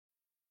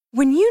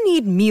When you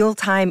need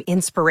mealtime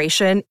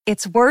inspiration,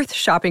 it's worth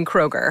shopping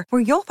Kroger,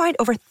 where you'll find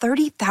over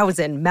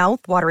 30,000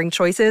 mouth-watering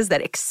choices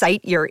that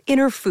excite your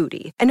inner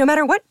foodie. And no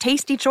matter what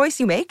tasty choice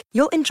you make,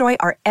 you'll enjoy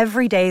our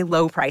everyday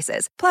low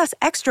prices, plus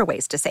extra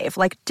ways to save,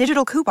 like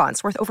digital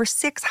coupons worth over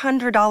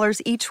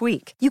 $600 each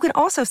week. You can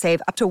also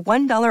save up to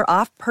 $1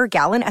 off per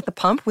gallon at the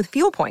pump with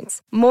fuel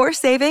points. More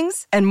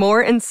savings and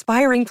more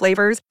inspiring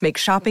flavors make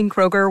shopping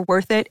Kroger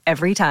worth it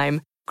every time.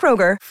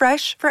 Kroger,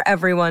 fresh for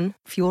everyone.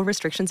 Fuel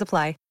restrictions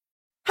apply.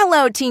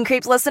 Hello, Teen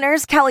Creeps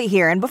listeners. Kelly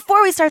here. And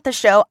before we start the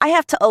show, I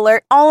have to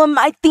alert all of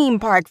my theme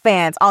park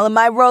fans, all of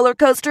my roller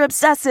coaster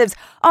obsessives,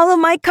 all of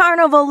my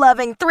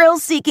carnival-loving,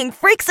 thrill-seeking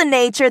freaks of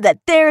nature that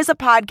there's a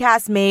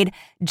podcast made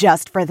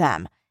just for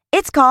them.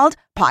 It's called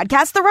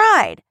Podcast the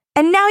Ride.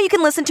 And now you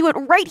can listen to it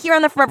right here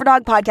on the Forever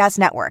Dog Podcast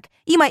Network.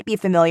 You might be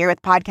familiar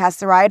with Podcast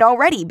the Ride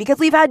already because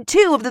we've had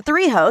two of the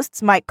three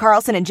hosts, Mike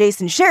Carlson and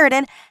Jason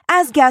Sheridan,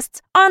 as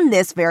guests on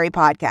this very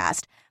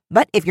podcast.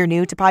 But if you're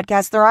new to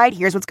Podcast the Ride,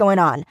 here's what's going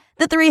on.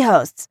 The three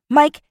hosts,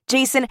 Mike,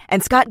 Jason,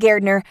 and Scott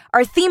Gardner,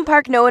 are theme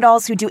park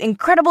know-it-alls who do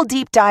incredible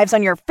deep dives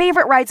on your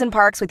favorite rides and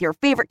parks with your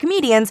favorite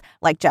comedians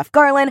like Jeff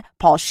Garlin,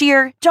 Paul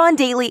Scheer, John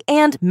Daly,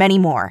 and many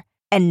more.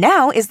 And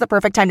now is the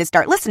perfect time to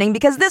start listening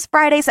because this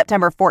Friday,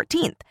 September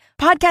 14th,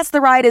 Podcast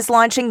the Ride is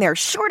launching their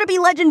sure-to-be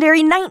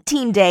legendary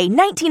 19-day,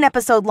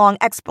 19-episode-long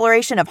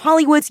exploration of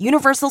Hollywood's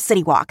Universal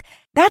City Walk.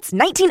 That's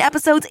 19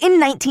 episodes in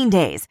 19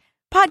 days.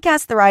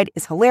 Podcast the Ride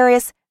is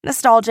hilarious,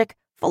 nostalgic,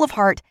 full of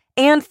heart,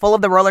 and full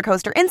of the roller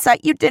coaster insight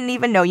you didn't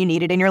even know you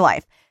needed in your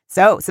life.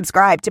 So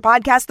subscribe to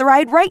Podcast the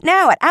Ride right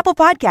now at Apple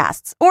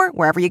Podcasts or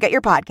wherever you get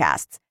your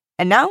podcasts.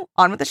 And now,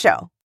 on with the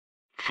show.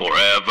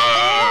 Forever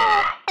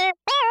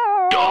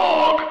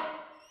Dog.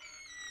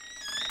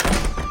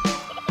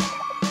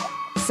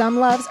 Some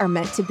loves are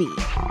meant to be.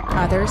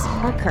 Others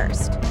are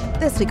cursed.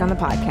 This week on the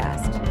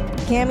podcast,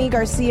 Cami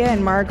Garcia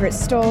and Margaret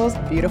Stoll's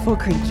Beautiful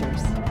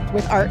Creatures,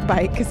 with art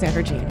by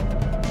Cassandra Jean.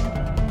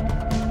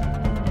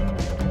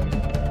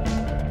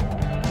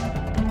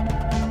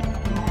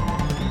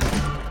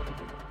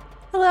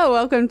 Hello,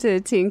 welcome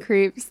to Teen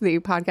Creeps, the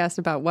podcast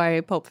about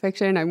YA pulp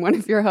fiction. I'm one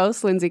of your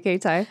hosts, Lindsay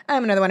Kaitai.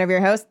 I'm another one of your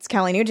hosts,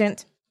 Kelly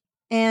Nugent.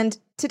 And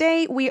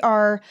today we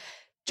are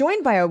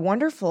joined by a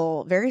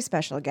wonderful, very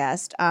special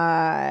guest.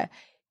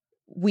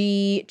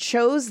 We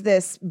chose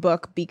this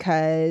book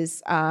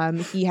because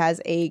he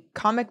has a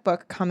comic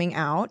book coming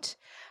out.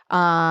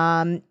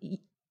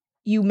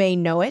 You may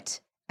know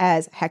it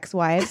as Hex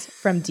Wives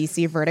from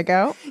DC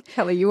Vertigo.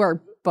 Kelly, you are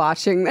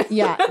botching this.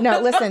 Yeah. No,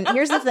 listen,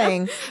 here's the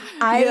thing.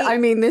 I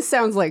mean, this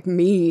sounds like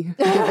me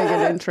giving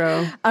an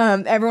intro.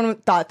 Everyone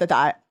thought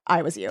that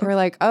I was you. They were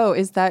like, oh,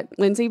 is that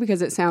Lindsay?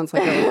 Because it sounds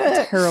like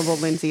a terrible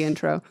Lindsay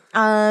intro.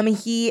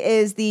 He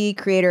is the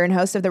creator and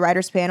host of the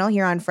Writers Panel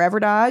here on Forever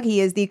Dog.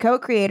 He is the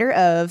co-creator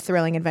of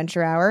Thrilling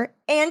Adventure Hour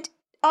and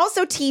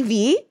also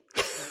TV.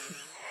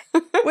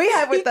 We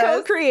have with us.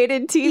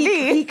 Co-created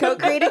TV. He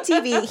co-created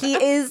TV. He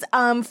is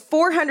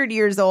 400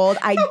 years old.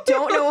 I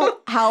don't know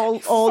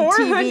how old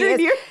TV is.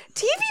 Years?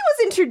 TV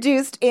was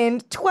introduced in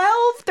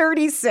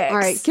 1236. All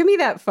right, give me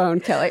that phone,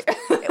 Kelly.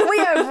 We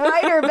have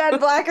writer Ben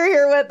Blacker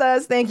here with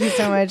us. Thank you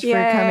so much for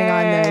coming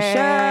on the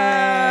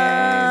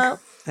show.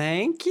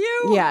 Thank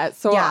you. Yeah,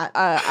 so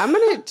I'm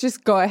going to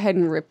just go ahead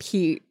and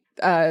repeat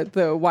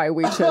the why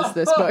we chose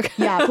this book.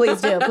 Yeah, please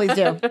do. Please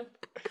do.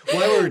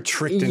 Why were we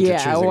tricked into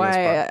choosing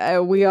this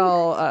book? We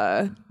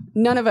all,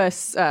 none of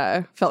us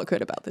felt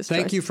good about this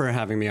Thank choice. you for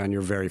having me on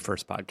your very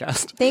first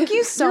podcast. Thank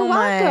you so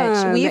much.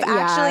 Welcome. We've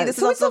actually, this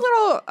so is it's a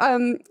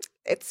little,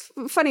 it's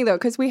funny though,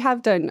 because we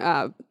have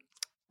done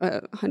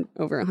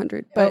over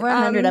 100. But, over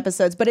 100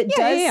 episodes, but it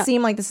does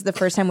seem like this is the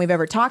first time we've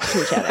ever talked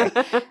to each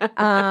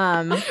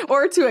other.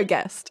 Or to a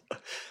guest.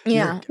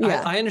 Yeah.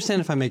 I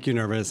understand if I make you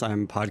nervous.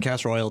 I'm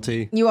podcast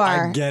royalty. You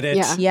are. I get it.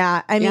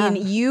 Yeah. I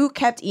mean, you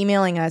kept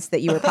emailing us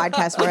that you were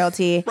podcast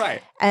royalty.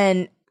 Right.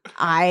 And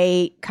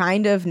I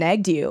kind of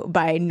negged you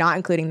by not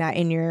including that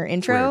in your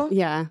intro. Weird.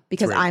 Yeah.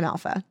 Because Weird. I'm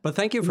alpha. But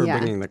thank you for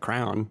bringing the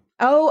crown.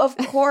 Oh, of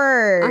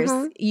course.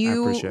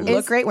 You appreciate it.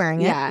 look great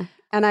wearing it. Yeah.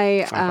 And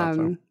I thought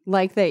so.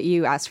 like that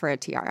you asked for a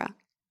tiara.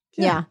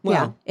 Yeah.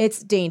 Well, It's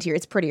daintier.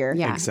 It's prettier.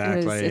 Yeah.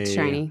 Exactly. It's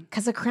shiny.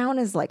 Because a crown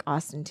is like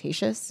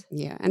ostentatious.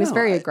 Yeah. And it's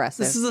very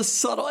aggressive. This is a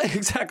subtle,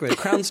 exactly. The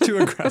crown's too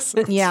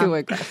aggressive. Yeah. Too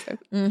aggressive.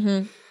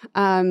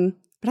 Mm-hmm.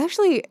 But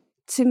actually,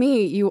 to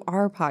me, you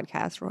are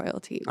podcast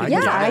royalty. I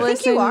Because get it. I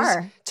think you listened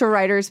are. to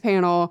Writers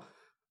Panel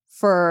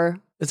for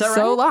Is that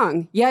so right?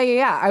 long.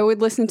 Yeah. I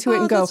would listen to it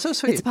Oh, and go, that's so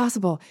sweet. it's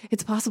possible.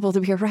 It's possible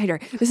to be a writer.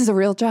 This is a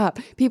real job.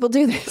 People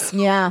do this.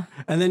 Yeah.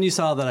 And then you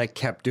saw that I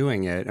kept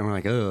doing it, and we're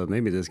like, oh,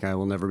 maybe this guy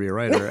will never be a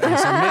writer. And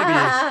so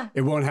maybe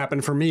it won't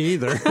happen for me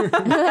either.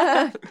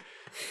 happened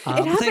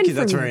thank you.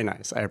 for That's me. very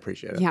nice. I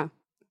appreciate it. Yeah.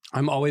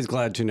 I'm always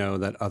glad to know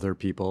that other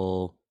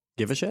people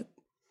give a shit.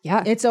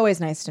 Yeah. It's always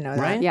nice to know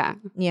that. Right? Yeah.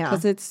 Yeah.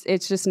 Because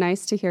it's just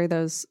nice to hear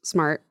those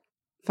smart,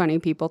 funny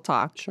people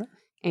talk. Sure.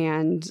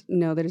 And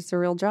know that it's a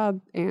real job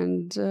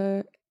and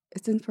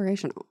it's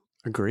inspirational.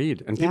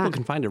 Agreed. And people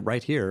can find it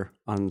right here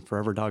on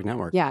Forever Dog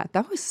Network. Yeah,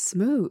 that was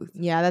smooth.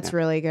 Yeah, that's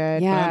really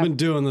good. Yeah. I've been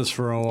doing this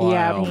for a while.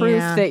 Yeah, proof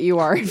that you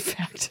are, in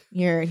fact.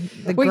 You're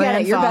the We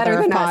get it. You're better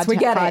grandfather than of us. We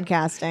get it.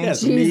 podcasting.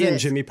 Yes, me and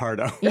Jesus. Jimmy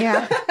Pardo.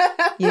 Yeah.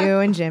 You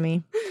and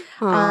Jimmy.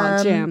 Aw,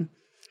 Jim.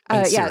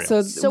 and Yeah,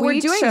 cereal. so we're we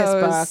doing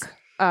chose, this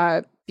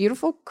book.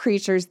 Beautiful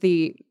Creatures,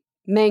 the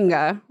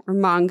manga or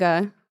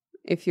manga,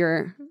 if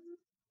you're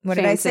What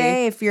did I fancy.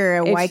 say? If you're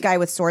a white guy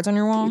with swords on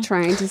your wall?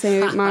 trying to say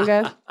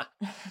manga.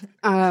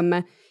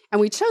 And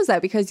we chose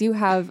that because you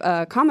have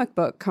a comic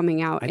book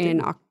coming out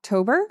in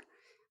October.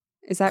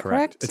 Is that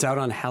correct? It's out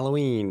on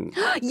Halloween,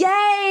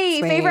 Yay!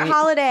 Sweet. Favorite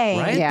holiday.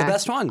 right? Yeah. The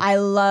best one. I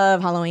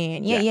love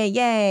Halloween. Yay, yay,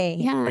 yay.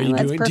 Yeah. Are you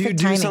that's doing? Do you perfect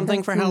do timing.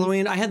 something for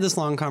Halloween? I had this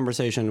long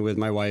conversation with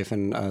my wife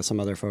and some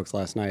other folks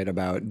last night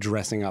about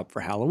dressing up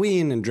for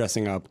Halloween and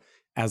dressing up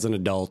as an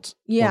adult.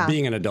 Yeah. Or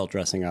being an adult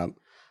dressing up.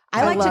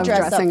 I like to love dress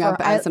dressing up,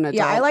 up for, as an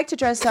Yeah, I adult. like to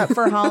dress up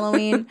for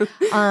Halloween. But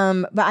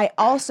I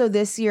also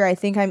this year I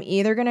think I'm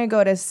either gonna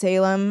go to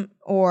Salem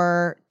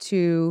or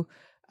to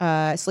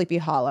Sleepy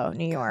Hollow,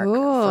 New York. for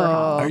Cool.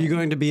 Halloween. Are you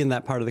going to be in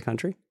that part of the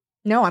country?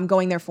 No, I'm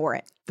going there for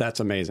it. That's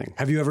amazing.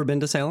 Have you ever been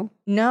to Salem?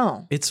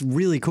 No. It's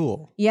really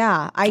cool.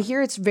 Yeah, I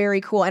hear it's very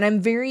cool. And I'm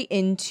very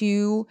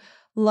into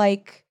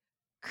like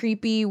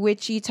creepy,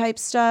 witchy type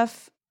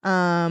stuff.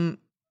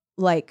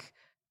 Like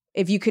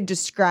if you could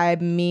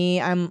describe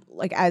me, I'm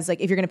like as like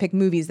if you're gonna pick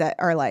movies that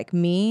are like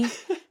me,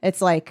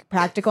 it's like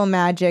practical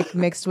magic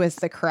mixed with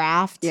The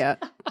Craft. Yeah.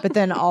 But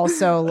then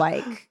also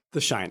like The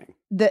Shining.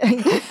 the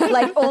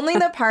like only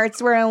the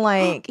parts where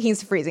like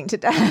he's freezing to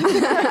death.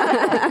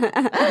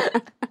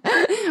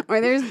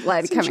 Or there's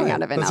blood coming enjoy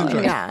out it. of an Let's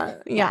enjoy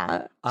elevator. it.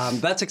 Yeah.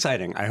 That's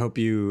exciting. I hope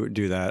you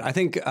do that. I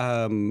think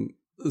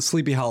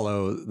Sleepy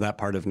Hollow, that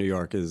part of New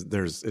York,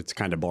 it's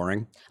kind of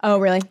boring. Oh,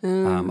 really?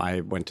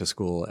 I went to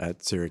school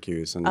at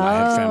Syracuse and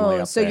I had family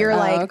up so there. you're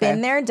like okay.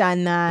 been there,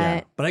 done that.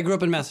 Yeah. But I grew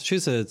up in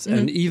Massachusetts,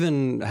 and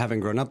even having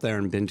grown up there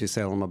and been to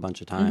Salem a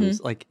bunch of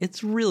times, like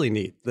it's really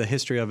neat. The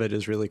history of it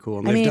is really cool,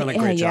 and they've mean, done a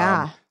great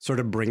yeah. job sort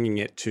of bringing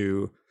it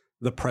to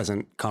the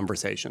present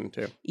conversation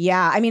too.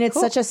 Yeah, I mean, it's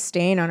such a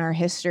stain on our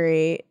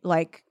history.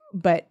 Like,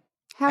 but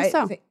How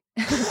so?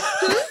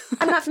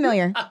 I'm not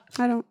familiar.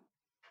 I don't.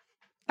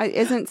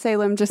 Isn't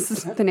Salem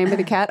just the name of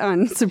the cat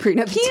on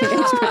Sabrina the Teenage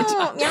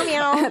Witch? Meow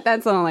meow.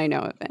 That's all I know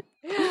of it.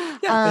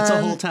 Yeah, it's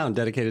a whole town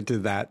dedicated to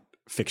that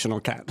fictional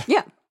cat.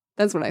 Yeah,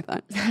 that's what I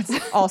thought.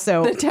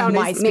 Also, The town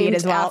my is speed named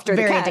as well. after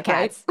the Very cat, into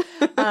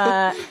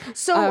cats.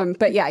 So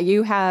But yeah,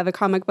 you have a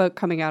comic book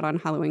coming out on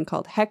Halloween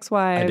called Hex I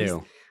Wives.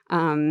 do.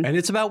 And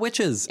it's about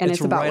witches. And it's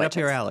it's about right up witches.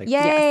 your alley.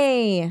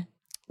 yay!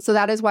 So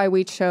that is why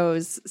we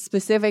chose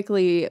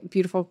specifically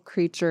Beautiful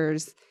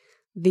Creatures,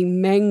 the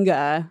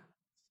manga.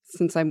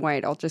 Since I'm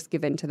white, I'll just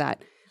give in to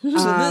that.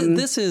 So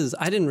this is,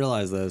 I didn't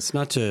realize this,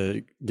 not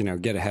to,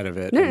 get ahead of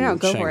it No, and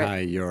go for it. Shanghai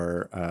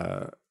your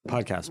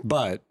podcast,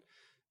 but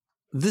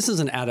this is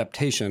an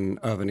adaptation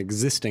of an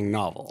existing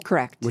novel.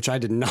 Correct. Which I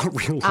did not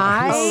realize.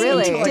 I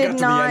really? until I got did to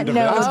the not end of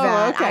know it.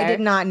 that. okay. I did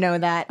not know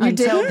that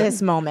until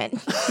this moment.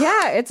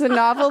 Yeah, it's a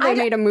novel. They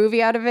made a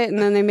movie out of it, and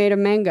then they made a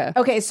manga.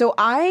 Okay, so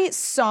I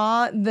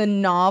saw the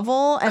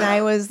novel and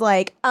I was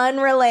like,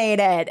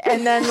 unrelated,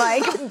 and then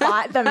like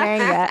bought the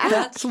manga.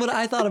 That's what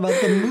I thought about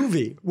the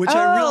movie, which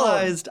I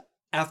realized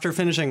after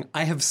finishing,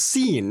 I have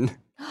seen.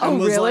 And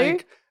was really?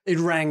 like, it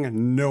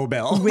rang no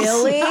bell.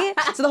 Really?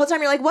 So the whole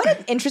time you're like, what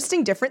an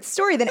interesting, different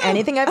story than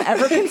anything I've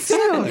ever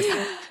consumed.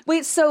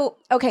 Wait, so,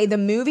 okay, the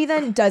movie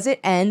then, does it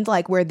end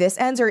like where this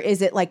ends, or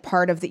is it like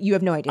part of the, you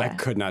have no idea? I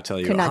could not tell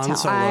you. Could not Han tell.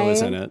 Solo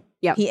is in it.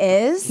 Yep. He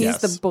is? He's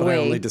the Yes, but I boy.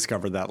 only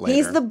discovered that later.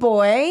 He's the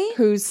boy?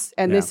 Who's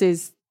and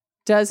this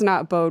does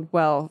not bode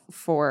well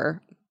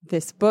for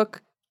this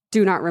book.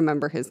 Do not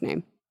remember his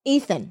name.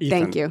 Ethan.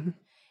 Thank you.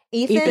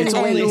 Ethan It's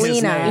and only his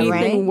Lena, name.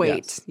 right? Ethan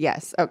Wait.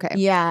 Yes. Okay.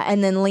 Yeah,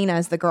 and then Lena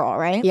is the girl,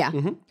 right? Yeah.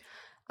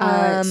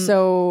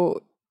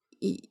 So,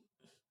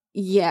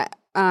 yeah.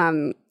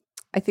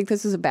 I think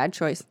this is a bad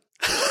choice.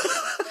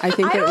 I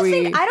think I that don't we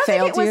think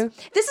failed it was. you.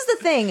 This is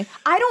the thing.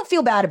 I don't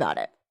feel bad about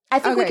it. I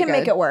think we Okay, can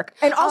make good. it work.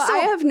 And also, I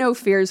have no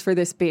fears for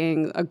this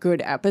being a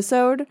good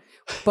episode,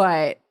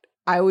 but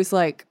I was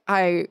like,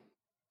 I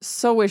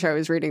so wish I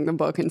was reading the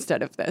book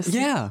instead of this.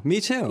 Yeah, me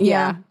too.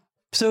 Yeah.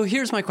 So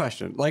here's my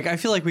question. Like, I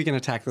feel like we can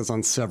attack this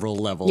on several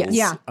levels. Yes.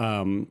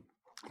 Yeah.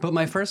 But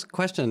my first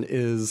question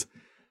is,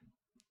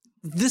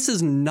 this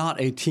is not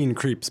a Teen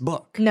Creeps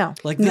book. No.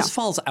 Like, this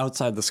falls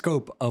outside the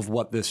scope of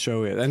what this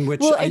show is. And which,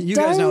 Well, it you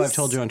guys know, does- I've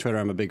told you on Twitter,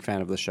 I'm a big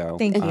fan of the show.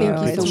 thank you. thank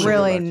you It's so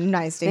really much.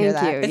 nice to hear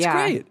Thank that. you. It's Yeah.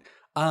 great.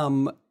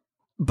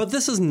 But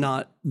this is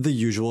not the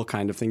usual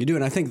kind of thing you do.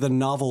 And I think the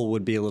novel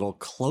would be a little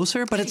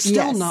closer, but it's still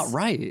Yes. not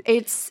right.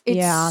 It's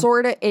Yeah.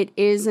 sort of, it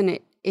is and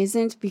it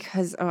isn't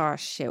because, oh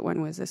shit, when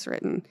was this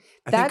written?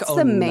 I think That's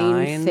the main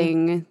 09.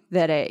 thing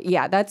that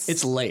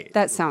It's late.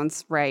 That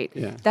sounds right.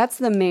 Yeah. That's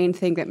the main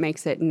thing that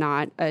makes it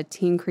not a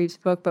Teen Creeps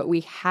book, but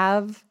we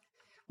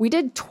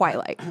did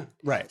Twilight.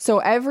 Right. So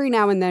every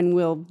now and then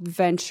we'll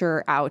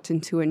venture out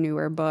into a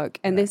newer book.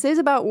 And this is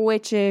about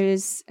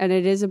witches, and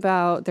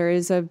there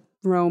is a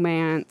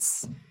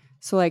romance.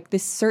 So like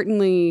this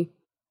certainly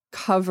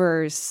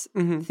covers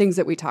things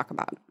that we talk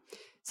about.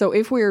 So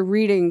if we were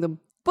reading the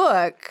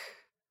book,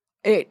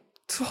 it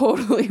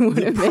totally would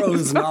have been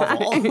prose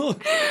novel.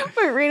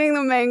 But reading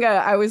the manga,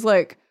 I was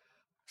like,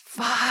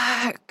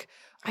 fuck,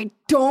 I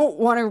don't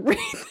want to read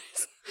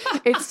this.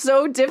 It's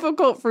so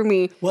difficult for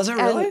me. Was it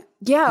really? And,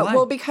 yeah, Why?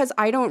 well, because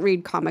I don't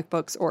read comic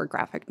books or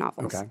graphic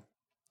novels. Okay.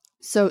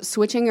 So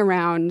switching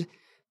around,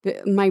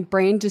 my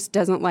brain just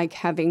doesn't like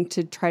having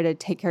to try to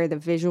take care of the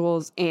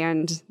visuals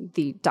and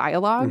the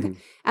dialogue.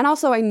 And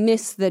also I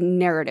miss the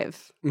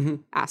narrative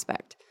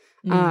aspect.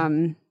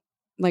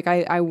 Like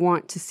I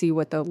want to see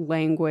what the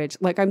language,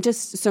 like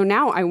so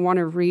now I want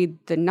to read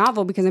the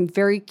novel because I'm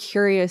very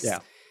curious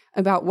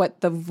about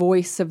what the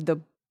voice of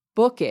the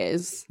book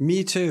is.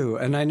 Me too.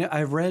 And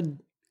I've read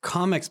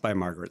comics by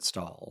Margaret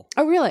Stahl.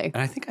 Oh, really? And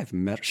I think I've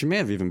met her. She may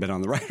have even been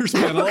on the writers'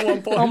 panel at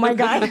one point. Oh my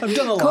God. I've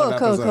done a lot of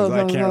episodes. I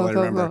can't really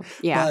remember.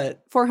 Yeah.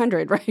 But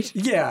 400, right?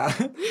 yeah.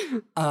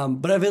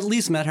 But I've at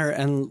least met her,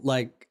 and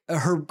like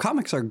her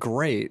comics are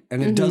great.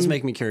 And it does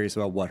make me curious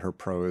about what her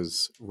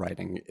prose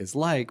writing is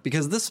like,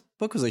 because this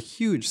book was a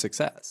huge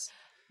success.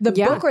 The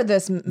book or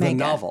this manga? The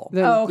novel.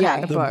 Okay.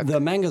 Yeah, the book.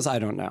 The mangas, I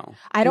don't know.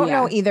 I don't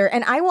know either.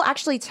 And I will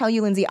actually tell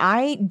you, Lindsay,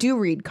 I do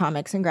read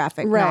comics and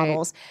graphic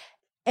novels.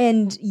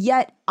 And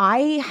yet I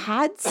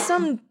had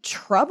some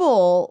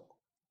trouble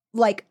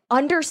like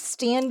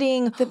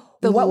understanding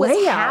the what was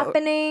layout.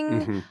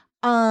 happening.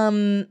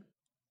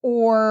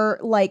 Or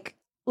like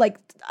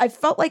I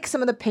felt like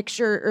some of the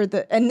picture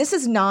and this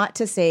is not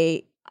to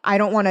say I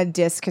don't want to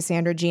diss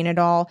Cassandra Jean at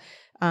all.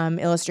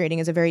 Illustrating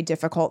is a very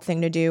difficult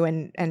thing to do,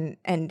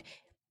 and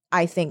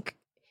I think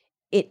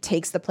it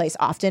takes the place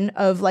often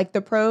of like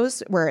the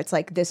prose where it's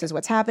like, this is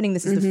what's happening,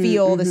 this is the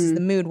feel, this is the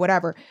mood,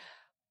 whatever.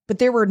 But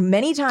there were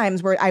many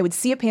times where I would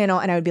see a panel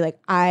and I would be like,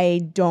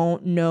 I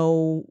don't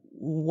know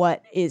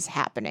what is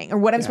happening or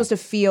what I'm supposed to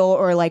feel,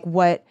 or like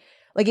what,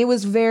 like it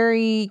was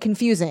very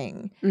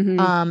confusing.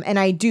 And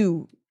I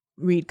do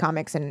read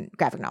comics and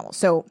graphic novels.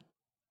 So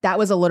that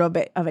was a little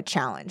bit of a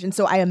challenge. And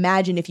so I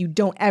imagine if you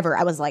don't ever,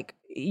 I was like,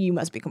 you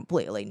must be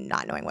completely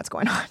not knowing what's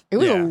going on. It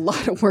was a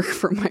lot of work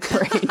for my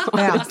brain,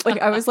 honestly.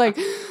 I was like,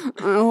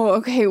 oh,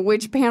 okay,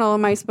 which panel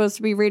am I supposed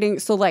to be reading?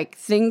 So like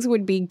things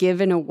would be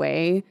given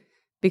away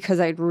because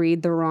I'd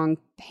read the wrong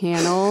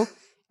panel,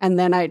 and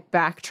then I'd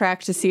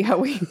backtrack to see how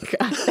we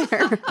got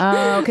there.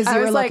 Oh, because you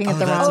were looking at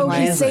the wrong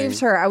he one. saved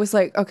her. I was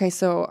like, okay,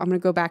 so I'm going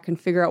to go back and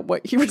figure out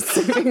what he was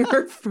saving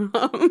her from.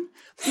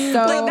 So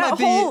That I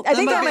think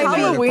that might be my a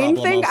Halloween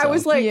problem thing, I also.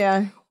 was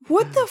like,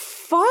 what the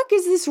fuck?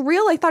 Is this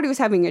real? I thought he was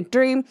having a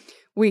dream.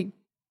 We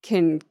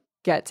can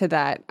get to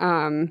that.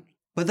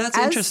 But that's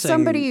as interesting.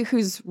 somebody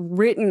who's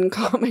written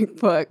comic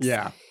books,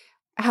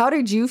 how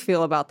did you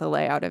feel about the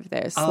layout of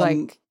this?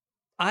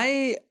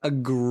 I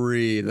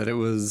agree that it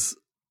was,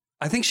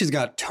 I think she's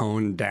got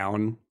toned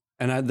down,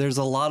 and there's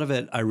a lot of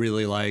it I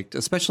really liked,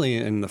 especially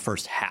in the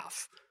first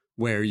half,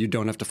 where you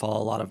don't have to follow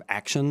a lot of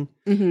action.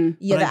 Yeah, But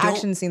the I don't-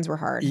 action scenes were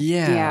hard.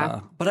 Yeah.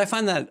 But I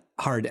find that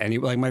hard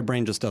anyway. Like my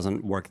brain just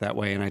doesn't work that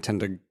way, and I tend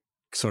to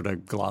sort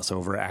of gloss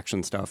over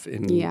action stuff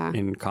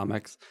in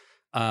comics.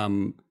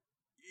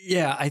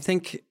 I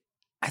think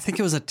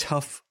it was a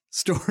tough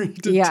story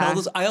to tell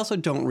this. I also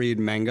don't read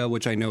manga,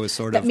 which I know is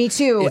sort of Me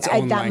too. its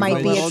own That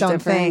might be language. its own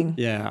Different. thing.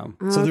 Yeah.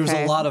 So there was a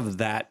Okay. lot of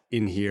that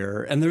in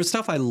here. And there's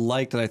stuff I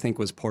liked that I think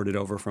was ported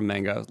over from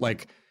manga.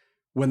 Like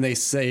when they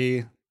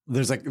say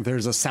there's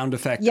a sound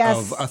effect Yes.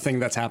 of a thing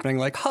that's happening,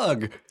 like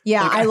hug.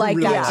 Yeah, I like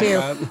really that too.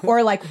 that.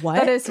 Or like what?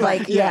 That is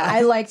like fun. yeah,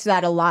 I liked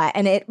that a lot,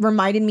 and it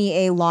reminded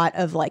me a lot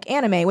of like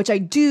anime, which I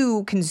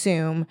do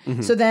consume.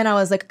 So then I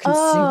was like,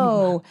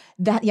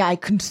 I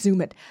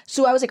consume it.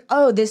 So I was like,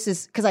 oh, this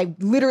is because I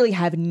literally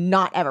have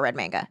not ever read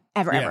manga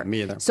ever.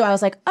 Me either. So I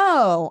was like,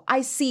 oh,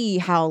 I see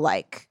how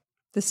like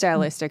the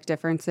stylistic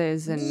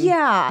differences and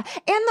yeah,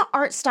 and the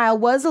art style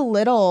was a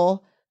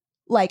little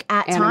like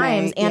at Anime,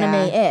 times yeah.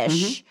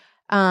 anime-ish.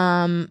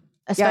 Especially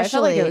I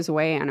felt like it was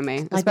way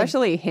anime,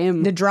 especially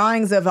him. the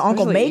drawings of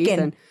Uncle Especially Macon.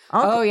 Ethan.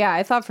 Oh yeah,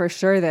 I thought for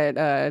sure that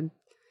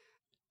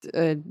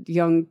a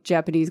young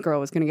Japanese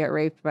girl was going to get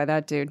raped by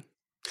that dude.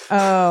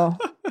 Oh,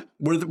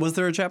 Was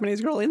there a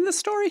Japanese girl in this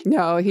story?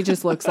 No, he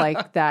just looks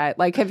like that.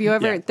 Like, have you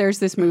ever? Yeah. There's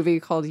this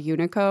movie called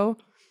Unico,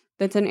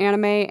 that's an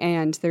anime,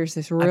 and there's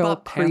this real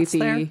bought pants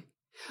there. creepy.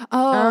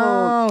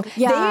 Oh,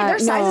 yeah. their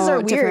sizes no, are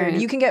weird.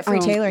 different. You can get free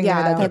tailoring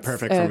yeah, there, though. They're that's,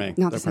 perfect for me.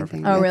 Not They're the same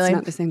perfect. thing. Oh, really? It's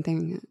not the same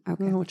thing. I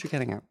Okay. don't know what you're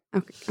getting at.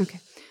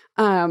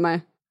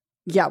 Okay.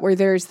 Yeah, where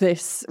there's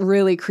this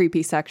really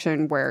creepy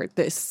section where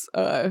this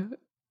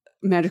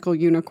magical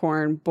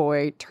unicorn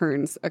boy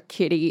turns a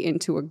kitty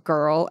into a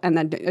girl, and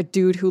then a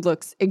dude who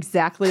looks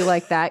exactly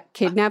like that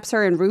kidnaps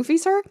her and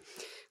roofies her.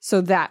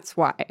 So that's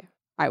why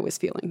I was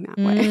feeling that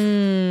way.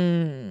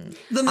 Then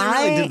they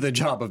really did the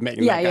job of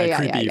making that guy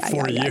creepy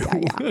for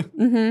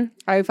you.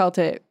 I felt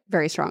it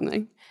very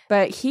strongly.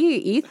 But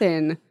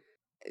Ethan,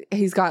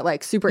 he's got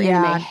like super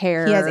anime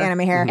hair. He has anime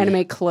hair.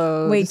 Anime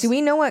clothes. Wait, do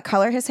we know what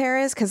color his hair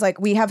is? Because like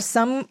we have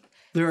some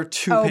There are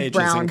two pages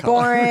brown, in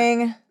color.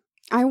 boring.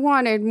 I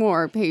wanted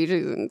more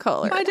pages in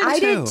color. I I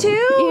did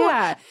too.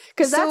 Yeah,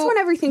 because that's So- when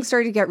everything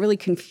started to get really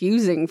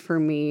confusing for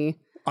me.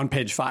 On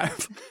page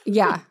 5.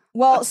 Yeah.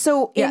 Well,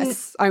 so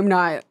Yes, I'm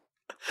not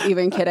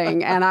even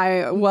kidding. And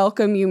I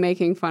welcome you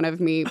making fun of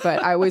me,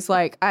 but I was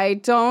like,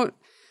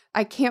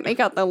 I can't make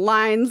out the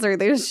lines or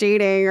there's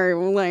shading or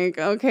like,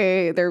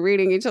 okay, they're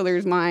reading each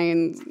other's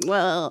minds.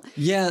 Well,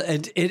 Yeah,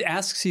 it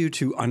asks you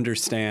to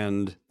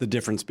understand the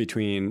difference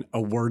between a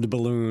word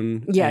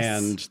balloon Yes.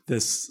 and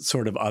this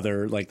sort of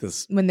other, like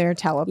this when they're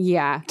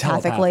yeah.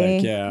 Telepathically.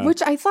 yeah.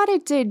 Which I thought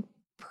it did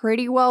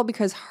pretty well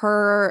because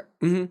her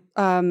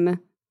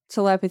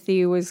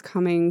telepathy was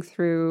coming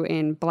through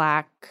in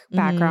black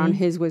background.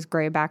 His was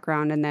gray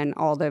background. And then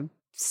all the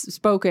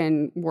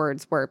spoken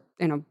words were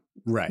in a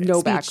right. no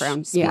Speech-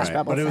 background. speech Yeah. Right.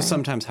 bubble But it was thing.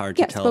 sometimes hard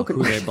to Yeah, tell spoken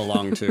who they word.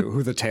 belonged to,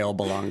 who the tail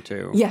belonged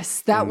to.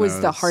 Yes, that in was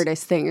the those.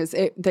 hardest thing. Is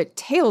the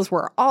tails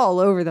were all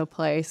over the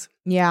place.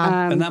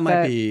 Yeah. And that might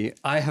but- be,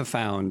 I have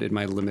found in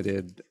my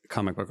limited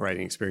comic book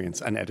writing experience,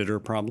 an editor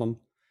problem.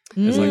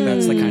 It's like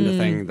that's the kind of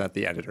thing that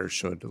the editor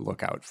should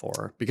look out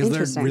for because they're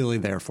Interesting. really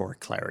there for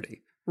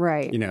clarity.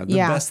 right. You know, the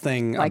Yeah. best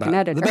thing Like an about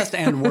editor. the best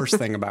and worst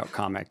thing about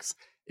comics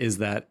is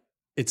that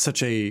it's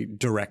such a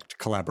direct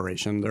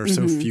collaboration. There are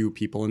so few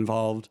people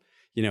involved.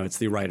 You know, it's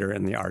the writer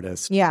and the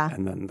artist, Yeah.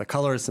 and then the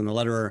colorist and the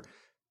letterer,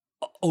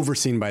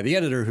 overseen by the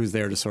editor, who's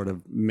there to sort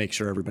of make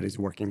sure everybody's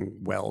working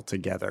well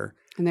together.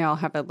 And they all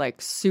have a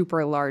like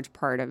super large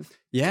part of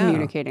Yeah.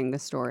 communicating the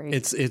story.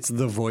 It's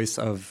the voice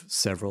of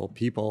several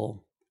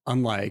people,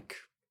 unlike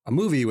a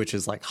movie, which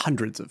is like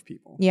hundreds of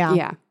people. yeah.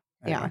 yeah,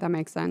 Anyway. that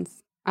makes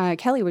sense.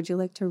 Kelly, would you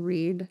like to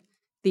read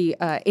the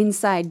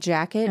inside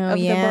jacket Oh, of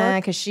yeah, the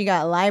book? because she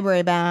got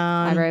library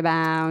bound. Library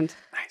bound.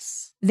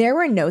 Nice. There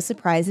were no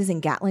surprises in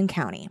Gatlin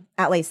County.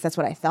 At least that's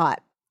what I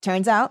thought.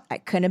 Turns out I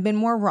couldn't have been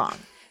more wrong.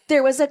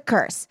 There was a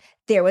curse.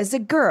 There was a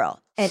girl.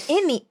 And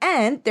in the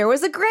end, there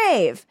was a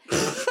grave.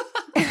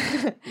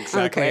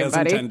 Exactly Okay, as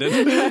buddy. intended.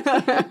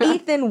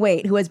 Ethan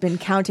Waite, who has been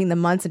counting the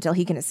months until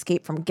he can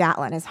escape from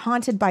Gatlin, is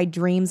haunted by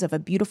dreams of a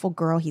beautiful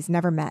girl he's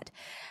never met.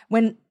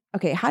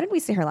 How did we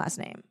say her last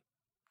name?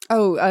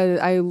 Oh,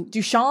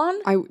 Duchan?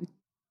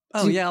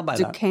 Oh, yeah, I'll buy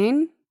that.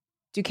 Duquesne.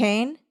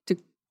 Duquesne?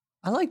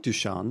 I like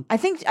Duchamp. I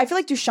feel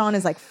like Duchan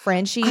is like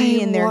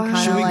Frenchy and they're love- kind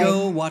Should of we like...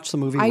 go watch the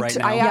movie right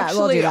now? I Yeah, we'll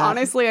actually, do that.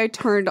 honestly, I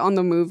turned on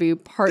the movie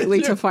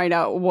partly to find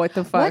out what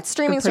the fuck. What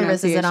streaming the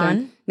service is it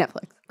pronunciation-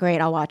 Netflix. Great,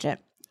 I'll watch it.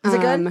 Is it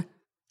good?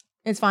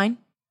 It's fine?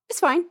 It's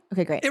fine.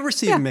 Okay, great. It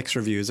received mixed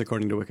reviews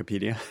according to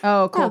Wikipedia.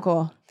 Oh, cool, Yeah.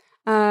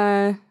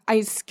 cool.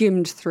 I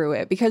skimmed through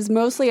it because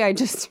mostly I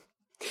just,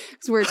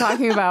 because we were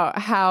talking about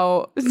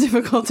how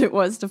difficult it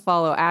was to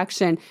follow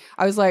action.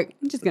 I was like,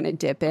 I'm just going to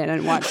dip in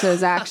and watch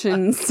those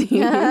action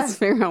scenes,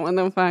 figure out what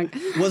the fuck.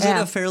 Was Yeah.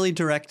 it a fairly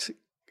direct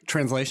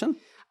translation?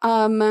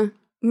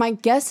 My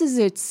guess is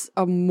it's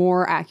a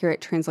more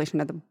accurate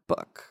translation of the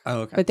book.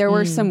 Oh, okay. But there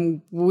were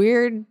some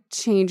weird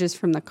changes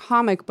from the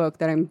comic book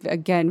that I'm,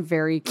 again,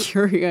 very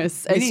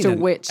curious We as need to an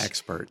which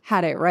expert.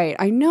 had it right.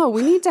 I know.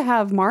 We need to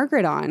have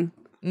Margaret on.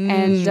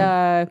 And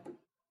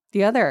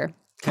the other,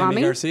 Cami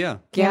Tommy? Garcia.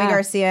 Cami Yeah.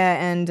 Garcia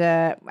and,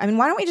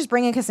 why don't we just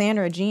bring in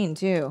Cassandra Jean,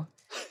 too?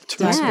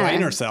 To explain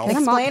herself.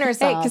 Come Explain Hey,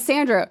 herself.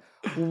 Cassandra,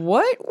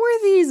 what were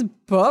these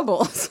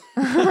bubbles?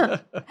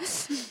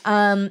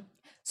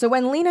 So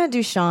when Lena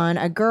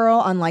Duchan, a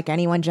girl unlike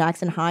anyone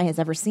Jackson High has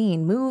ever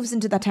seen, moves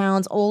into the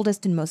town's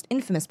oldest and most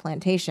infamous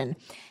plantation,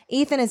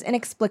 Ethan is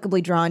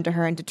inexplicably drawn to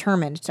her and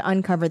determined to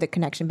uncover the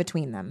connection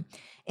between them.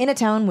 In a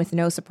town with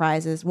no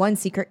surprises, one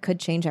secret could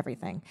change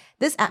everything.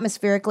 This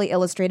atmospherically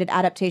illustrated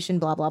adaptation,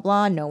 blah, blah,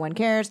 blah, no one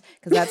cares,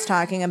 because that's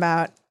talking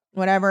about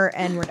whatever,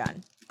 and we're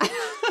done.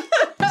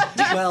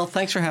 Well,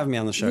 thanks for having me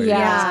on the show. you Yeah,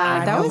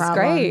 guys. that no was problem.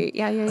 great.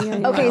 Yeah.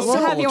 Okay, we'll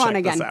so have you We'll on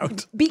check this again.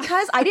 out.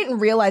 Because I didn't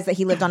realize that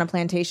he lived on a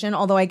plantation,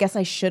 although I guess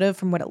I should have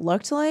from what it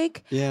looked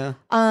like. Yeah.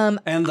 And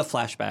the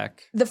flashback.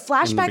 The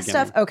flashback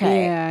stuff, beginning.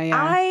 okay. Yeah.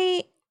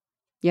 I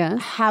Yeah.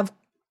 have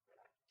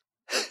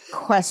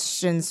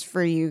questions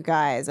for you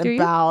guys Do you?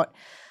 about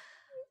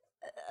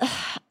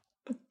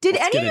did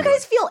Let's any get of you into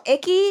guys it. feel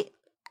icky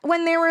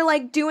when they were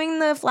like doing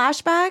the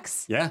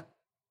flashbacks? Yeah.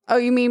 Oh,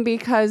 you mean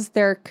because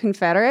they're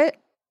Confederate?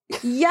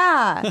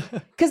 Yeah,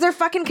 because they're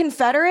fucking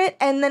Confederate,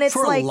 and then it's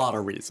For like a lot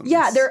of reasons.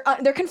 yeah,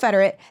 they're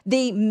Confederate.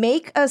 They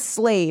make a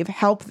slave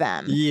help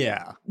them.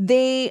 Yeah.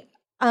 They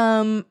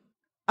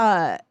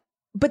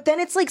but then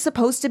it's like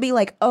supposed to be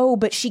like, oh,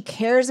 but she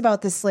cares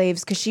about the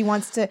slaves because she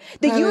wants to.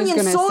 The I was Union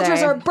gonna soldiers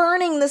say. are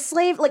burning the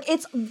slave. Like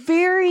it's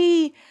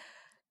very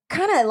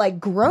kind of like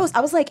gross.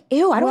 I was like,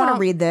 ew, I don't want Well,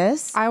 to read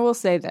this. I will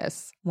say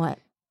this. What?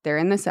 They're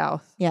in the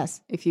South.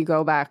 Yes, If you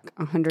go back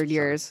 100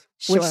 years,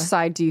 Sure. which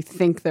side do you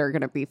think they're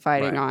going to be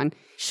fighting Right. on?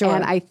 sure.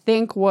 And I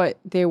think what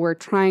they were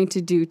trying to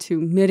do to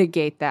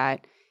mitigate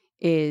that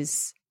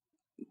is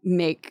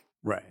make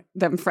Right.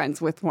 them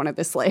friends with one of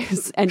the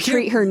slaves and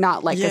treat her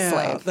not like a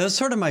slave. That's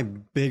sort of my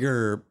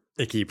bigger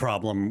icky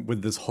problem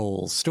with this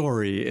whole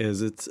story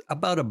is it's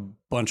about a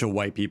bunch of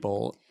white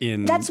people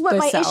in That's what The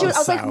my South. issue. I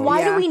was like, South.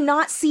 why Yeah. do we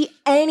not see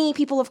any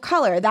people of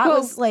color? That Well,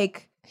 was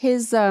like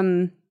His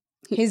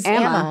his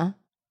Emma.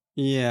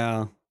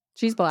 Yeah.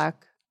 She's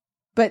black.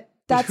 But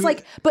that's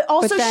like, but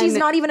also But then- she's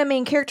not even a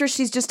main character.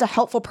 She's just a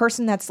helpful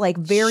person that's like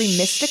very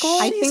mystical.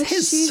 I think think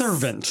his she's-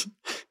 servant.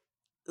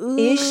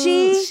 Is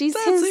she? She's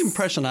That's the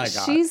impression I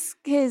got. She's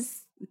his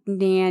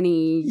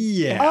nanny.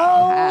 Yeah.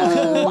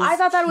 Oh, I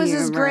thought that was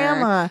his Humor.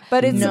 grandma.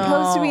 But it's No.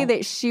 supposed to be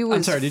that she was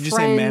I'm sorry, did you say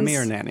friends- mammy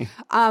or nanny?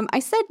 I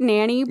said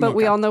nanny, but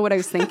we Okay. all know what I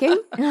was thinking.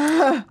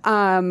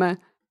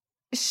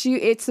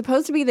 It's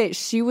supposed to be that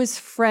she was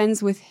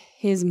friends with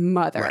his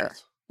mother.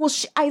 Right. Well,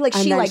 And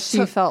she then like she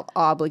took, felt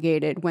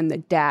obligated when the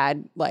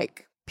dad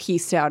like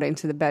pieced out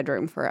into the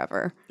bedroom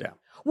forever. Yeah.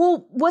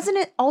 well, wasn't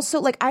it also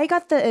like I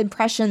got the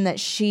impression that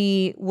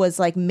she was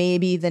like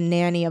maybe the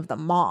nanny of the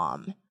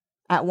mom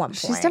at one point.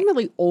 She's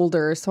definitely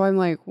older, so I'm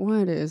like,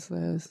 what is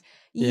this?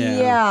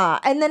 Yeah.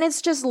 And then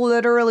it's just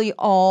literally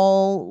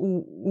all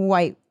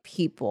white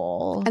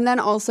people. And then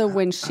also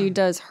when she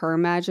does her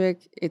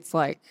magic, it's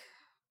like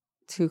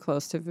too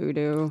close to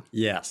voodoo.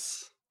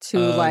 Yes. To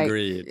like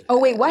Agreed. Oh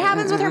wait, what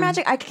happens with her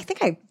magic? I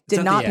think I did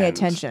at not the pay end.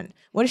 attention.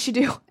 What does she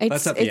do?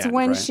 It's at the it's end,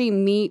 when right? she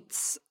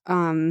meets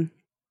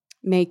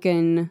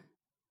Macon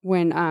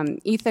when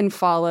Ethan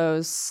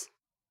follows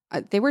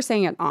they were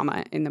saying it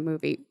Amma in the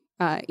movie.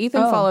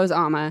 Ethan Oh. follows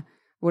Amma,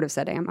 would have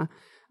said Amma.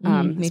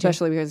 Me too.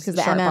 Especially because 'Cause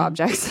the sharp MM.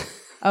 objects.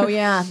 Oh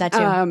yeah, that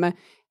too.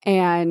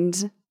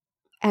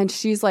 And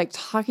she's like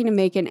talking to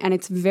Macon, and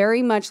it's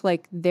very much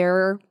like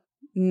their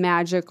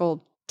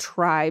magical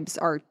tribes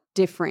are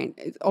different.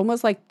 It's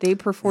almost like they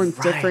perform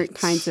different Right.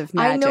 kinds of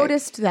I magic.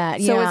 noticed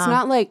that. So yeah. it's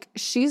not like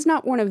she's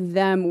not one of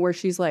them where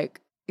she's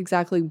like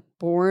exactly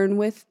born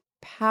with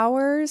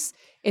powers.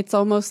 It's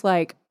almost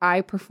like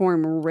I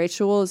perform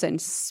rituals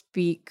and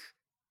speak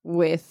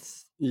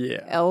with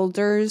Yeah.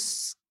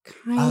 elders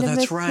kind Oh, of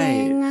that's a right.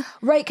 thing.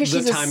 right because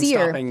she's the a seer.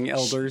 time-stopping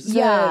elders.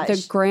 Yeah,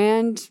 The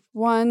grand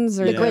ones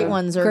or The The great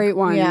ones are great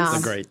ones. Yeah.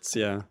 The greats,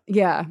 yeah.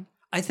 Yeah.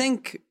 I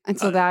think And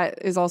so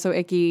that is also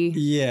icky.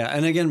 yeah,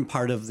 and again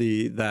part of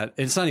that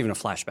it's not even a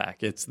flashback.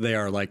 It's they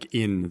are like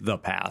in the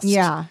past.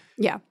 Yeah.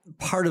 Yeah.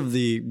 Part of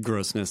the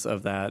grossness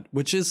of that,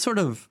 which is sort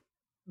of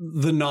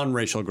the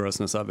non-racial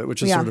grossness of it,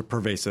 which is Yeah. sort of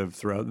pervasive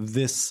throughout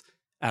this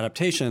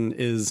adaptation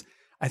is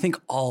I think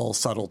all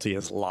subtlety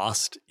is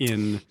lost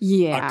in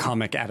Yeah. a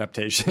comic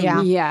adaptation.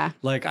 Yeah. Yeah.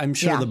 Like I'm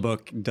sure Yeah. the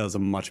book does a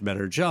much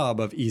better job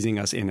of easing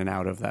us in and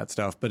out of that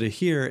stuff, but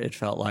here it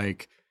felt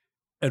like,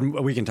 and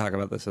we can talk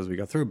about this as we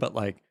go through, but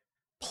like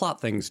plot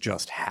things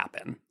just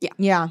happen.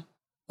 Yeah.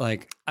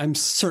 Like I'm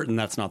certain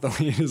that's not the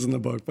way it is in the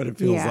book, but it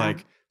feels Yeah.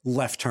 like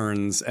left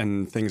turns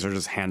and things are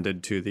just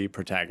handed to the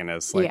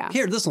protagonist. Like Yeah.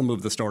 here, this will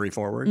move the story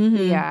forward.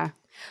 Mhm. Yeah.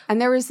 And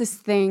there was this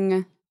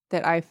thing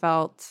that I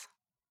felt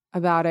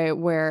about it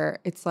where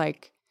it's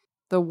like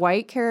the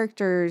white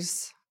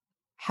characters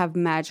have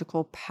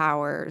magical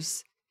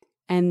powers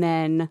and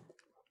then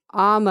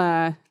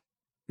Amma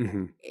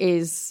Mhm.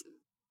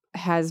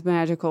 has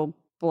magical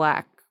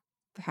black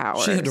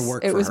powers. She had to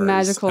work it for was hers,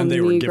 magical and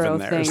they were given Negro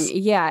theirs. thing.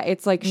 Yeah,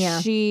 it's like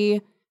Yeah.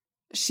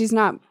 she's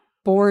not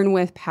born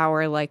with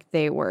power like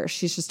they were.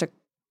 She's just a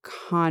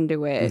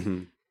conduit.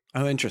 Mhm.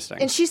 Oh, interesting.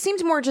 And she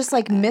seemed more just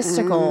like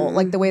mystical,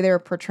 like the way they were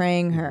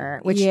portraying her,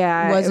 which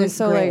Yeah, it wasn't was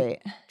so, great.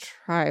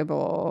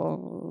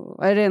 Tribal.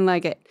 I didn't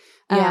like it.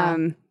 Yeah.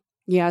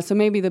 Yeah, so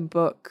maybe the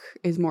book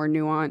is more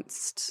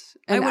nuanced.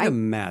 I And would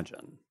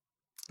imagine,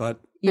 but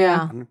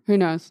yeah. who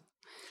knows?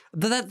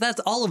 that's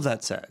all of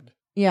that said.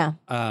 Yeah.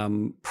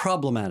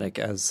 Problematic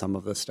as some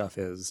of this stuff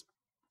is,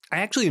 I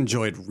actually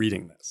enjoyed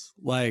reading this.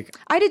 Like,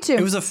 I did too.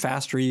 it was a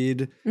fast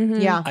read.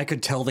 Mhm. yeah. I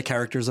could tell the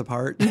characters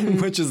apart,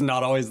 Mhm. which is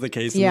not always the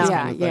case in Yeah. this Yeah,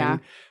 kind of thing.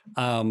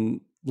 yeah.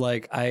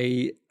 Like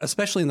I,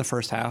 especially in the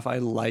first half, I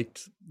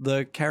liked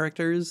the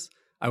characters.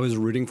 I was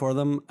rooting for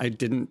them. I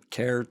didn't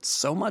care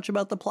so much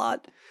about the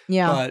plot,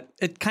 Yeah. but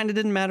it kind of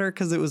didn't matter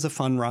because it was a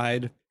fun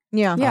ride.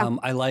 Yeah. Yeah.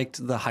 I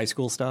liked the high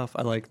school stuff.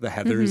 I liked the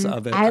Heathers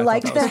of it. I thought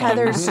liked that the was fun.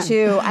 Heathers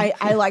too.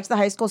 I liked the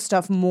high school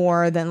stuff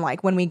more than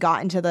like when we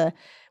got into the,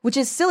 which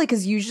is silly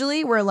because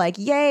usually we're like,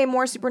 yay,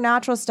 more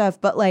supernatural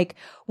stuff. But like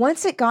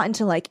once it got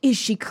into like, is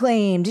she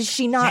claimed? Is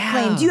she not Yeah.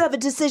 claimed? Do you have a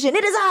decision?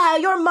 It is I,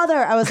 your mother.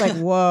 I was like,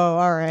 whoa,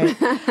 all right.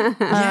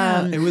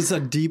 Yeah, it was a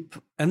deep,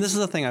 and this is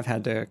the thing I've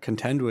had to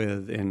contend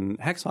with in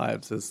Hex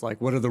Wives is like,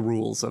 what are the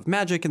rules of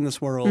magic in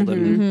this world?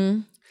 And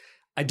Mhm.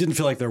 I didn't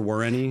feel like there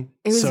were any.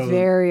 It was so,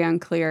 very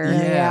unclear.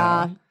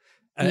 Yeah.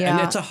 And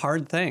Yeah. it's a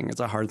hard thing. It's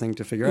a hard thing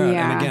to figure out.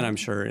 Yeah. And again, I'm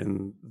sure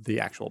in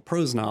the actual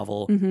prose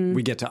novel, Mhm.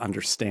 we get to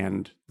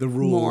understand the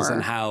rules More.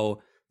 and how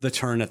the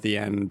turn at the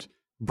end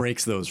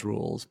breaks those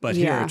rules. But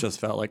here Yeah. it just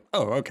felt like,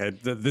 oh, okay,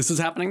 this is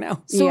happening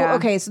now. So Yeah.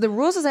 okay, so the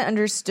rules as I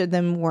understood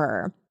them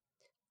were,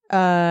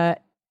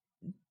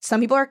 some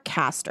people are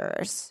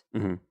casters,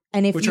 Mhm.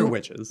 and if Which you, are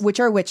witches. which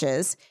are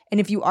witches, and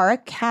if you are a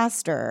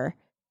caster,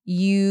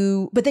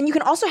 but then you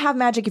can also have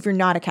magic if you're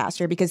not a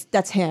caster because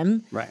that's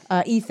him. Right.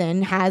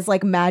 Ethan has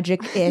like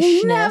magic They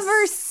ish.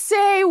 never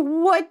say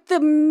what the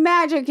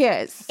magic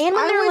is. And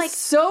when I they're was like-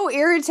 so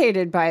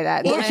irritated by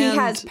that. That he And-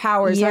 has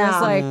powers. I Yeah.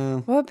 was like, Yeah.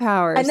 what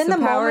powers? And then the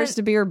the powers moment-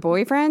 to be your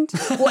boyfriend?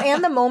 Well,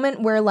 and the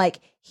moment where like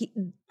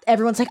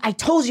everyone's like, I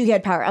told you he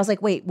had power. I was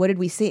like, wait, what did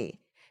we see?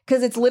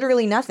 because it's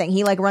literally nothing.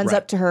 He like runs Right.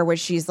 up to her where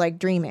she's like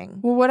dreaming.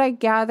 Well, what I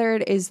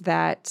gathered is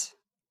that,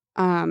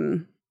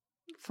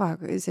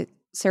 is it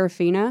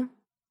Serafina?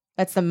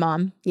 That's the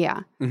mom.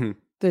 Yeah. Mhm.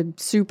 The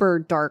super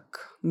dark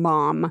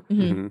mom.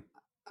 Mhm.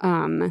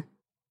 Mhm.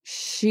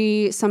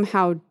 She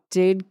somehow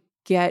did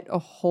get a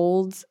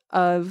hold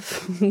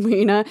of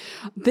Lena.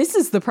 This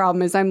is the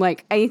problem is I'm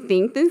like, I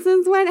think this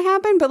is what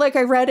happened, but like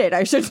I read it.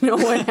 I should know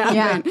what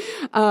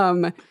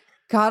happened.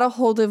 Got a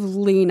hold of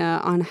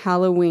Lena on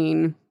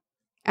Halloween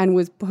and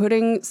was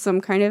putting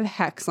some kind of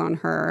hex on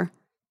her.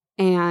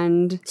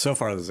 And So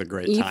far, this is a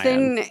great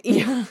Ethan, tie-in.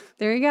 yeah,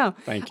 there you go.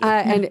 Thank you.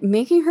 And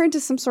making her into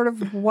some sort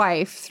of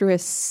wife through a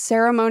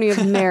ceremony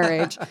of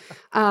marriage.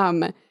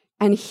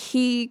 And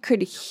he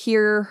could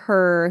hear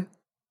her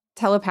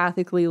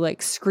telepathically,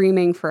 like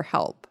screaming for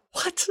help.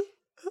 What?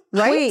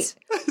 Right? Wait,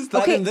 Is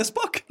that Okay. in this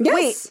book? Yes.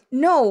 wait,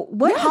 no.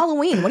 What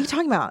Halloween? What are you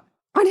talking about?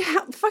 On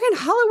fucking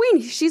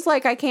Halloween, she's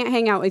like, I can't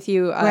hang out with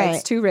you. Right.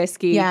 It's too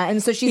risky. Yeah,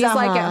 and so she's He's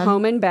like at home.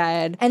 home in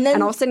bed. And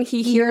then all of a sudden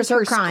he he hears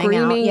her crying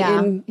screaming out, yeah.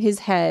 in his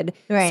head.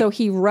 Right. So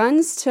he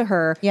runs to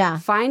her, Yeah.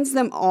 finds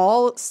them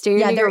all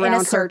standing they're in a around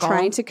her circle.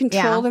 trying to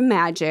control Yeah. the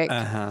magic,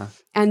 Uh-huh.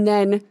 and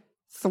then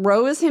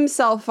throws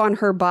himself on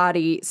her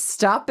body,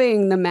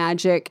 stopping the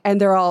magic, and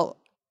they're all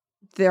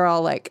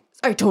like,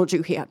 I told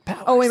you he had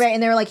powers. Oh, wait, right.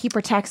 And they were like, he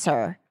protects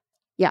her.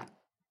 Yeah.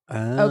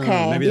 Oh,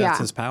 Okay. Maybe that's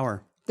Yeah. his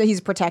power. That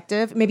he's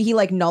protective. Maybe he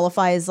like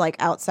nullifies like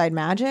outside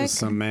magic. Just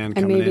some man And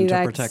coming maybe in to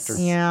that's- protect her.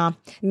 Yeah.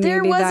 There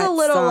Maybe was a that's,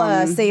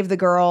 little save the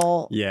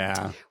girl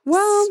Yeah.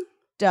 Well,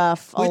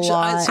 stuff a Which,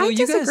 lot. so I you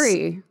guys-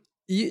 disagree.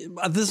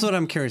 This is what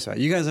I'm curious about.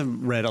 You guys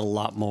have read a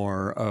lot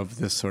more of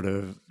this sort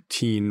of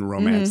teen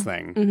romance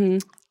thing.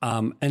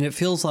 And it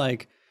feels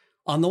like,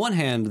 on the one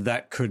hand,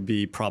 that could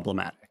be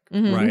problematic,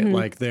 right?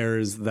 Like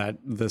there's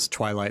this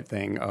Twilight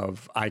thing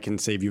of, I can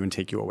save you and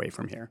take you away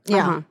from here.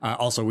 yeah.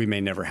 Also, we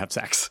may never have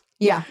sex.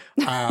 Yeah.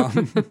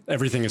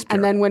 Everything is pure.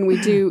 And then when we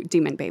do,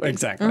 demon baby.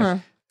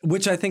 Exactly.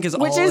 Which I think is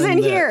Which all is in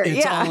here,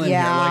 It's yeah. all in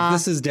Yeah. here. Like,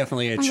 this is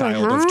definitely a was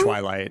child like, of huh?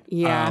 Twilight.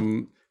 Yeah.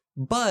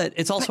 But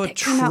it's also a It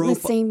came out in the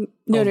trope. same.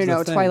 No. of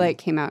the thing. Twilight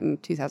came out in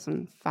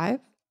 2005.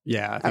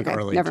 Yeah, I think Okay,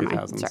 early never 2000s.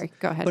 mind. Sorry,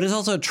 go ahead. But it's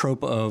also a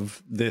trope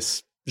of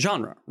this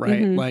genre,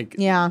 right? Mm-hmm. Like,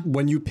 Yeah.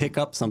 when you pick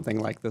up something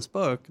like this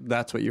book,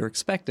 that's what you're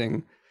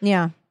expecting.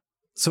 Yeah.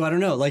 So I don't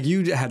know. Like,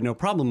 you had no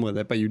problem with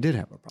it, but you did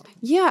have a problem.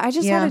 Yeah, I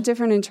just Yeah. had a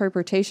different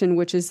interpretation,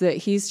 which is that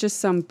he's just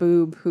some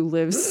boob who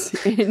lives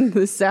in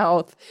the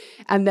South.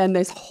 And then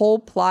this whole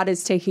plot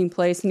is taking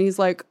place. And he's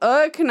like,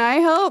 can I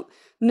help?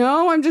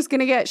 No, I'm just going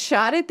to get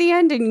shot at the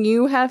end and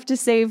you have to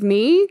save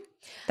me.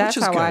 That's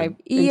is how I good.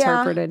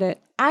 interpreted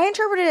it. I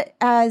interpreted it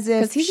as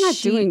if Because he's not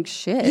doing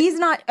shit. He's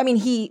not. I mean,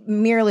 he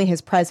merely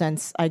his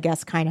presence, I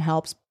guess, kind of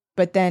helps.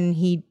 But then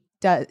he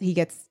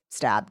gets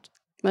stabbed.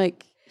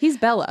 Like, he's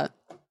Bella,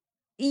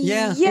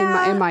 Yeah.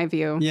 Yeah. in my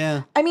view.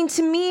 Yeah. I mean,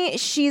 to me,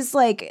 she's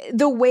like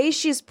the way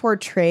she's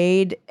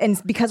portrayed,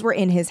 and because we're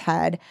in his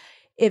head,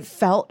 it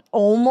felt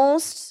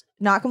almost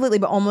not completely,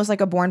 but almost like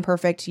a Born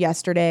Perfect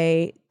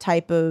Yesterday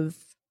type of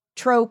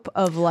trope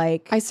of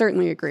like, I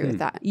certainly agree with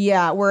that.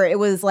 yeah, where it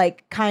was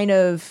like kind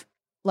of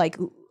like,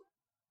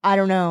 I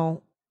don't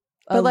know,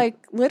 But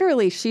like,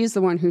 literally, she's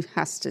the one who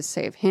has to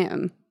save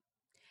him.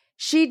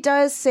 she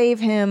does save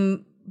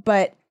him,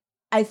 but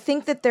I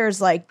think that there's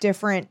like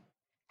different.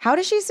 How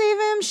does she save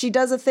him? She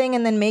does a thing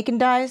and then Macon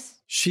dies.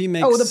 She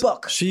makes. Oh, the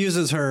book. She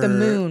uses her The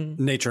moon.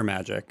 nature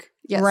magic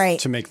Yes. Right.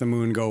 to make the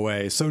moon go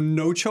away. So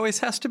no choice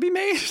has to be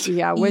made.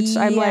 Yeah, which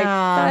I'm like,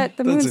 Yeah.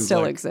 the That moon seems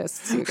still like-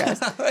 exists, you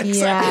guys.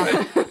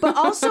 Yeah. But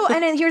also,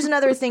 and then here's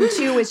another thing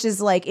too, which is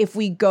like if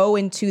we go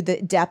into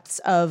the depths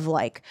of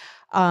like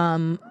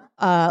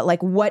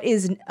what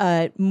is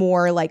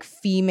more like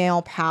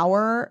female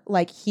power,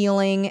 like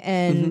healing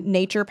and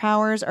nature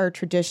powers are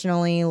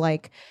traditionally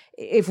like,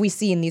 if we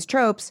see in these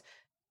tropes,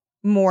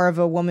 more of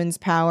a woman's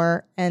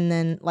power and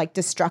then like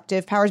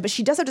destructive powers. But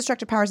she does have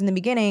destructive powers in the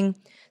beginning.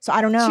 So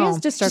I don't know. She has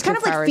destructive She's kind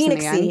of like powers in the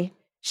Phoenixy. end.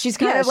 She's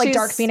kind Yeah, of like she's-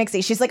 Dark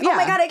Phoenixy. She's like, oh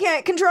my yeah. God, I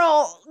can't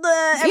control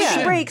everything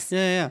Yeah. breaks.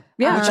 Yeah.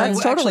 Yeah, Which that's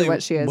totally actually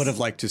what she is. Would have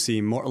liked to see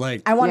more.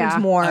 Like, I wanted Yeah.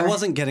 more. I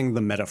wasn't getting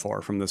the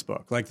metaphor from this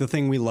book. Like the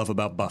thing we love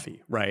about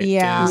Buffy, right?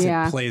 Yeah. Is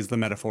Yeah. it plays the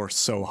metaphor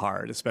so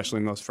hard, especially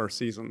in those first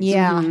seasons.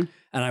 Yeah.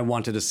 And I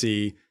wanted to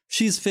see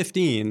she's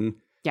 15.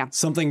 Yeah.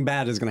 Something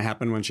bad is going to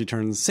happen when she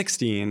turns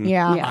 16.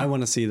 Yeah. Yeah. I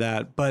want to see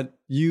that. But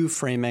you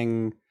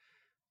framing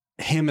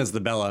him as the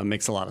Bella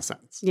makes a lot of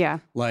sense. Yeah.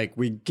 Like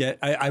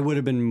I would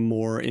have been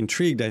more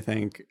intrigued, I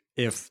think,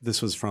 if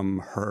this was from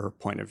her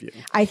point of view.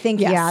 I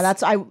think, Yes.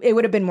 yeah, it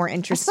would have been more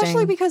interesting.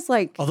 Especially because,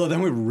 like, Although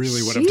then we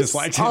really would have She's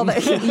disliked all him.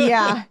 that-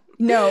 yeah.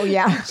 No,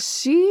 yeah.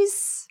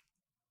 she's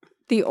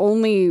the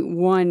only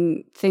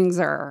one things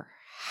are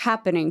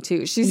happening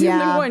to. She's the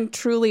Yeah. only one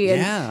truly.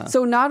 Yeah. And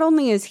so not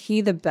only is he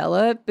the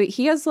Bella, but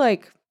he has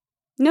like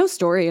No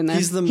story in this.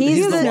 He's the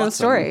no Watson.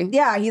 story.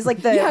 Yeah, he's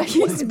like the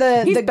he's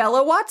the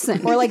Bella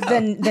Watson. or like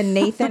the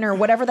Nathan or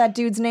whatever that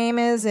dude's name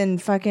is in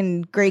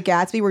fucking Great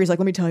Gatsby, where he's like,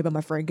 let me tell you about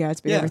my friend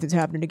Gatsby. Yeah. Everything's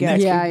happening to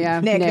Gatsby. Yeah.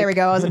 Nick. There we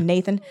go. I was a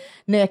Nathan.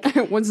 Nick.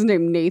 What's his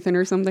name? Nathan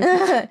or something?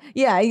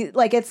 Yeah,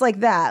 like it's like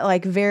that.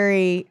 Like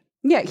very.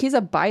 Yeah, he's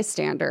a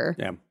bystander.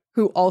 Yeah.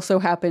 Who also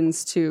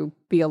happens to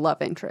be a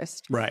love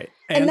interest. Right.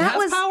 And that have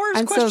was- powers?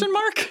 and so- Question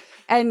mark.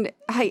 And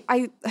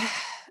I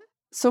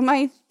so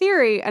my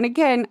theory, and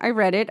again, I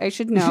read it, I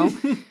should know,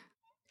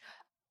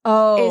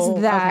 Oh,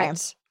 is that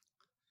okay.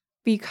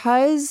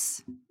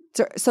 because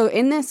so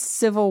in this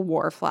Civil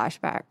War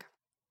flashback,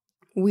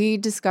 we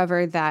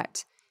discover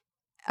that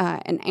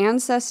an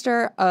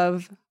ancestor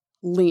of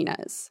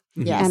Lena's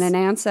Yes. and an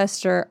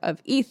ancestor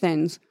of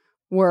Ethan's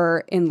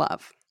were in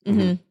love.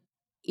 Mhm.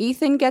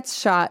 Ethan gets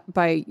shot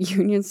by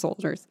Union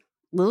soldiers.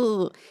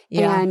 Ugh.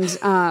 Yeah.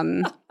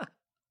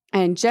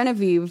 And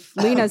Genevieve,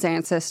 Lena's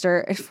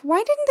ancestor,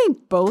 why didn't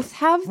they both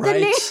have the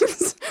Right.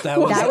 names? That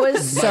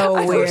was so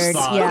my first weird.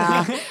 thought.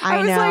 Yeah. I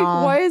was know. like,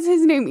 why is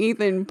his name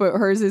Ethan, but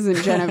hers isn't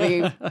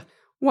Genevieve?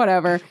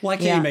 Whatever. Why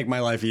can't Yeah. you make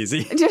my life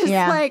easy? Just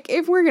Yeah. like,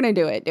 if we're going to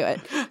do it, do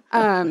it.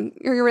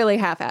 You're really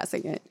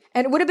half-assing it.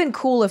 And it would have been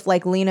cool if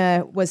like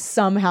Lena was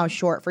somehow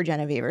short for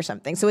Genevieve or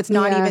something. So it's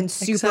not Yeah. even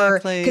super,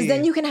 Exactly. because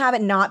then you can have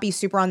it not be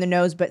super on the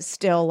nose, but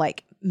still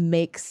like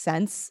make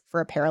sense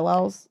for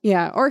parallels.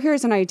 Yeah. Or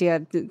here's an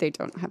idea. They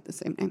don't have the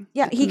same name.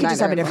 Yeah, he could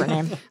just have a Neither of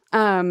different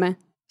them. name.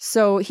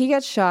 So he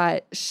gets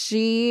shot.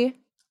 She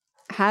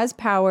has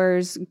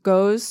powers,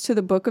 goes to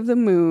the Book of the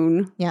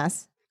Moon,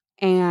 Yes.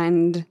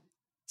 and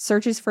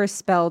searches for a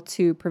spell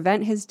to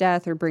prevent his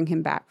death or bring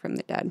him back from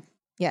the dead.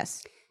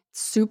 Yes.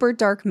 Super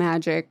dark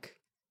magic.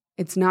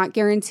 It's not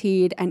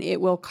guaranteed, and it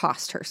will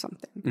cost her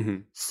something.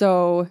 Mhm.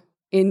 So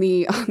on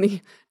the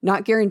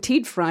not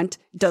guaranteed front,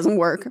 it doesn't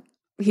work.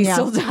 He Yeah.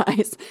 still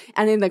dies.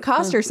 And in the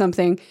cost her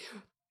something,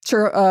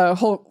 her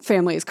whole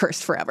family is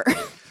cursed forever.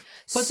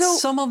 But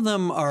some of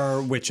them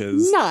are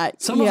witches.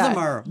 Not. Some yeah. of them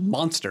are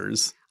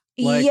monsters.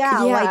 Like,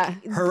 yeah, Yeah.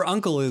 like her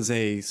uncle is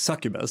a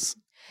succubus.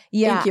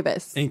 yeah.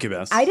 Incubus.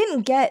 Incubus. I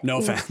didn't get No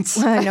offense.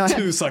 No.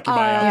 to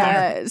succubi out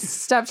there.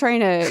 Stop trying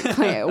to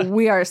claim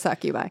we are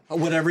succubi.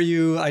 Whatever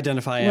you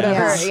identify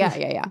Whatever. as.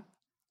 Yeah.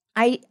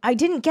 I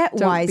didn't get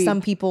Don't why be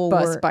some people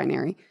Bus were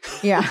binary.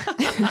 Yeah.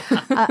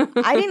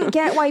 I didn't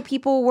get why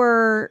people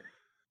were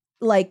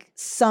like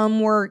some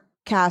were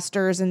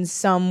casters and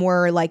some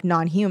were like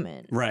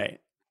non-human. Right.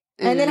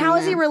 And then how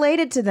is he Yeah.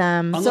 related to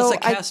them? Unless So a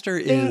I caster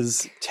think-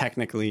 is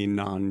technically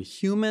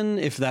non-human,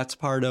 if that's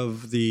part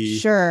of the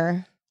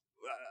Sure.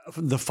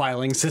 the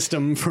filing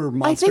system for I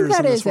monsters think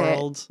that in this is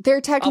world. it.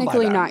 They're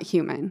technically that. not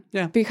human.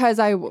 Yeah. Because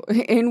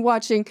in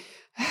watching,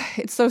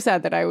 it's so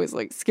sad that I was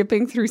like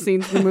skipping through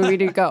scenes of the movie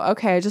to go,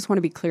 okay, I just want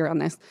to be clear on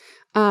this.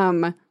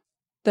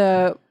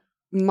 The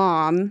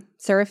mom,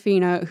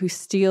 Serafina, who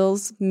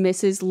steals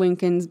Mrs.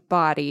 Lincoln's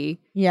body,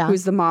 Yeah.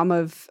 who's the mom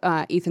of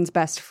Ethan's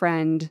best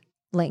friend,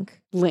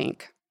 Link?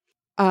 Link,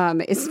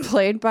 is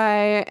played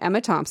by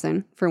Emma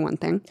Thompson, for one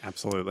thing.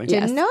 Absolutely.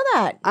 Yeah. Didn't know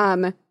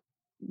that.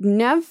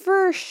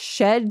 Never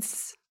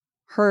sheds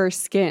her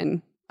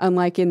skin,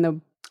 unlike in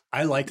the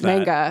I like that.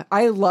 manga.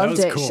 I loved was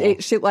it. cool.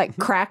 She like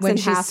cracks When in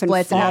she half and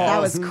splits in half, that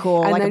falls. was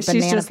cool. And like then a she's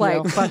banana just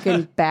peel. like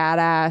fucking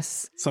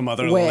badass. Some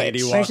other Witch.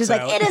 lady Where walks And she's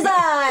like, out. "It is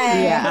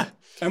I." Yeah.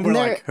 And we're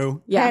They're- like,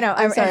 who? Yeah. I know.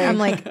 I'm sorry. I'm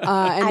like, and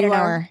I you don't know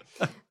are-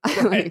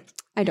 her. like,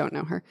 I don't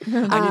know her. I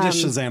need a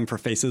Shazam for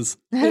faces.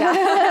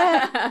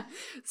 Yeah.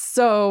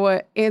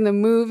 So in the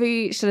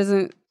movie, she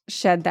doesn't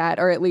shed that,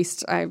 or at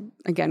least I,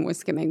 again, was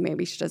skimming.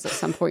 Maybe she does at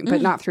some point,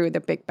 but not through the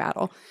big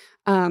battle.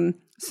 So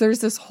there's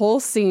this whole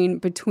scene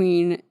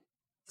between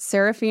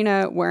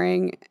Serafina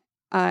wearing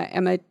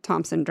Emma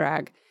Thompson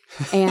drag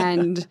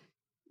and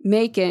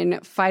Macon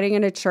fighting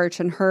in a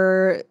church and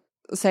her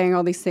saying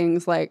all these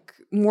things like,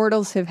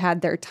 mortals have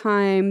had their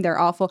time, they're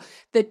awful.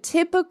 The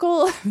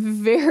typical,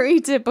 very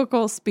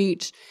typical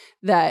speech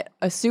that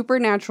a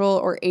supernatural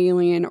or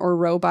alien or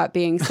robot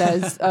being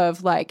says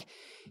of like,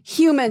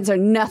 humans are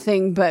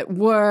nothing but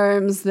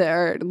worms.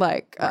 They're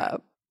like,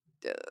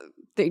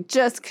 they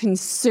just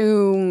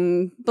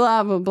consume,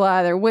 blah, blah,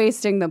 blah. They're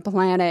wasting the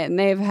planet and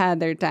they've had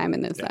their time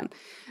in the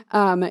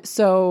sun.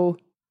 So,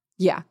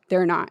 yeah,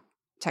 they're not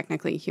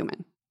technically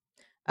human.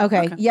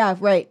 Okay. Yeah.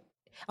 Right.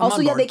 I'm Also,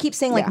 on yeah, board. they keep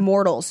saying like Yeah.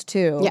 mortals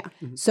too. Yeah.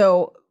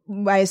 So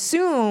I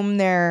assume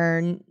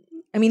they're.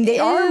 I mean, they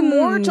are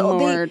mortal.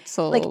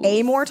 Immortal. Like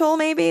amortal,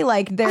 maybe.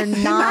 Like they're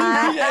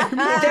not.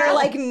 They're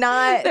like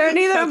not. They're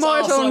neither That's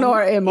mortal awesome.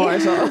 nor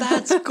immortal.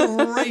 That's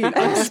great.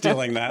 I'm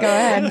stealing that. Go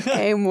ahead.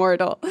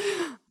 Immortal.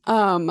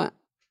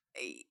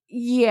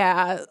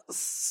 Yeah.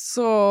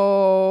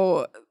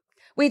 So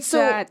Wait. So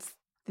that's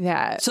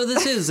that. So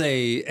this is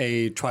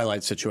a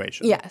Twilight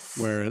situation. Yes.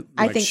 Where like,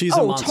 I think she's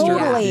a monster,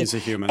 totally. he's a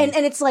human. And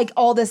it's like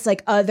all this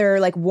like other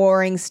like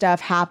warring stuff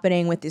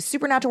happening with this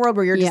supernatural world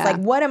where you're just Yeah. like,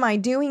 what am I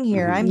doing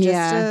here? I'm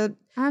Yeah. just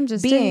I'm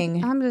just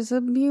being. I'm just a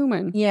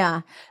human.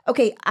 yeah.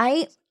 Okay.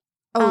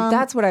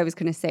 That's what I was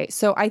going to say.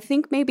 So I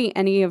think maybe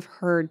any of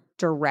her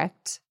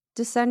direct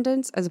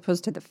descendants, as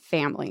opposed to the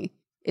family,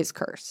 is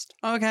cursed.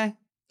 Okay.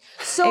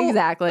 So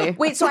Exactly.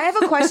 Wait, so I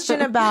have a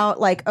question about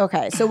like,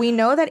 okay, so we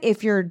know that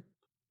if you're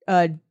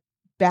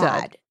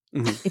bad,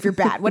 Mhm. if you're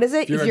bad, what is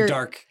it? If If you're a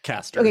dark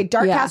caster. okay,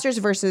 dark Yeah. casters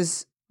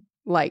versus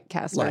Light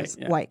casters. Light,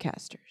 yeah. white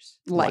casters.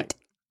 Light.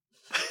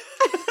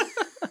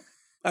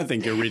 I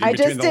think you're reading I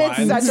between just the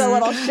did lines. such a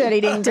little shit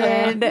eating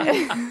Did.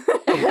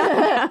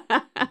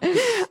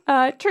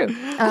 True.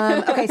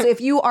 Okay, so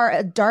if you are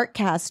a dark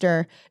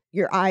caster,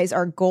 your eyes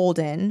are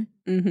golden,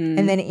 Mhm.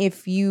 and then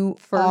if you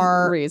For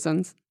are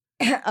reasons.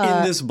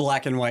 In this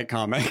black and white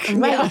comic.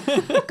 right,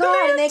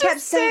 God, and they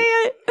kept saying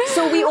it.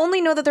 So we only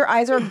know that their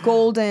eyes are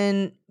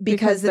golden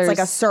because it's like a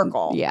there's-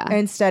 circle, yeah.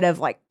 instead of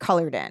like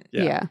colored in.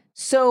 Yeah.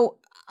 So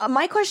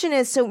my question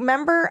is, so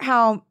remember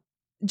how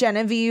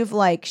Genevieve,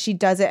 like she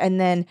does it and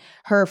then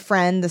her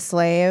friend, the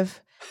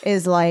slave,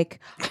 is like,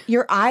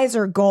 your eyes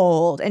are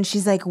gold. And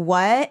she's like,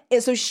 what?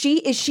 So is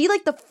she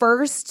like the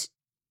first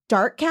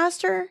dark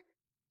caster?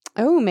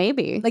 Oh,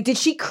 maybe. Like, did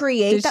she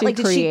create did that? she Like,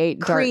 create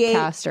did she create dark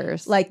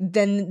casters? like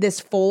then this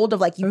fold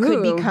of like you could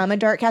Ooh. become a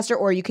dark caster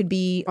or you could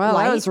be Wow,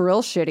 light? that was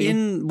real shitty.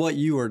 In what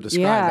you were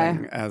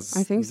describing as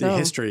I think the so.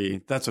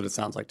 history, that's what it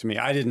sounds like to me.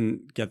 I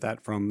didn't get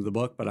that from the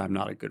book, but I'm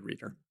not a good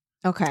reader.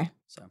 Okay.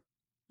 So.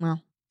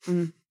 Well,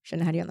 Mm.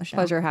 shouldn't have had you on the show.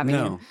 Pleasure having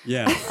No.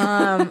 Yeah.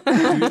 Um,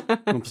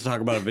 Want to talk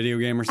about a video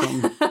game or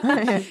something? Kelly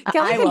I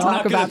can will.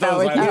 talk about that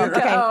with you.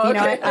 Okay, Oh, you know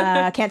okay.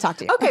 what? Can't talk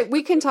to you. Okay,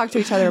 we can talk to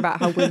each other about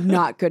how we're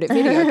not good at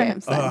video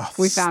games. Then. Ugh,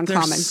 We found they're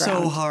common so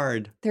ground.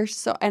 hard. They're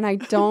so, and I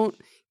don't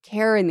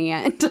care in the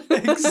end.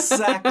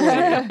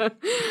 Exactly.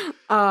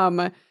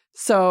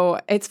 So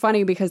it's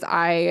funny because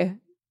I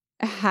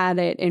had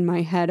it in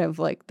my head of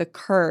like the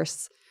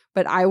curse,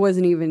 but I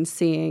wasn't even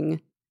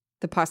seeing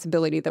the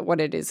possibility that what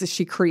it is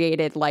she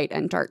created light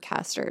and dark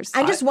casters.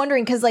 I'm just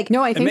wondering because, like,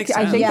 no, I think makes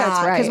I sense. think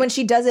that's right. Because when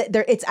she does it,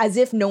 it's as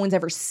if no one's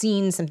ever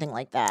seen something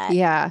like that.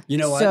 yeah, You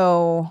know what?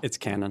 So, It's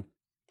canon.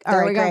 all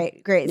There right, we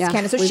go. great. It's Yeah,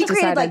 canon. So we've she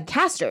created decided. like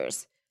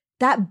casters.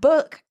 That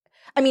book.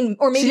 I mean,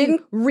 or maybe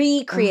didn't-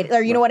 recreate,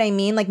 or you know what I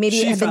mean? Like maybe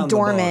She it had been found the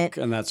dormant.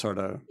 book and that sort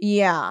of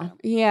Yeah.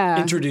 yeah,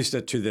 introduced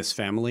it to this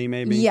family,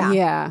 maybe. Yeah.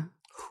 yeah.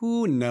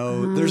 Who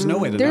knows? There's no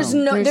way to There's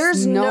know.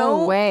 there's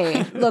no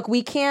way. Look,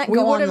 we can't We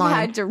go would have online.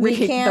 had to We read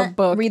the can't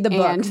book read the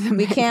book. and the We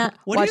movie. can't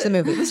What do watch you- the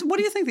movie. listen, what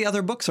do you think the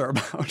other books are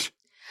about?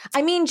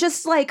 I mean,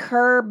 just like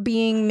her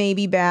being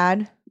maybe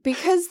bad.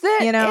 Because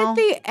You know, at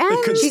the It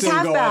could end, She's still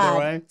half go bad. either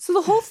way. so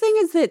the whole thing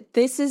is that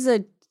this is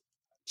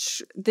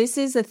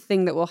a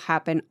thing that will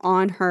happen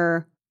on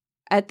her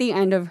at the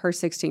end of her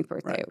 16th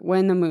birthday Right.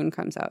 when the moon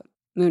comes out,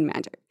 moon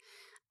magic.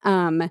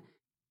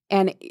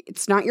 And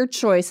it's not your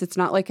choice. It's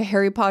not like a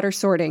Harry Potter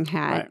sorting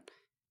hat, Right.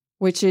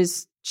 which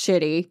is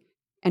shitty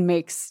and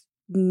makes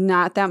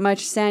not that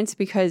much sense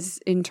because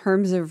in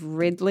terms of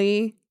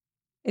Ridley,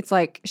 it's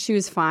like she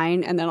was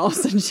fine and then all of a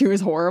sudden she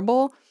was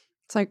horrible.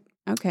 It's like,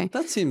 okay.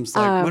 That seems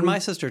like when Um, my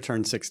sister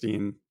turned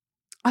 16,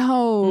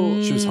 Oh,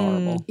 she was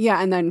horrible.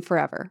 yeah, and then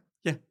forever.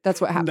 Yeah.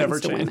 That's what happens Never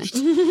to changed.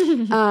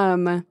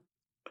 women.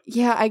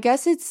 Yeah, I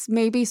guess it's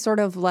maybe sort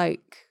of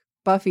like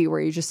Buffy where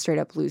you just straight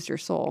up lose your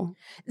soul.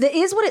 That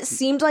is what it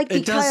seemed like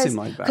It does because seem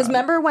like that. because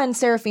remember when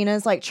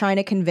Seraphina's like trying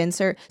to convince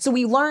her. So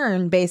we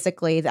learn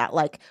basically that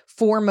like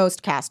for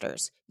most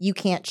casters, you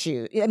can't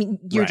choose. I mean,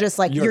 you're Right. just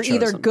like You're you're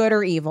either chosen. good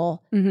or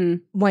evil Mm-hmm.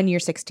 when you're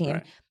 16.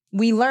 Right.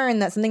 We learn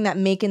that something that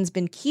Macon's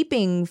been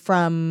keeping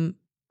from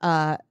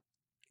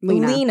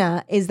Lena.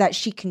 Lena is that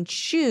she can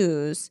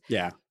choose.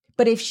 Yeah.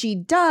 But if she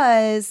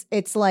does,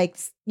 it's like,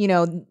 you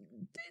know,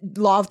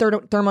 law of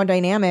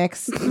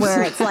thermodynamics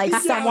where it's like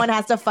someone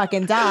has to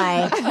fucking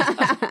die.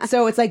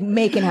 So it's like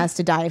Macon has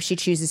to die if she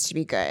chooses to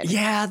be good.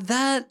 Yeah,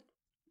 that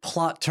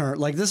plot turn,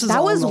 like this is That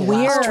all was in the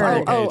last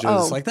weird. 20 Oh, pages.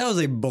 oh. Like that was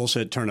a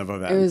bullshit turn of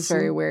events. It was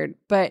very weird.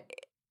 But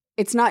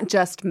it's not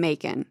just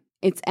Macon.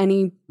 It's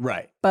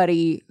Right.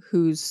 anybody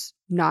who's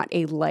not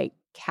a light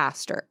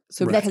caster.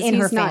 So Right. That's because in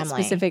he's her not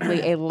family.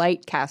 specifically a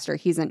light caster,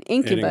 he's an It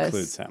incubus.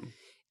 includes him.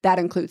 That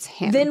includes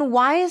him. Then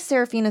why is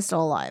Seraphina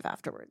still alive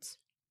afterwards?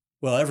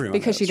 Well, everyone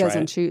because she does,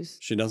 doesn't right? choose.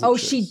 She doesn't Oh,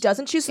 choose. she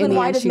doesn't choose. So In then the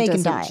why end, does she Macon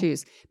doesn't die?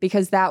 choose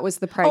because that was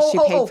the price Oh, she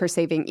oh, paid oh. for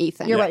saving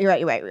Ethan. You're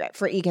right.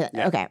 For Egan.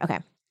 Yeah. Okay.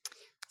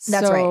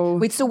 That's So right.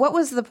 Wait, so what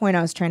was the point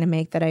I was trying to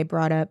make that I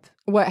brought up?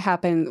 What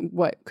happened?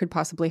 What could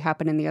possibly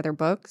happen in the other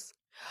books?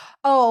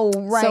 Oh,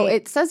 right. So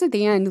it says at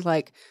the end,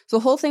 like, so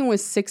the whole thing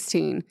was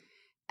 16.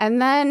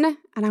 And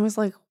I was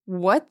like,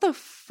 what the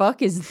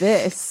fuck is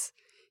this?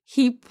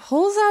 He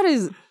pulls out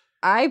his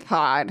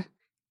iPod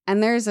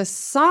and there's a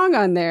song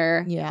on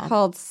there Yeah.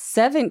 called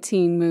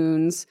 17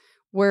 Moons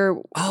where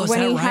Oh, is when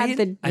that he right? had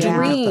the I didn't get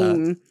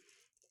dream,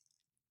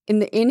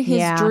 in his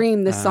Yeah.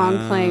 dream, the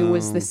song playing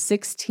was Oh. the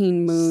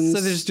 16 moons.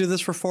 So they just do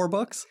this for 4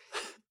 books?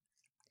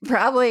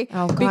 Probably.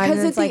 Oh, God, because and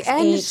at it's the like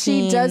end, she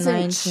 18, doesn't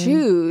 19.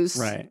 choose.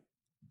 Right.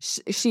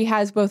 She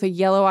has both a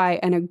yellow eye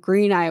and a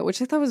green eye,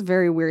 which I thought was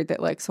very weird that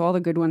like, so all the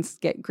good ones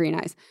get green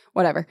eyes,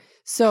 whatever.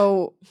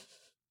 So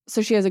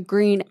she has a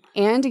green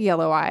and a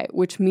yellow eye,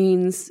 which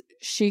means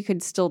she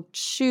could still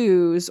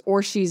choose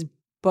or she's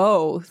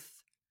both.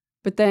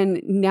 But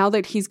then now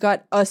that he's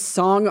got a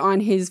song on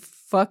his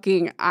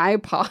fucking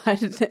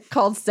iPod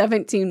called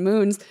 17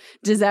 Moons.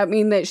 Does that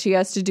mean that she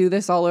has to do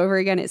this all over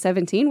again at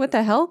 17? What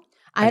the hell?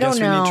 I don't guess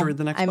know. we need to read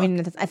the next book. mean,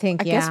 I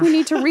think, I guess we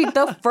need to read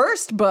the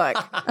first book.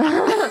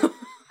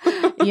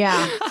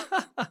 Yeah.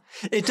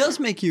 It does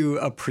make you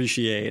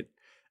appreciate,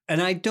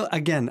 and I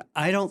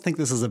don't think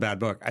this is a bad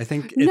book. I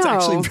think it's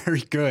actually very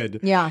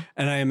good. Yeah.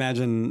 And I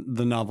imagine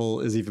the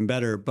novel is even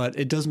better, but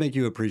it does make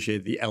you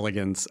appreciate the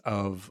elegance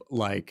of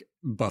like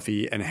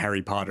Buffy and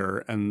Harry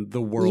Potter and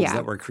the worlds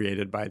that were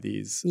created by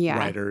these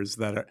writers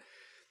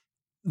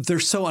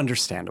they're so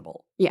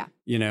understandable. Yeah.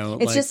 You know,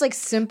 It's just like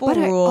simple But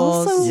I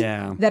rules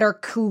also- that are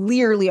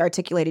clearly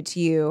articulated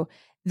to you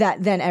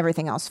that then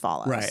everything else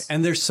follows. right.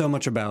 And there's so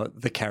much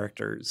about the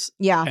characters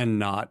Yeah. and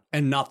not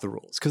the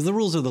rules, because the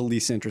rules are the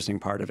least interesting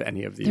part of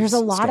any of these There's a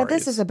lot of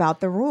this stories. is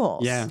about the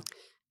rules. Yeah.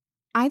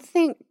 I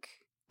think,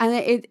 and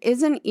it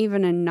isn't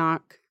even a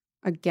knock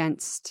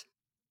against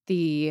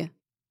the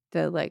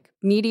like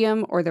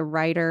medium or the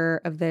writer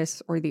of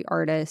this or the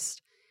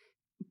artist,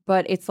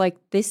 but it's like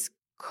this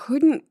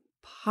couldn't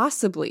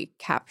possibly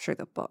capture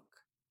the book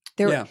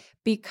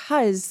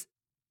because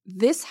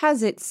this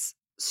has its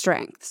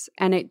strengths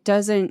and it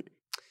doesn't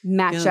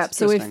match up.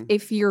 So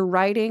if you're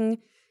writing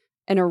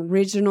an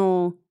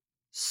original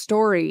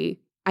story,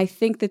 I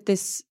think that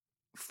this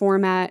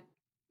format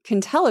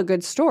can tell a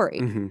good story.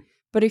 Mm-hmm.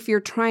 But if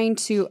you're trying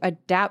to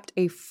adapt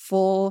a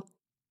full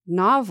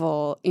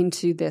novel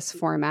into this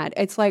format,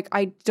 it's like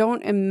I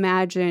don't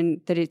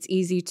imagine that it's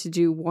easy to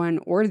do one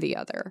or the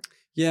other.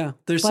 Yeah.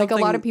 There's like a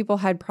lot of people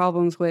had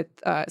problems with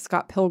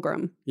Scott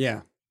Pilgrim.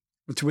 Yeah.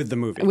 With the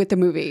movie. With the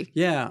movie.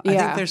 Yeah. I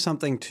think there's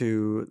something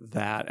to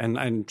that. And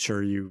I'm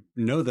sure you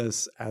know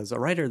this as a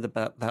writer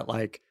that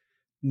like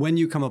when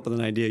you come up with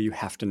an idea, you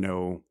have to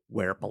know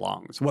where it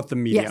belongs, what the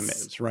medium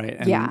is, right?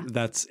 And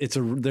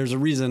there's a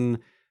reason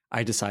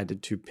I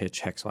decided to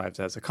pitch Hex Wives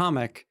as a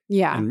comic.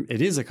 Yeah. And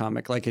it is a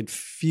comic. Like it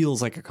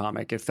feels like a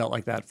comic. It felt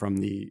like that from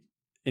the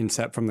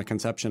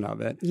conception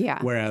of it. Yeah.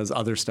 Whereas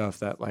other stuff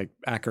that like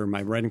Acker,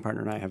 my writing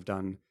partner, and I have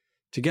done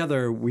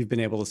together, we've been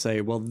able to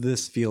say, well,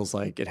 this feels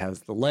like it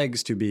has the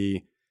legs to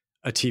be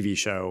a TV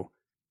show.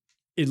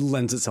 It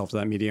lends itself to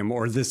that medium,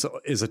 or this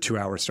is a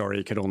 2-hour story.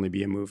 It could only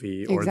be a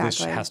movie, or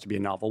this has to be a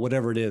novel,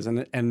 whatever it is.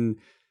 And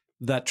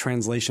that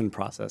translation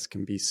process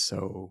can be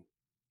so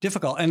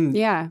difficult. And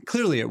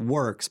clearly it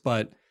works,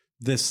 but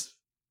this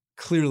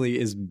clearly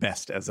is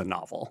best as a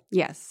novel.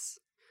 Yes.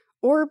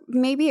 Or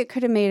maybe it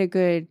could have made a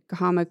good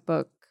comic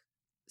book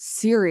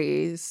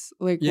series,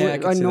 like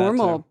a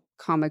normal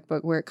comic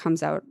book where it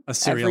comes out a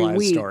serialized every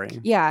week. Story.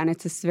 Yeah, and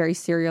it's a very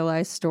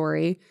serialized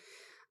story.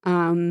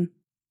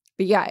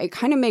 But yeah, it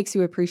kind of makes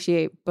you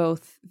appreciate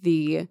both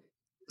the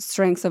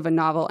strengths of a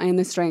novel and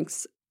the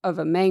strengths of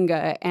a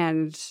manga,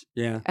 and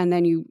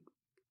then you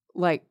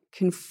like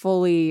can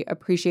fully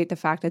appreciate the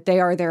fact that they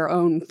are their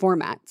own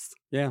formats.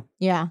 Yeah.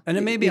 Yeah. And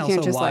it may be You can't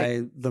also just,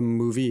 why the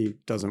movie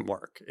doesn't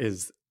work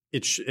is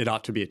it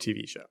ought to be a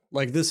TV show.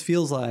 Like this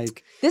feels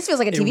like a TV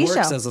show. It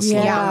works as a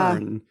slow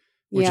burn,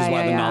 which is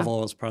why the yeah.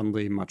 novel is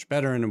probably much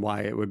better and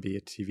why it would be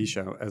a TV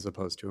show as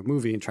opposed to a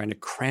movie, and trying to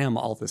cram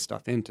all this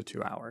stuff into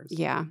 2 hours.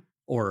 Yeah.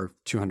 Or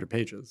 200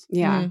 pages.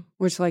 Yeah.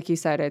 Which, like you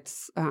said,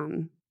 it's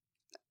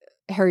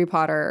Harry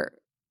Potter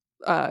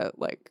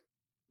like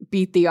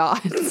beat the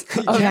odds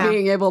of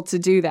being able to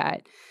do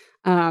that.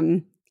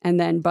 And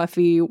then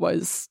Buffy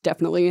was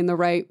definitely in the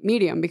right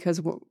medium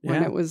because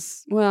when it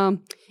was,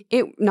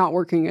 it not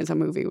working as a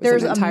movie was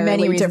There's an entirely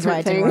many reasons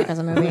why different it thing. didn't work as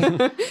a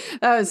movie.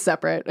 That was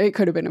separate. It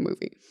could have been a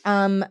movie.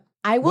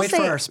 I will Wait say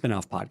for our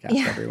spin-off podcast,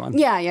 everyone.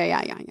 Yeah.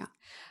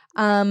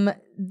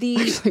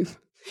 The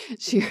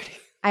Actually,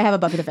 I have a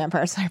Buffy the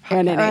Vampire Slayer podcast.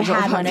 And an Or I Angel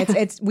had one.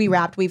 podcast. We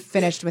wrapped. We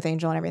finished with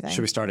Angel and everything.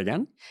 Should we start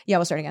again? Yeah,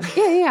 we'll start again.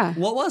 Yeah.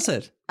 What was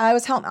it? It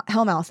was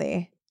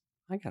Hellmouthy.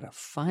 I gotta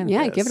find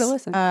Yeah, this. give it a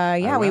listen.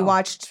 We will.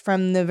 watched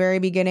from the very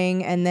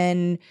beginning, and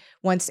then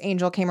once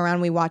Angel came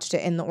around, we watched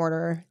it in the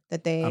order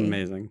that they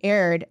Amazing.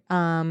 aired.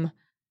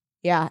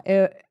 It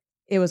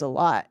was a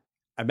lot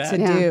I bet. to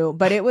do,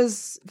 but it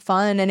was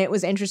fun and it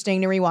was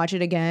interesting to rewatch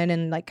it again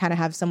and like kind of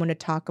have someone to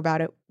talk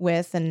about it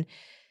with. And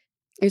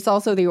It's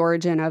also the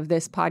origin of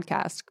this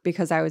podcast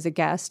because I was a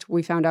guest.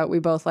 We found out we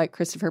both like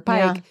Christopher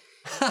Pike.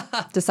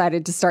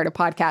 Decided to start a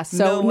podcast.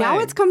 So No now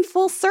way. it's come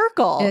full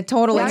circle. It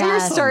totally now you're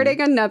has. starting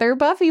another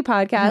Buffy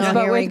podcast, No,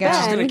 but here we with go.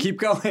 Just Ben, gonna keep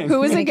going. who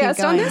was Gonna a keep guest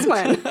on going. this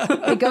one.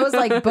 it goes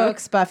like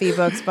books, Buffy,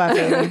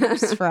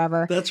 just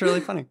forever. That's really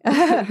funny.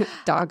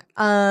 Dog.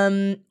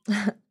 Good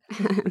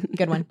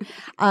one.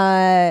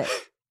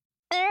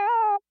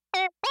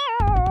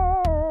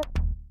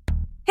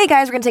 Hey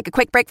guys, we're going to take a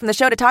quick break from the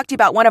show to talk to you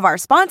about one of our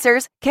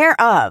sponsors, Care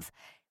Of.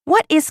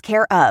 What is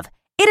Care Of?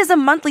 It is a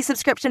monthly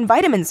subscription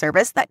vitamin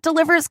service that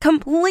delivers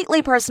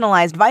completely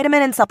personalized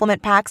vitamin and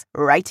supplement packs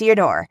right to your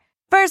door.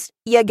 First,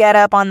 you get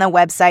up on the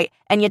website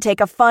and you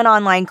take a fun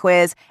online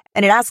quiz,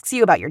 and it asks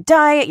you about your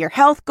diet, your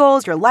health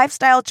goals, your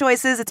lifestyle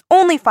choices. It's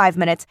only 5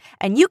 minutes,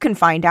 and you can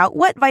find out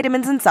what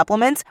vitamins and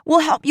supplements will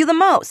help you the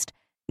most.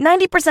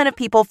 90% of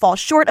people fall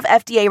short of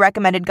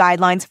FDA-recommended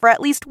guidelines for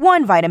at least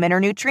one vitamin or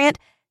nutrient.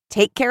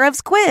 Take Care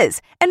of's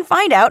quiz and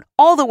find out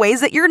all the ways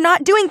that you're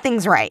not doing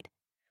things right.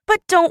 But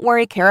don't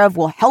worry, Care of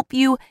will help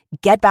you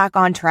get back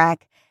on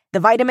track. The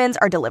vitamins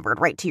are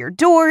delivered right to your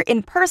door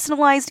in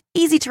personalized,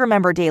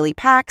 easy-to-remember daily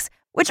packs,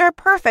 which are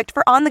perfect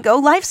for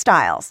on-the-go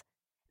lifestyles.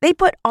 They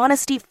put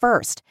honesty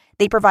first.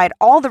 They provide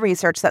all the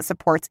research that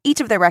supports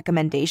each of their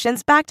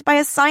recommendations backed by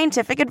a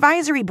scientific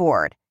advisory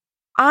board.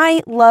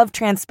 I love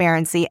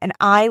transparency, and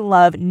I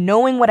love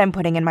knowing what I'm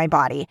putting in my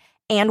body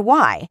and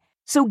why.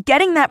 So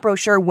getting that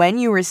brochure when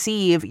you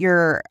receive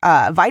your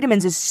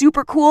vitamins is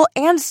super cool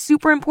and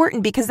super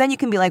important because then you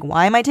can be like,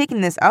 why am I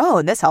taking this?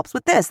 Oh, this helps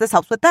with this. This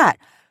helps with that.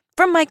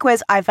 From my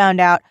quiz, I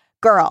found out,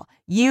 girl,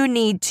 you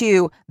need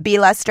to be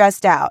less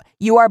stressed out.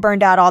 You are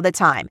burned out all the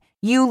time.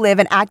 You live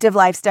an active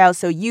lifestyle,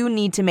 so you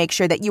need to make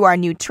sure that you are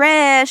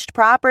nutrished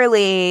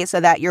properly so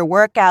that your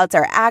workouts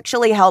are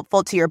actually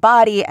helpful to your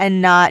body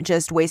and not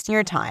just wasting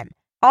your time.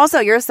 Also,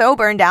 you're so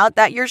burned out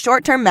that your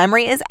short-term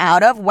memory is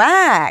out of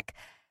whack.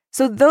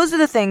 So those are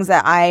the things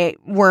that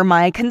were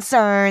my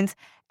concerns,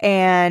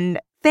 and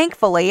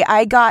thankfully,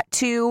 I got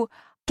to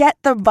get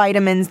the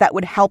vitamins that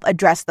would help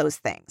address those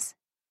things.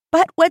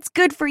 But what's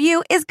good for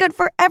you is good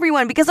for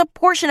everyone because a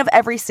portion of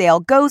every sale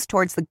goes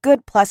towards the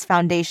Good Plus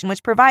Foundation,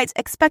 which provides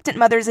expectant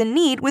mothers in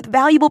need with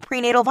valuable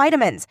prenatal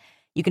vitamins.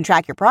 You can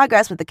track your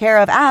progress with the Care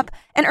of app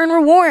and earn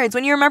rewards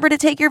when you remember to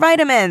take your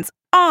vitamins.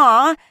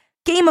 Aw,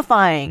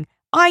 gamifying.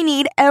 I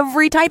need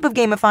every type of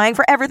gamifying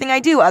for everything I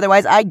do,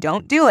 otherwise I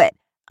don't do it.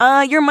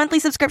 Your monthly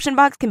subscription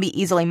box can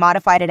be easily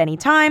modified at any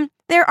time.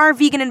 There are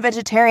vegan and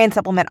vegetarian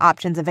supplement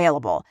options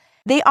available.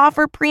 They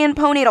offer pre- and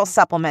postnatal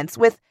supplements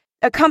with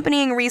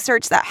accompanying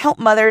research that help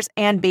mothers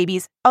and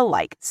babies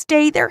alike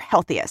stay their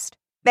healthiest.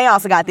 They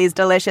also got these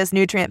delicious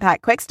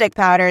nutrient-packed quick stick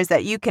powders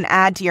that you can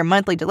add to your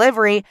monthly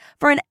delivery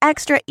for an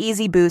extra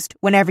easy boost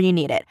whenever you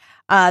need it.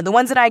 The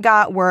ones that I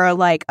got were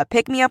like a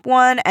pick-me-up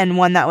one and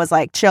one that was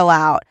like chill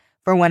out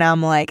for when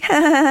I'm like,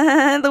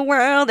 the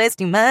world is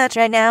too much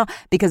right now,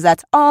 because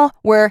that's all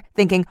we're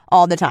thinking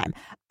all the time.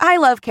 I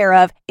love Care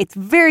of. It's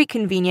very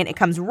convenient. It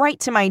comes right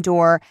to my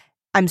door.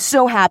 I'm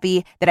so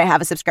happy that I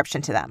have a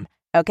subscription to them.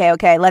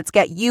 Okay, let's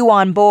get you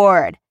on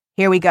board.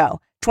 Here we go.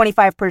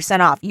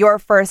 25% off your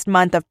first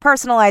month of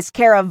personalized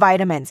Care of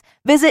vitamins.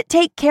 Visit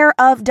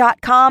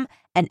takecareof.com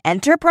and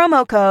enter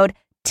promo code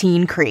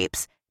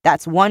TeenCreeps.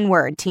 That's one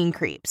word,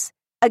 TeenCreeps.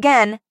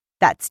 Again,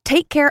 that's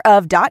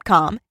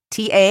takecareof.com,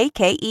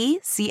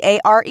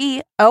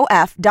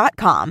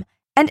 takecareof.com,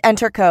 and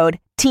enter code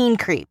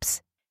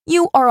TeenCreeps.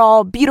 You are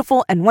all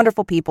beautiful and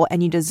wonderful people,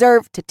 and you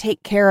deserve to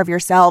take care of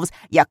yourselves,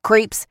 ya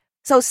creeps.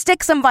 So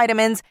stick some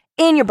vitamins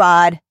in your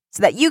bod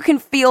so that you can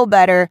feel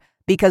better,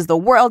 because the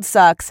world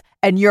sucks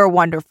and you're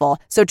wonderful.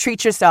 So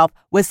treat yourself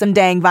with some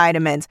dang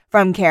vitamins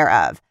from Care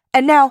of.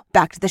 And now,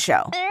 back to the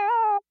show.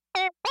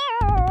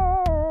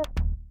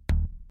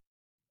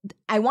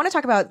 I want to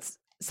talk about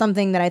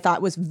something that I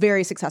thought was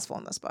very successful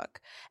in this book.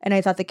 And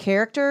I thought the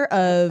character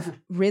of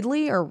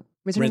Ridley, or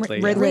was her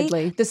name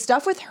Ridley. The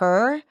stuff with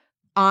her,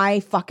 I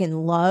fucking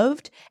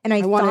loved. And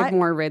I wanted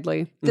more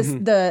Ridley.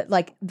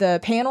 The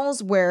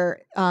panels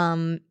where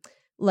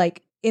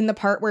like in the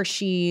part where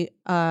she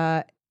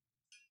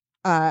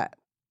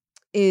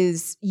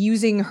is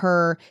using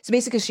her, so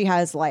basically she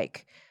has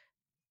like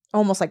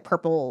almost like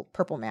purple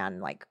man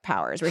like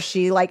powers where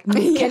she like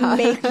can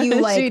make you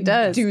like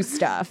do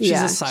stuff.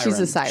 She's a siren. She's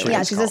a siren.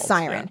 Yeah, she's a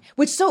siren. Yeah.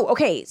 Which so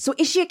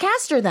is she a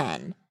caster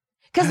then?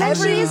 Because then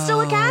she is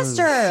still a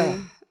caster.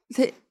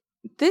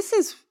 This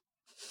is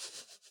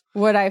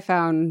what I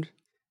found.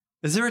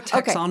 Is there a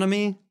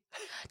taxonomy? Okay.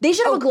 They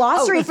should have a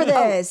glossary for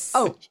this.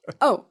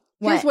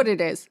 Here's what it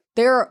is.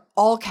 They're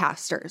all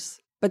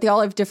casters, but they all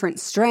have different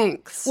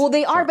strengths. Well,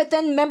 they are, but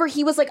then remember,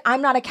 he was like,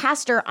 I'm not a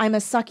caster, I'm a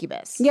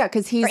succubus. Yeah,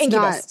 because he's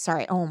incubus. not.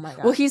 Sorry, oh my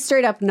God. Well, he's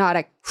straight up not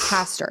a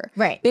caster.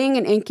 Right. Being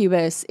an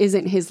incubus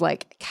isn't his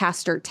like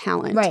caster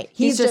talent. Right.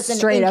 He's just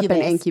straight up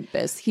an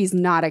incubus. He's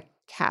not a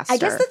caster. I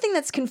guess the thing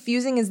that's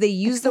confusing is they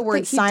use the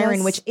word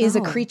siren, which is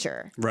a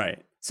creature.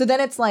 Right. So then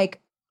it's like,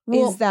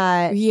 is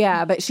that...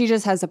 Yeah, but she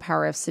just has the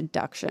power of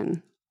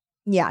seduction.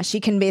 Yeah, she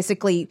can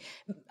basically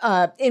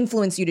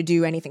influence you to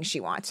do anything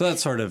she wants. So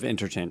that's sort of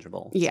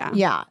interchangeable. Yeah.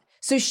 Yeah.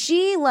 So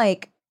she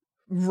like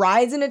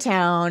rides into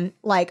town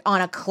like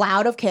on a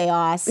cloud of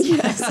chaos.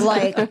 Yes.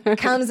 Like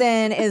comes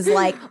in, is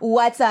like,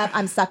 what's up?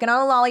 I'm sucking on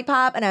a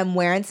lollipop and I'm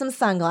wearing some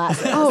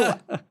sunglasses.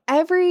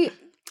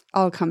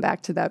 I'll come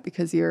back to that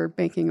because you're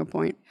making a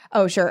point.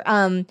 Oh, sure.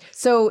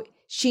 So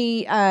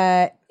she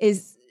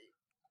is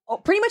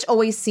pretty much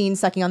always seen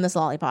sucking on this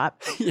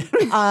lollipop.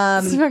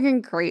 It's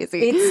fucking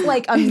crazy. It's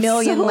like a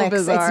million so licks.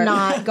 Bizarre. It's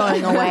not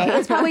going away.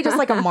 It's probably just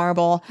like a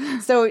marble.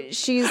 So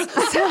she's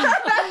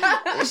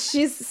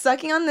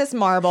sucking on this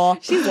marble.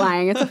 She's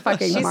lying. It's a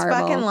fucking marble. She's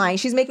fucking lying.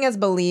 She's making us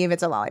believe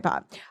it's a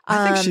lollipop.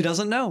 I think she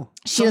doesn't know.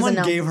 Someone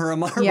gave her a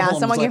marble. Yeah,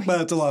 someone gave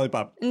her it's a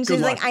lollipop. And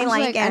she's like, I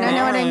like it. I don't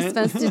know what I'm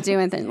supposed to do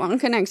with it. Long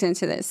connection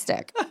to this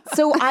stick.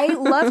 So I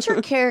loved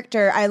her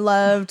character. I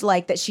loved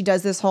like that she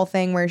does this whole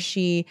thing where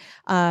she,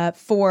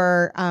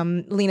 for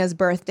Lena's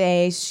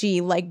birthday,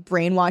 she like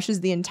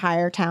brainwashes the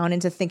entire town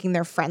into thinking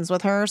they're friends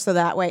with her. So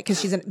that way, because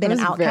she's been an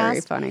outcast.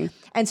 Very funny.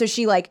 And so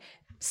she like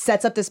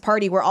sets up this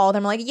party where all of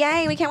them are like,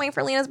 yay, we can't wait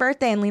for Lena's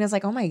birthday. And Lena's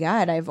like, oh my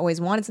God, I've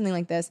always wanted something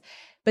like this.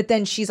 But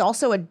then she's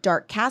also a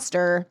dark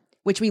caster,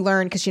 which we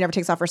learned because she never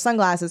takes off her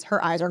sunglasses.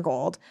 Her eyes are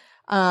gold.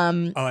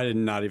 I did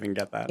not even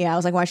get that. Yeah, I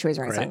was like, why is she always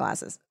wearing Great.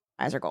 sunglasses?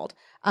 Eyes are gold.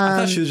 I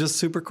thought she was just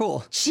super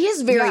cool. She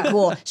is very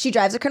cool. She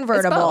drives a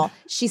convertible.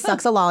 She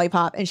sucks a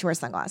lollipop and she wears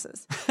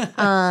sunglasses.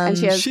 And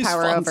she has she's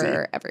power fancy.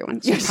 over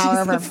everyone. She has power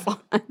over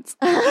font.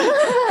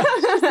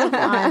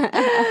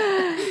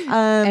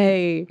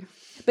 Hey.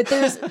 But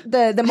there's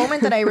the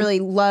moment that I really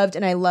loved,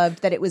 and I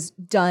loved that it was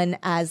done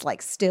as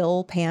like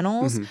still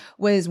panels,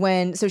 was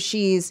when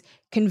she's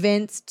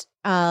convinced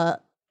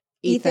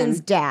Ethan's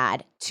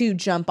dad to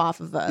jump off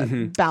of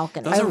a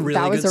balcony. That was a really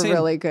that was good a scene.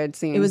 really good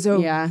scene. It was a It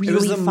was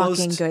really the fucking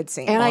most good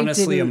scene. And I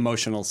honestly didn't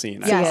emotional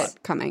scene. I Yes. thought. see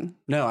it coming.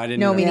 No, I didn't.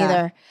 No, me either.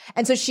 neither.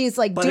 And so she's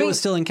like But doing it was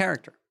still in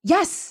character.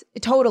 yes,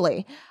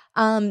 totally.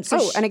 And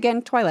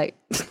again, Twilight.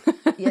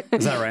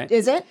 Is that right?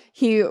 is it?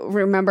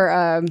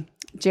 Remember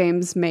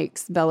James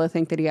makes Bella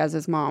think that he has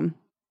his mom.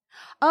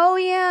 Oh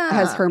yeah,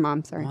 Has her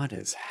mom, sorry. What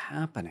is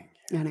happening?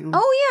 Anyway.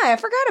 Oh yeah, I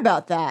forgot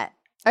about that.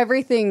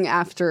 Everything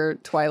after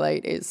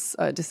Twilight is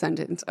a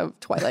descendant of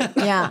Twilight.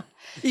 Yeah.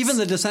 Even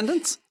the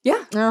Descendants?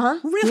 Yeah. Uh huh.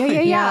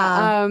 Really?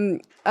 Yeah.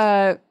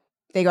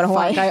 They go to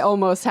Hawaii. Fuck, I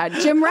almost had.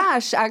 Jim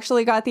Rash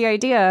actually got the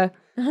idea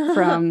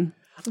from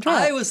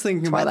I was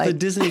thinking about the Twilight.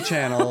 Disney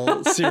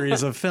Channel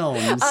series of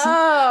films.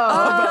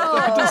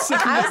 I was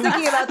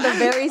thinking about the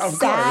very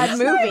sad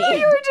movie.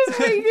 You were just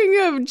making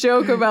a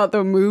joke about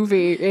the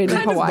movie in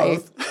Hawaii.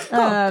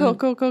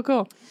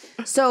 Cool.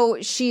 So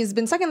she's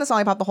been sucking this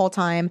lollipop the whole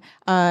time.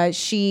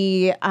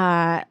 She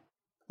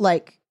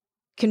like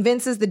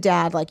convinces the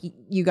dad like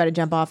you got to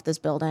jump off this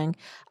building.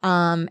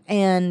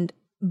 And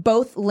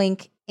both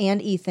Link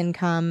and Ethan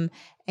come,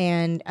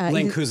 and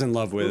Link, who's in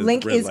love with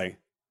Link is Ridley.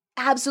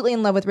 absolutely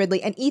in love with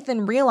Ridley, and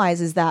Ethan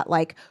realizes that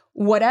like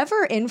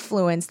whatever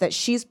influence that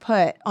she's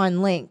put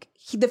on Link,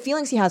 the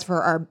feelings he has for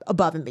her are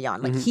above and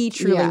beyond. Like he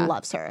truly Yeah.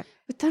 loves her.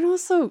 But then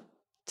also,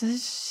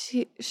 does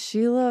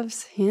she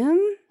loves him?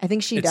 I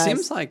think she It does.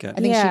 seems like it.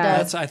 I think she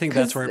does. I think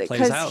that's where it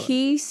plays out. Because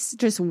he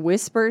just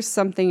whispers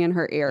something in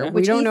her ear. We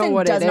Which don't know Ethan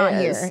what does it not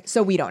is. hear,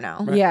 so we don't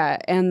know. Yeah,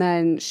 and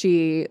then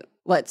she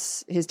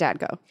lets his dad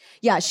go.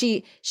 Yeah,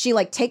 she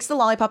like takes the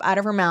lollipop out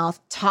of her mouth,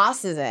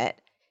 tosses it,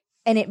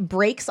 and it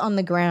breaks on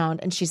the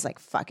ground, and she's like,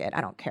 "Fuck it, I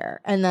don't care,"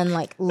 and then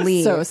like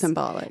leaves. So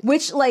symbolic.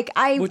 Which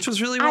Which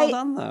was really well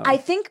done, though. I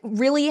think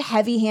really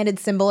heavy-handed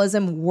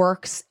symbolism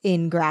works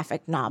in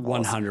graphic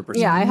novels. 100%.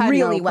 Yeah, I had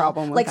really no well.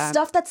 problem with Like that.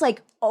 stuff that's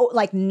like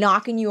like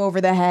knocking you over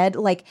the head.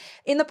 Like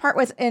in the part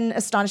in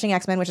Astonishing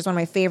X-Men, which is one of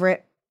my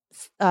favorite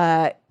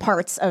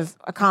parts of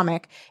a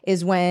comic,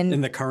 is when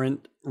In the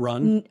current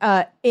run?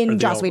 in the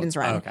Joss old Whedon's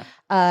one? run,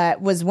 Oh, okay.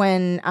 was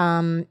when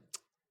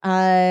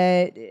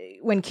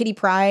Kitty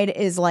Pryde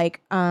is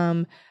like,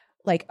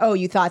 oh,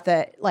 you thought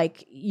that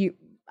like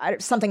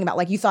something about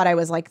like you thought I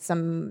was like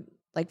some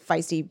like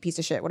feisty piece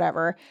of shit,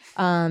 whatever.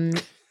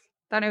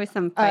 Thought I was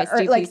some or,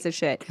 feisty like- piece of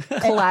shit.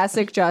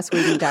 Classic Joss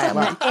Whedon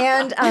dialogue.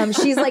 And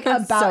she's like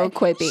about So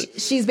quippy.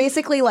 She's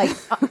basically like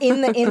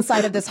in the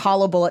inside of this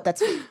hollow bullet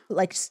that's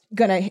like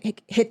gonna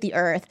hit the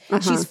earth.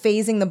 She's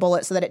phasing the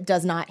bullet so that it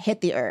does not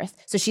hit the earth.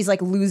 So she's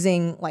like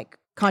losing like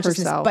consciousness,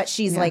 Herself. but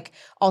she's Yeah. like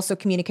also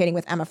communicating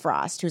with Emma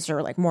Frost, who's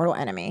her like mortal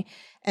enemy.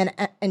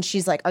 And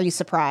she's like, "Are you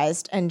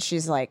surprised?" And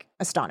she's like,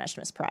 "Astonished,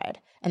 Miss Pride."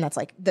 And that's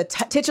like the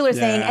titular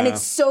thing, and Yeah.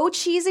 it's so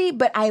cheesy,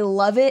 but I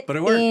love it, But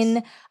it works.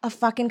 in a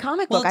fucking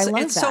comic book. I love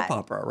it's that. soap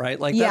opera, right?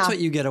 Like Yeah. that's what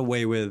you get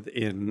away with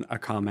in a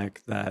comic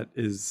that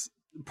is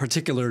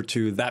particular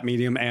to that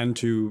medium and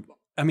to,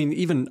 I mean,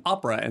 even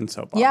opera and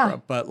soap opera. Yeah.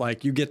 But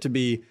like you get to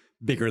be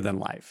bigger than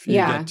life. You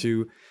Yeah. get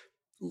to,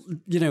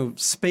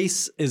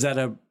 space is at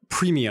a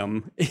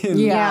premium in,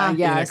 Yeah, in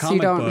yeah, a so you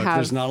comic don't book. have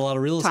There's not a lot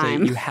of real estate.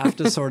 time. You have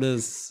to sort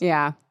of,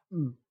 Yeah.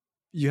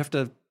 you have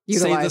to say the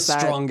Utilize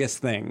that. strongest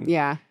thing.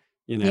 Yeah.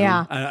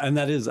 Yeah. And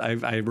that is, I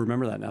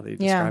remember that now that you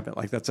Yeah. describe it.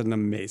 Like that's an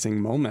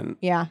amazing moment.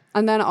 Yeah.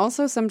 And then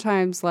also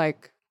sometimes,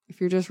 like, if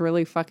you're just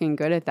really fucking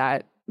good at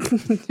that,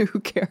 who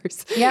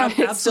cares? Yeah, it's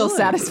still Absolutely.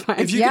 satisfying.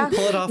 If you Yeah. can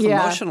pull it off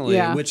Yeah, emotionally,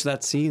 yeah. which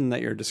that scene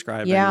that you're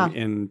describing Yeah.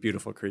 in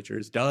Beautiful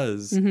Creatures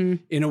does, Mm-hmm.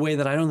 in a way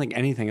that I don't think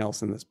anything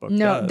else in this book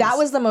No, does. that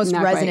was the most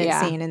Not quite, resonant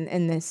yeah. scene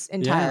in this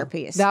entire Yeah.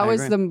 piece. that I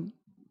was agree.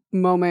 the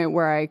moment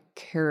where I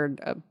cared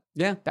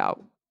yeah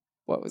about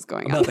what was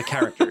going about on. the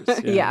characters.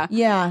 Yeah.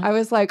 yeah. I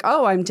was like,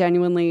 oh, I'm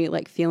genuinely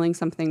like feeling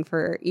something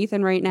for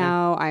Ethan right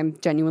now. I'm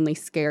genuinely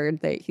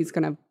scared that he's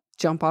going to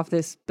jump off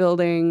this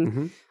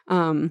building.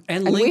 And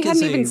And Link we is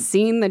hadn't a- even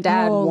seen the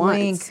dad Oh,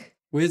 once.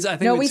 Link. I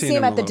think No, we'd we seen see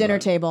him a at the little dinner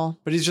bit. table.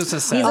 But he's just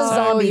a sad He's a sack.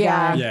 zombie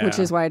yeah, guy. Yeah. which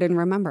is why I didn't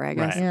remember, I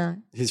guess. Right. Yeah.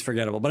 He's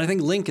forgettable. But I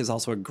think Link is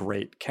also a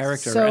great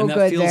character. So and that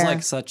good feels there.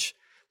 like such,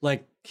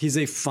 like, he's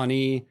a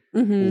funny,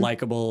 Mm-hmm.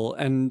 likable,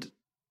 and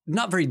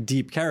not very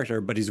deep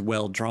character, but he's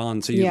well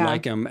drawn, so you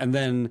like him. And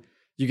then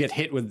you get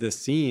hit with this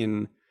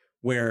scene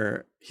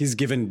where he's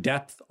given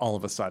depth all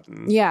of a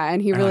sudden. Yeah,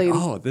 and he really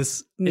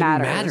this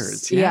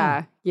matters. It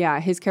matters. Yeah.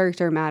 His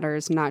character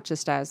matters not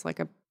just as like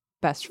a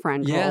best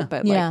friend role,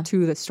 but like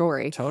to the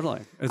story.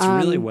 Totally. It's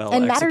really well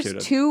and executed.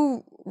 matters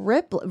to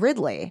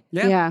Ridley.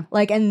 Yeah.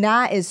 Like, and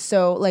that is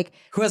so like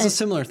who has a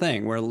similar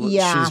thing where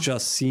she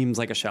just seems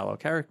like a shallow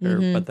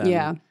character, but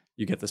then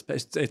you get this.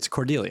 It's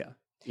Cordelia.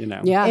 You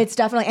know, it's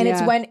definitely,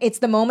 and it's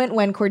the moment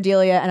when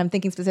Cordelia, and I'm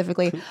thinking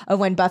specifically of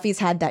when Buffy's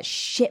had that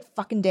shit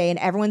fucking day and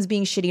everyone's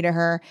being shitty to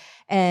her,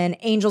 and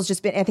Angel's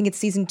just been, I think it's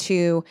season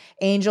 2,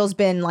 Angel's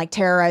been like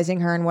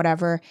terrorizing her and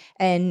whatever,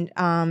 and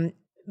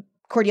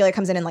Cordelia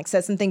comes in and like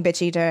says something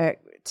bitchy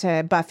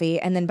to Buffy,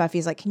 and then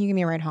Buffy's like, "Can you give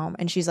me a ride home?"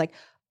 And she's like,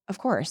 "Of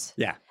course."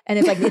 Yeah. And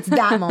it's like, it's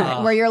that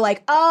moment where you're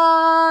like,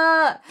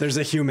 there's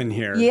a human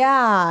here.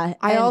 Yeah.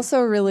 I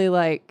also really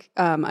like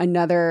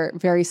another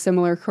very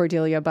similar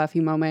Cordelia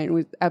Buffy moment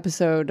with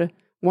episode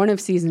 1 of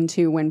season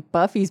 2 when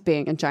Buffy's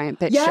being a giant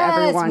bitch to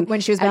everyone.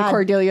 When she was and bad.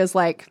 Cordelia's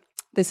like,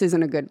 "This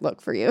isn't a good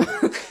look for you."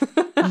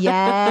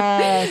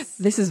 Yes.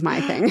 This is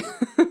my thing.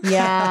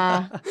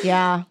 Yeah.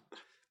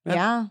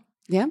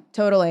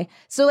 Totally.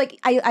 So like,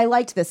 I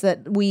liked this,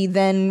 that we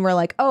then were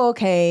like, oh,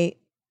 okay,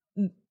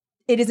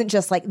 it isn't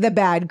just like the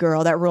bad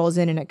girl that rolls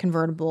in a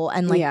convertible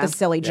and like the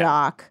silly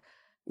jock.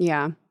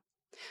 Yeah.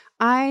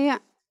 That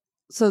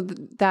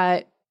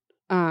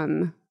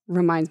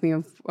reminds me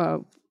of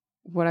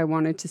what I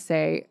wanted to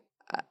say.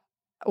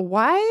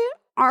 Why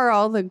are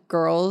all the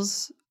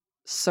girls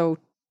so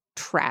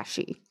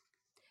trashy?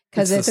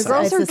 Because the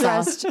girls are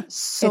dressed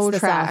so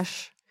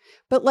trash.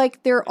 But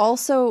like they're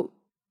also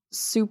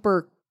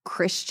super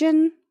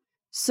Christian.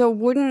 So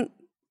wouldn't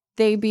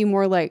they be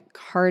more like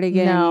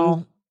cardigan?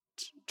 No.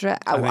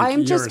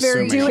 I'm just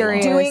very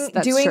curious.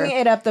 Doing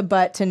it up the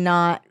butt to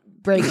not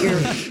break your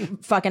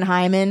fucking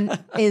hymen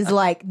is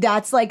like,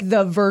 that's like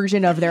the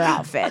version of their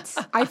outfits.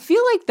 I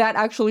feel like that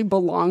actually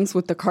belongs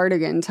with the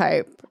cardigan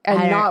type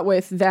and not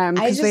with them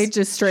because they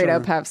just straight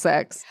up have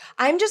sex.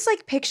 I'm just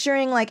like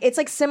picturing like, it's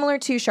like similar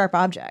to Sharp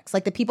Objects.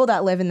 Like the people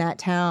that live in that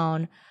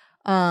town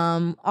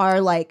are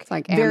like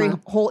very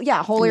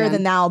holier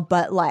than thou,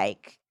 but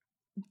like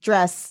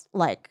dress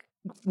like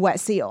Wet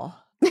Seal.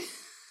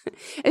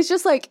 It's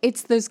just like,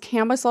 it's those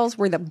camisoles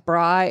where the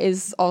bra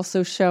is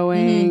also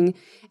showing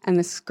and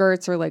the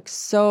skirts are like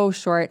so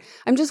short.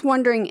 I'm just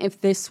wondering if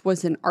this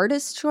was an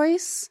artist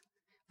choice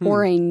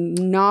or a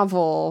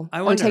novel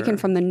or taken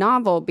from the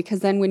novel, because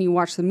then when you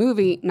watch the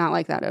movie, not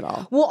like that at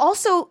all. Well,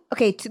 also,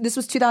 okay, this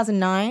was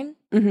 2009.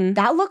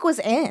 That look was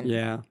in.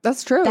 Yeah.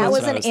 That's true. That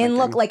was an in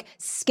look. Like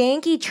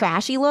skanky,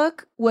 trashy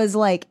look was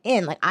like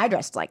in. Like I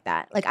dressed like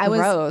that. Like I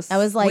was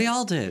like, we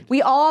all did.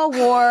 We all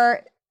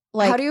wore.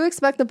 Like, how do you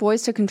expect the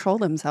boys to control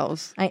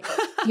themselves?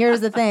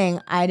 Here's the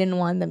thing. I didn't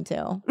want them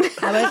to.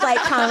 I was like,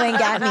 come and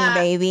get me,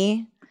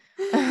 baby.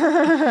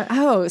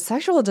 Oh,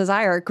 sexual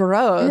desire.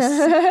 Gross.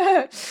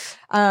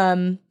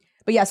 But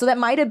yeah, so that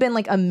might have been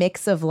like a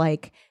mix of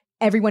like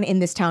everyone in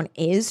this town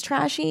is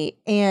trashy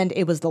and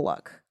it was the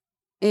look.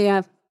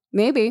 Yeah,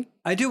 maybe.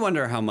 I do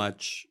wonder how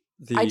much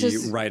the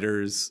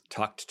writers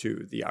talked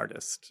to the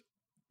artist.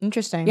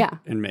 Interesting. Yeah.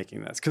 In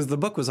making this. Because the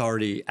book was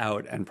already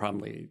out and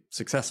probably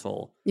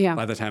successful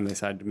by the time they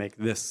decided to make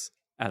this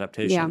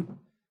adaptation. Yeah.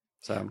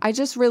 So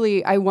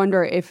I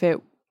wonder if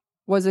it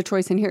was a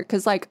choice in here.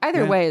 Because like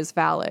either way is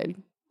valid.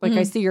 Like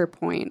I see your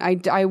point.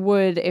 I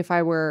would, if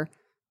I were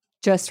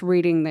just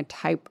reading the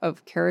type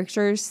of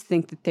characters,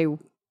 think that they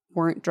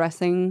weren't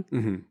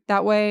dressing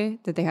that way,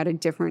 that they had a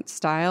different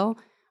style.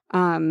 So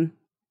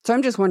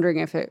I'm just wondering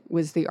if it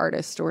was the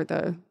artist or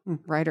the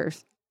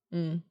writers.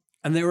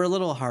 And they were a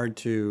little hard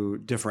to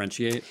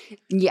differentiate.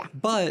 Yeah.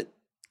 But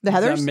the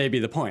Heathers? That may be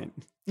the point.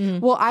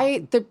 Well,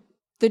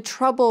 the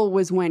trouble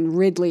was when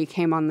Ridley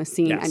came on the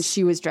scene and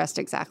she was dressed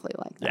exactly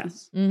like that.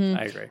 Yes,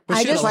 I agree. But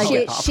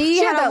she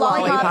had a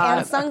lollipop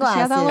and sunglasses. She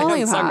had that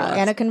lollipop.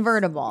 And a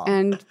convertible.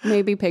 And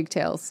maybe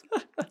pigtails.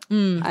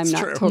 I'm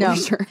not totally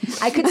sure.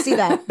 I could see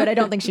that, but I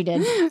don't think she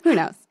did. Who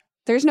knows?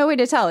 There's no way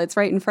to tell. It's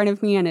right in front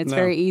of me and it's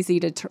very easy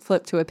to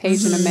flip to a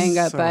page in a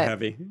manga. So but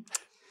heavy.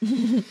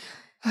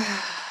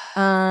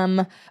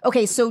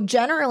 Okay, so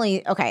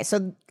generally,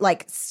 so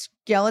like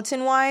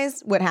skeleton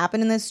wise, what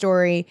happened in this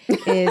story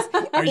is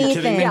Are you Ethan.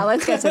 kidding me? yeah,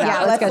 let's get to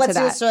that. let's let's do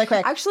do this really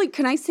quick. Actually,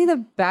 can I see the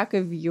back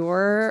of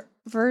your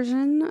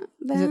version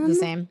then? Is it the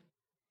same?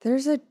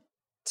 There's a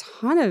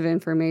ton of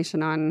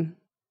information on.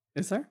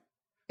 Is there?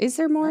 Is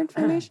there more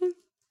information?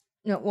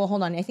 No, well,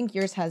 hold on. I think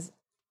yours has.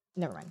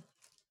 Never mind.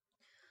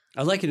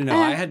 I'd like you to know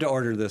I had to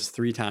order this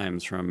 3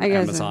 times from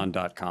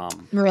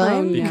Amazon.com.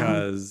 Really?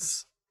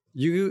 Because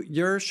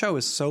your show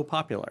is so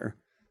popular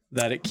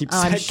that it keeps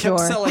I'm kept sure.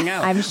 selling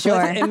out. I'm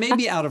sure. It may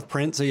be out of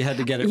print, so you had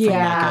to get it from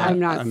Yeah, like I'm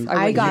not.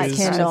 I got used-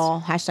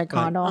 Kindle. Hashtag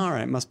But, Kindle. all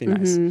right, must be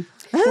nice.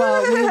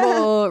 Well, we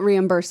will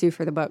reimburse you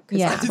for the book because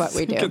Yeah. that's what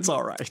we do. It's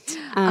all right.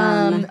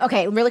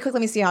 Okay, really quick.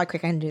 Let me see how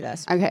quick I can do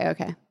this.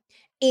 Okay.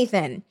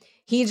 Ethan,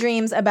 he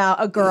dreams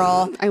about a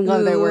girl. I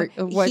love their who work.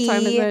 What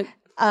time is it?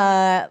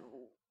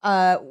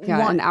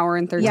 an hour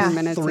and 13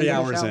 minutes. 3 into the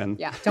hours show. in.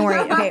 Yeah. Don't worry.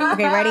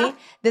 Okay, ready?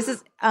 This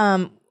is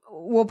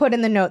we'll put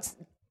in the notes.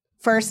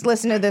 First,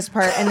 listen to this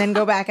part, and then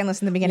go back and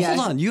listen to the beginning. Hold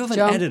on, you have an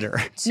Jump.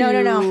 editor.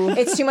 No.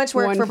 It's too much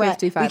work for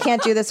Brett. We 155.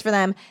 can't do this for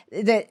them.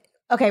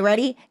 Okay,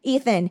 ready?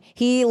 Ethan,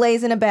 he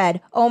lays in a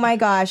bed. Oh my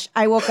gosh,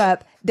 I woke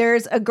up.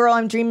 There's a girl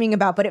I'm dreaming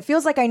about, but it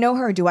feels like I know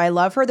her. Do I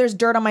love her? There's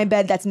dirt on my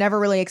bed that's never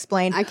really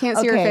explained. I can't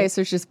see her face.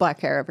 There's just black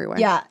hair everywhere.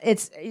 Yeah,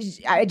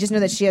 I just know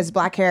that she has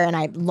black hair and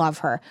I love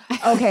her.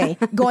 Okay,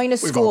 going to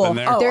We've all school. been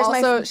there. There's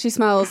Also, she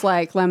smells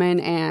like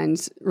lemon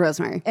and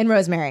rosemary. and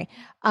Rosemary.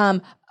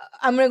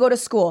 I'm going to go to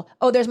school.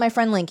 Oh, there's my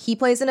friend Link. He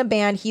plays in a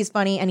band. He's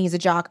funny and he's a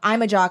jock.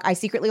 I'm a jock. I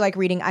secretly like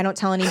reading. I don't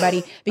tell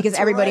anybody because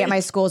everybody at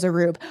my school is a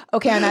rube.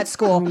 Okay, I'm at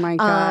school. Oh my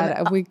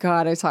God. We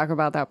got to talk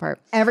about that part.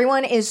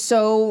 Everyone is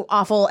so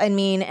awful and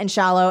mean and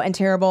shallow and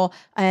terrible.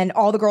 And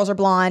all the girls are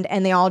blonde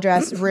and they all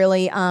dress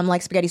really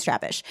like spaghetti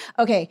strappish.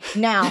 Okay,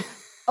 now...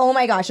 Oh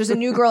my gosh, there's a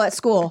new girl at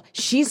school.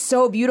 She's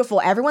so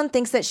beautiful. Everyone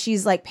thinks that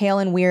she's like pale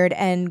and weird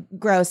and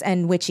gross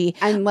and witchy.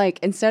 And like,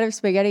 instead of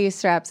spaghetti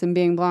straps and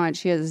being blonde,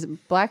 she has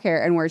black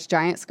hair and wears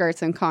giant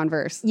skirts and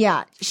Converse.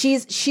 Yeah,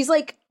 she's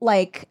like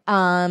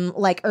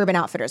Urban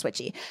Outfitters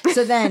witchy.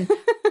 So then,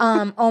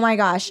 oh my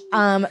gosh,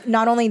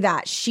 not only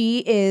that, she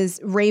is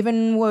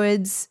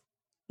Ravenwood's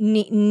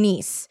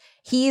niece.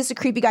 He's a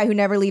creepy guy who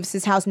never leaves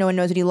his house. No one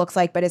knows what he looks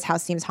like, but his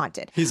house seems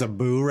haunted. He's a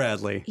Boo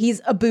Radley. He's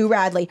a Boo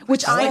Radley,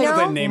 which I know.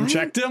 They name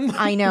checked him.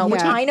 I know,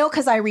 which Yeah. I know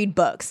because I read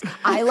books.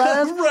 I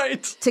love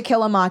Right. To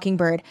Kill a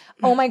Mockingbird.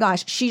 Oh my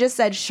gosh, she just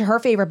said her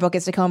favorite book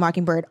is To Kill a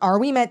Mockingbird. Are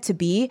we meant to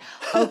be?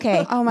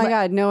 Okay. Oh my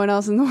God, no one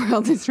else in the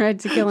world has read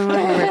To Kill a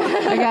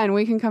Mockingbird. Again,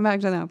 we can come back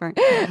to that part.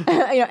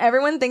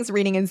 Everyone thinks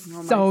reading is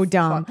so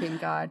dumb. Fucking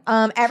God.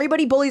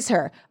 Everybody bullies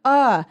her.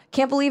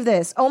 Can't believe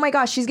this. Oh my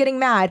gosh, she's getting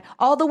mad.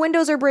 All the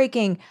windows are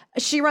breaking.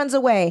 She runs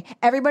away.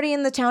 Everybody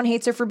in the town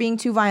hates her for being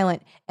too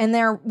violent, and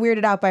they're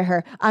weirded out by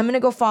her. I'm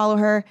gonna go follow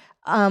her.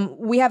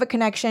 We have a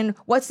connection.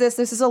 What's this?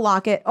 This is a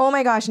locket. Oh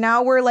my gosh,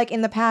 now we're like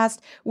in the past.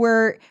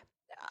 We're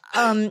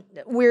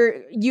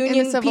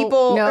Union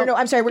people. Nope. Or no,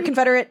 I'm sorry, we're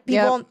Confederate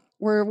people. Yep.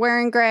 We're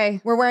wearing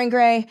gray. We're wearing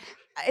gray.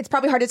 It's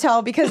probably hard to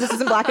tell because this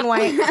is in black and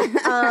white.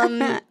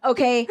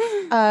 Okay.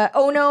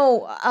 Oh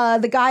no,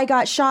 the guy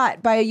got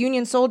shot by a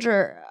Union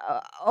soldier.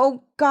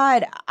 Oh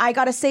God, I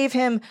gotta save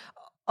him.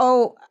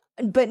 Oh,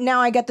 but now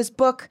I get this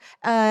book,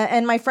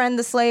 and my friend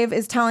the slave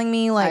is telling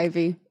me like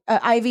Ivy.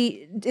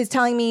 Ivy is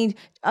telling me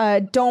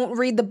don't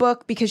read the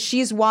book because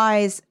she's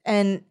wise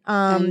and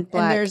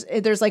black.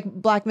 there's like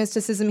black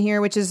mysticism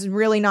here, which is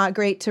really not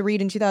great to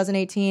read in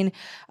 2018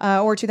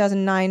 or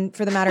 2009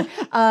 for the matter.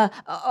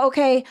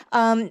 Okay,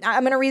 I'm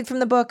gonna read from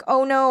the book.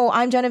 Oh no,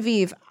 I'm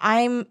Genevieve.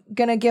 I'm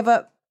gonna give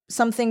up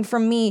something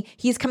from me.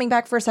 He's coming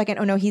back for a second.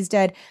 Oh no, he's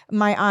dead.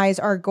 My eyes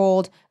are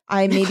gold.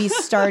 I maybe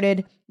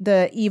started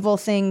the evil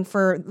thing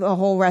for the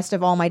whole rest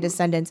of all my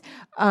descendants.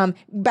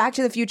 Back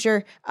to the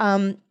Future.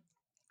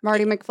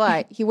 Marty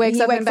McFly. He wakes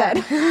up in bed.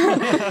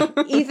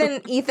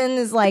 Ethan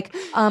is like,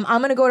 I'm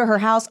gonna go to her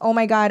house. Oh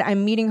my God,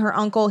 I'm meeting her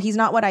uncle. He's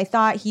not what I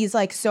thought. He's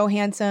like so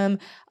handsome.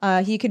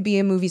 He could be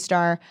a movie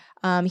star.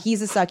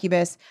 He's a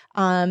succubus.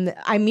 I'm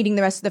meeting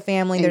the rest of the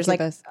family. Incubus.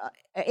 There's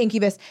like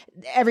incubus.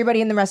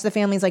 Everybody in the rest of the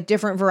family is like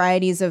different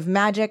varieties of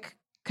magic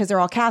because they're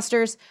all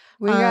casters.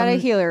 We got a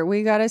healer.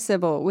 We got a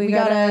Sybil. We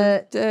got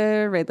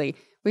a Ridley.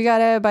 We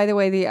got a, by the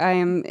way, I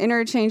am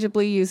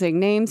interchangeably using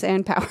names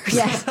and powers.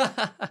 Yes.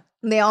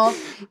 They all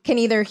can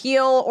either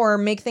heal or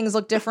make things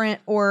look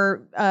different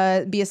or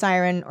be a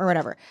siren or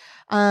whatever.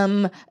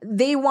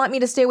 They want me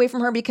to stay away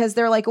from her because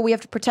they're like, oh, we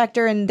have to protect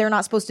her and they're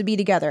not supposed to be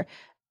together.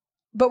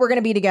 But we're going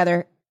to be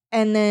together.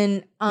 And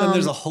then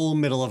there's a whole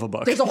middle of a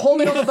book. There's a whole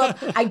middle of the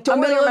book. I don't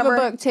really middle remember.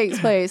 of the book takes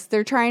place.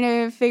 They're trying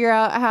to figure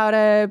out how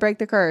to break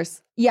the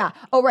curse. Yeah.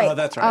 Oh, right. Oh,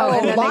 that's right.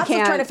 and then Lots they of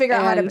can't, trying to figure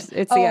out how to. and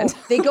it's the end.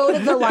 They go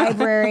to the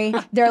library.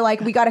 They're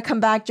like, we got to come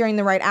back during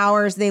the right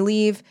hours. They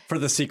leave For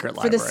the secret for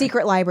library. the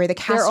secret library. The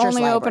They're Casters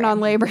only library. open on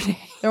Labor Day.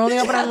 They're only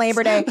open on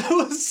Labor Day. That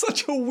was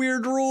such a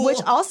weird rule.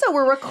 Which also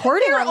we're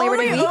recording on Labor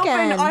Day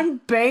weekend. on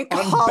bank On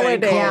bank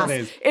holidays.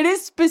 holidays. It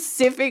is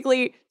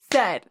specifically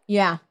said.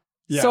 Yeah.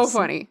 Yes. So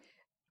funny.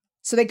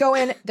 So they go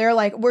in, they're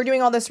like, we're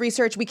doing all this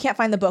research. We can't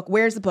find the book.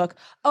 Where's the book?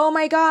 Oh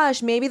my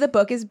gosh, maybe the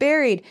book is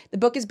buried. The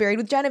book is buried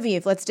with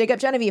Genevieve. Let's dig up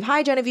Genevieve.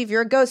 Hi, Genevieve,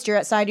 you're a ghost. You're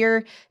outside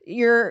your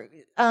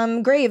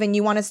grave and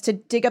you want us to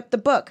dig up the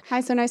book.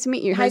 Hi, so nice to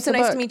meet you. Hi, Here's so the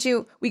nice book. to meet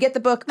you. We get the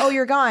book. Oh,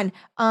 you're gone.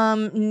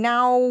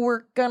 Now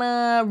we're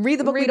gonna read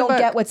the book. Read We the don't book.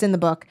 get what's in the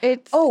book.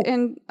 It's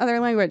in other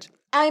language.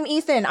 I'm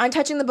Ethan. I'm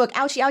touching the book.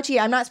 Ouchie, ouchie.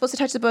 I'm not supposed to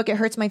touch the book. It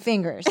hurts my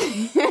fingers.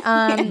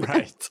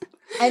 Right.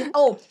 And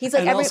he's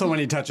like, And also when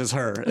he touches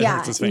her, it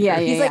hurts his fingers. Yeah,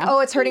 yeah. he's like, oh,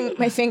 it's hurting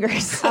my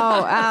fingers. Oh,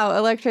 ow,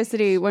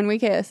 electricity when we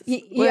kiss.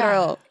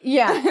 Literal.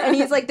 Yeah. And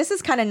he's like, this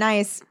is kind of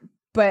nice,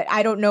 but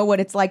I don't know what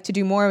it's like to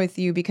do more with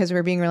you because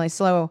we're being really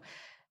slow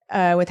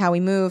with how we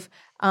move.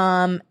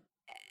 And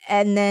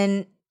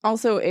then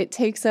Also, it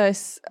takes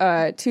us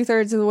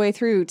 2/3 of the way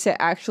through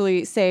to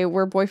actually say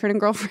we're boyfriend and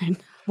girlfriend.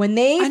 when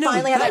they I know,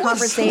 finally have that that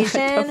was-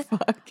 conversation,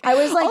 I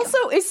was like,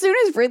 Also, as soon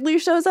as Ridley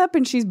shows up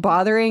and she's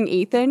bothering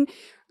Ethan,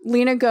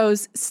 Lena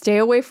goes, "Stay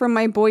away from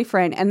my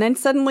boyfriend," and then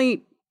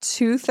suddenly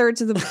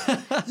 2/3 of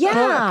the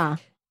Yeah.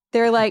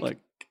 they're like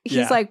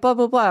he's like blah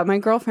blah blah, my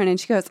girlfriend, and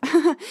she goes,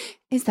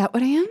 "Is that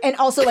what I am?" And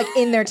also like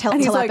in their And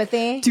he's like,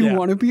 telepathy. "Do you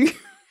want to be?"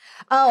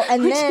 Oh,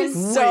 and Which then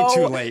is Way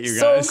too late, you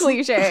so guys.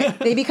 cliche.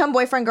 they become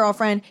boyfriend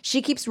girlfriend.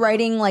 She keeps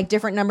writing like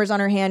different numbers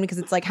on her hand because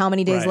it's like how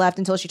many days Right. left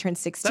until she turns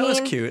 16. That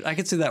was cute. I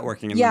could see that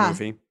working in Yeah. the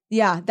movie.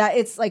 Yeah, that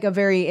it's like a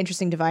very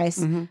interesting device.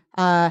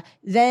 Mm-hmm.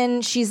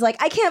 Then she's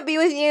like, "I can't be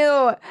with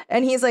you,"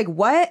 and he's like,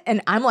 "What?"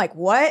 And I'm like,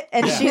 "What?"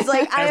 And Yeah. she's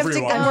like, "I have to."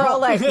 Everyone. And we're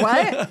all like,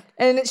 "What?"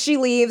 And she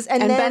leaves,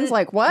 and And then Ben's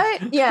like,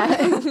 "What?"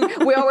 Yeah,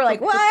 we all were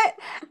like,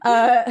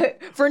 "What?"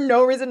 For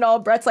no reason at all.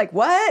 Brett's like,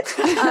 "What?"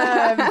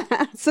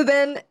 So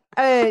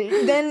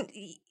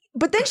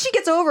but then she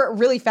gets over it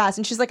really fast,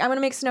 and she's like, "I'm gonna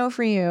make snow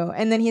for you."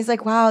 And then he's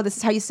like, "Wow, this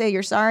is how you say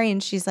you're sorry."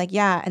 And she's like,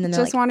 "Yeah." And then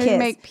they're Just like, wanted kiss. to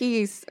make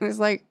peace. And it's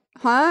like,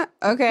 huh?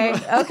 Okay.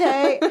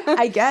 Okay,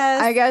 I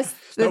guess. I guess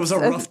That was a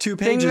it's rough 2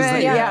 thing pages that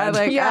you yeah, had.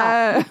 like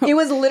Yeah. It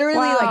was literally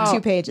like Wow.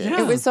 2 pages.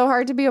 Yeah. it was so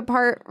hard to be a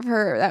part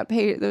for that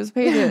page, those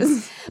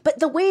pages. But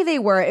the way they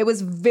were, it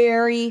was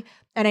very.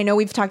 And I know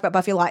we've talked about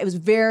Buffy a lot. It was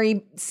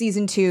very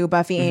season 2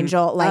 Buffy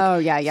Angel, like Oh,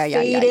 yeah.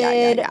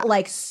 faded,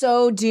 like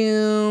so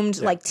doomed,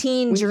 like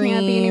teen We dream.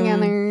 can't be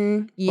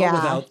together. Yeah,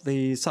 But without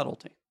the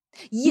subtlety.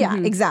 yeah,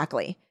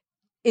 exactly.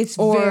 It's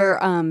Or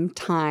very,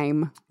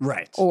 time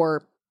Right.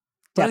 or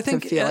But I depth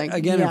think, of feeling.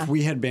 again, Yeah. if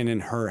we had been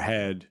in her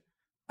head,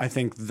 I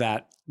think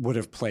that would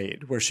have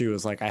played where she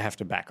was like, I have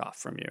to back off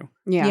from you.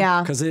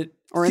 yeah. Because it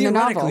Or in the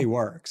theoretically novel.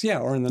 works. Yeah,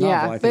 or in the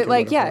novel. I think but it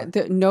like, would have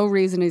worked. no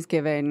reason is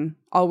given.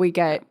 All we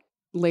get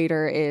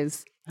later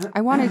is,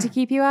 I wanted to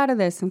keep you out of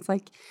this. And it's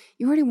like,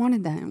 you already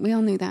wanted that. We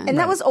all knew that. And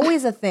that was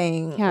always a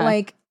thing. Yeah.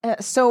 Like,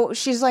 so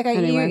she's like,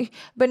 Anyway.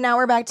 but now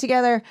we're back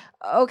together.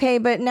 Okay,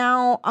 but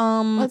now,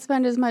 Let's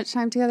spend as much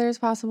time together as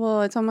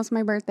possible. It's almost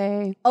my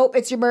birthday. oh,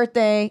 it's your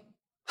birthday.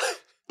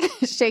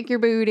 Shake your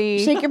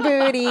booty. Shake your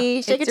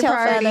booty. Shake your It's tail your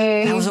party.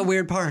 feather. That was a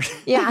weird part.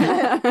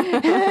 Yeah.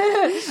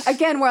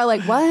 Again, we're all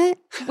like, what?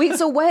 Wait,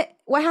 so what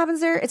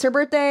happens there? It's her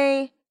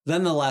birthday.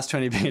 Then the last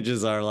 20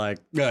 pages are like,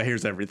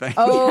 here's everything.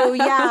 Oh,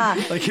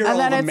 yeah. Like, here are And all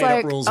then the it's made-up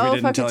like, rules we oh,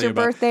 didn't fuck, tell it's you your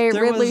about. birthday.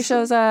 There Ridley was-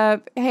 shows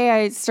up. Hey,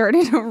 I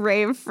started a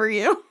rave for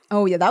you.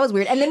 Oh, yeah, that was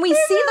weird. And then we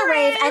see the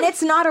rave, and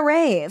it's not a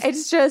rave.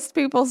 It's just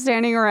people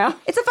standing around.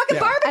 It's a fucking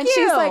Yeah. barbecue. And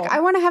she's like, I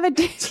want to have a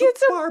dance.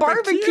 It's a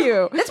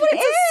barbecue. That's what it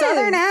it's is. a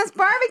southern ass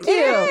barbecue.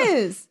 It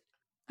is.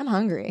 I'm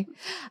hungry.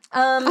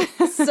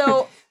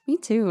 So Me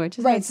too. I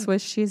just Right. had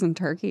Swiss cheese and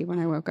turkey when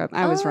I woke up.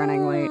 I was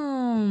running late.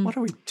 What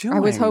are we doing? I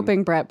was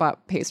hoping Brett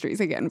bought pastries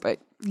again, but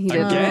he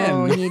didn't. Again?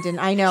 Oh, he didn't.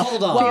 I know.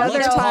 Hold on. The Well, other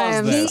let's pause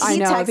times, this. I He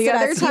know. The texted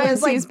other us. He times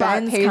was like, he's bought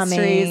 "Ben's pastries,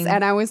 coming."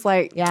 and I was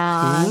like,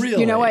 Yeah. Really?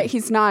 you know what?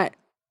 He's not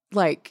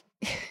like.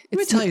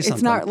 me tell you It's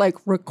something. not like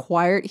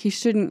required. He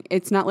shouldn't.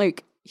 It's not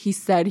like he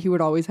said he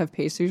would always have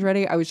pastries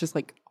ready. I was just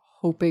like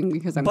hoping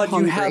because I'm But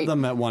hungry. you had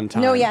them at one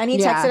time. No, yeah, and he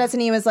Yeah. texted us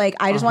and he was like,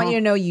 I just want you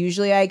to know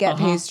usually I get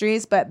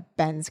pastries, but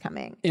Ben's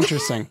coming.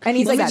 Interesting. And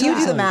he's He like, said you that.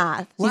 do the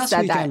math. Last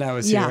said weekend that. I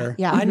was Yeah, here.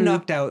 yeah. I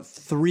knocked out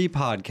 3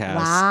 podcasts.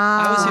 Wow.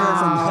 I was here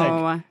from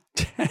Oh.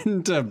 like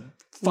 10 to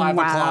 5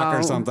 Wow. o'clock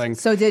or something.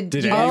 So did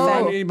you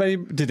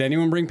did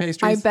anyone bring I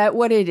pastries? bet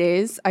what it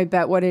is.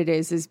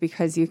 Is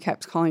because you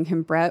kept calling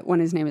him Brett when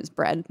his name is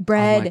Bread.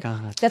 bread? Oh my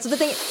God. That's the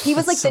thing. He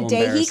was That's like, the so day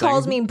he embarrassing.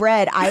 calls me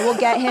bread, I will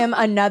get him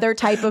another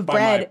type of By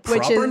bread, my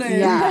which proper is name.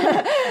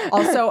 Yeah.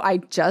 Also, I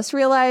just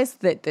realized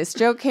that this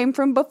joke came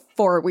from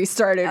before we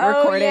started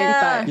recording.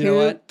 yeah. But You know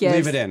who what? gives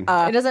Leave it in.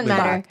 a It doesn't Leave it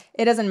matter.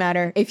 It doesn't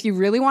matter. If you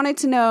really wanted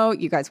to know,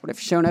 you guys would have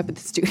shown up at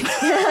the studio.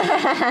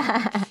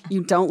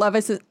 You don't love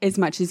us as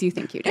much as you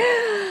think you do.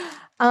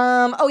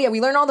 Oh yeah,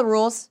 we learn all the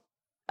rules.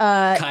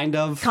 Kind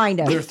of. Kind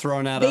of. They're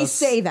thrown at They us.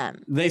 say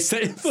them. They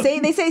say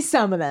They say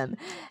some of them.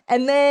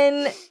 And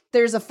then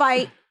there's a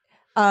fight.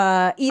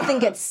 Ethan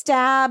gets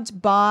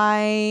stabbed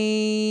by,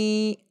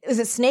 is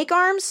it snake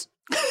arms?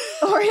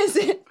 Or is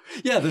it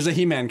Yeah, there's a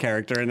He-Man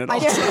character in it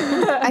also.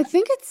 I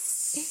think it's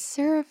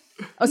Seraph.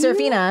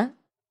 Seraphina?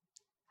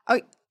 Oh,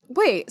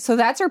 wait. So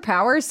that's her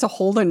power is to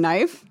hold a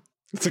knife?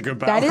 It's a good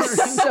power. That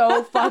is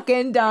so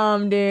fucking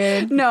dumb,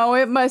 dude. No,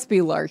 it must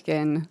be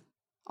Larkin.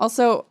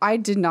 Also, I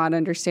did not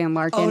understand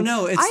Larkin. Oh,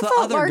 no, it's I the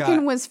thought other Larkin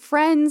guy. was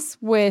friends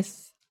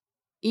with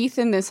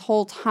Ethan this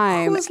whole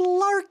time. Who is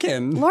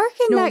Larkin?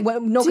 Larkin, that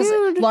Because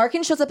dude.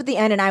 Larkin shows up at the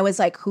end, and I was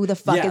like, "Who the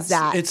fuck Yes, is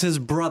that?" It's his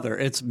brother.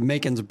 It's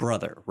Macon's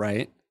brother,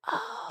 right?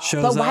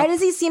 Shows But why up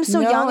does he seem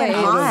so No, young and it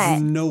out hot?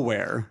 of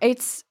nowhere.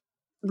 It's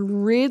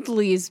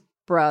Ridley's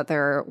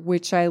brother,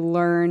 which I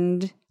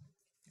learned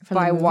From the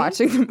by movie?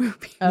 watching the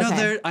movie. No,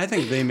 Okay. I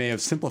think they may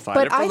have simplified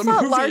But it for I the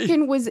thought movie.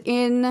 Larkin was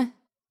in.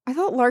 I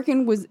thought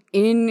Larkin was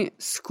in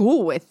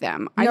school with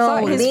them. I No,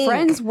 thought his Link.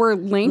 friends were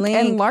Link,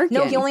 and Larkin.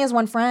 No, he only has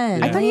one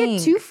friend. I thought he had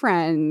Link. 2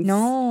 friends.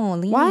 No,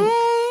 Link.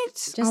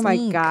 What? Oh my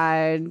Link.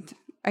 God.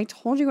 I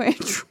told you I had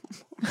trouble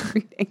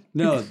reading.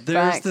 No, there's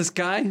Back. this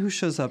guy who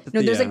shows up at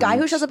No, the there's a guy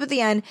who end. shows up at the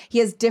end. He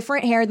has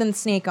different hair than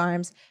snake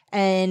arms,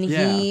 and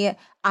Yeah.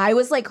 I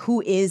was like,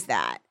 "Who is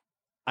that?"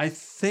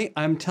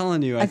 I'm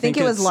telling you, I think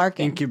it was it's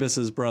Larkin.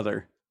 Incubus's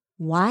brother.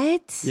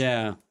 What?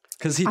 Yeah.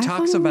 Because he I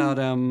talks find- about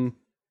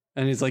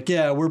and he's like,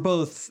 yeah, we're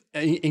both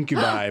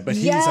incubi, but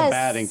he's a Yes,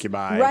 bad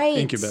incubi. right.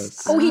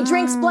 Incubus. Oh, he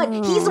drinks blood.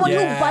 He's the one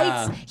Yeah. who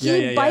bites. Yeah,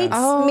 He yeah, yeah. bites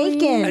Oh,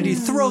 Macon. And he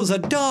throws a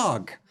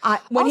dog.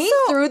 When he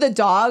Also- threw the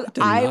dog,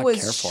 Did I not was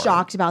care for it.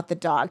 shocked about the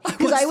dog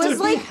because I was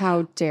like,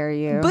 How dare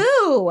you?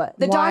 "Boo!"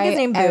 The dog Why is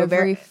named Boo.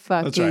 every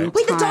fucking That's right.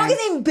 Wait, the dog time? is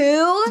named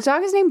Boo. The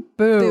dog is named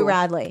Boo. Boo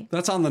Radley.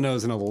 That's on the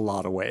nose in a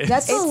lot of ways.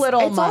 That's a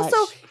little It's much.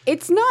 also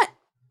it's not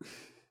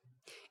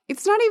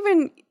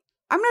even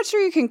I'm not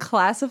sure you can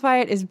classify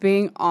it as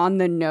being on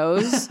the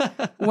nose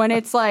when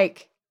it's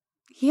like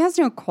he has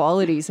no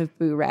qualities of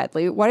Boo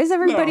Radley. Why is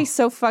everybody No.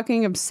 so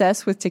fucking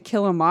obsessed with To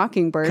Kill a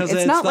Mockingbird? Because It's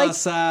it's not the like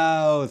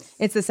South.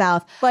 It's the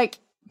South, like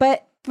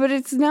but but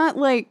it's not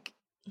like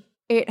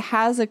it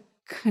has a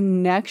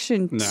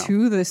connection No.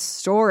 to the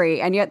story,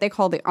 and yet they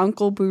call the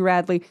uncle Boo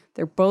Radley.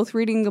 They're both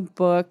reading a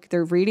book.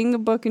 They're reading a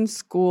book in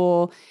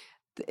school.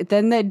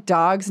 Then the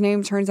dog's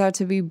name turns out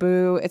to be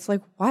Boo. It's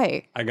like,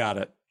 why? I got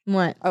it.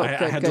 what? Oh, I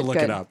had to look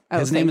it up. Oh,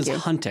 His name thank is you.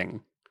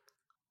 Hunting.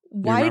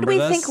 Why did remember we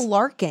this? think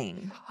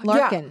Larkin? Yeah,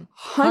 Larkin.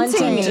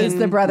 Hunting is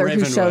the brother who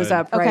Ravenwood shows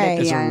up right Okay.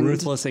 at Is the a end.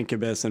 ruthless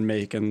incubus, and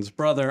Macon's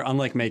brother,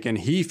 unlike Macon,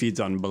 he feeds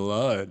on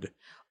blood.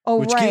 Oh,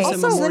 Which right. gives him a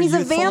so more then he's a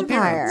youthful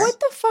vampire. appearance. What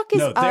the fuck is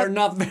No, up? they're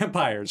not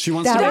vampires. She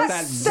wants to That's-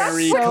 make that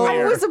very that's so-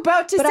 clear. I was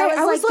about to But say,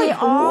 I was like, they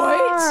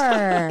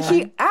are. what?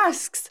 He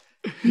asks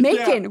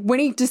Macon when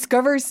he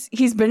discovers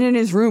he's been in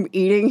his room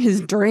eating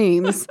his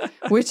dreams,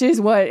 which is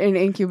what an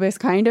incubus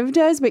kind of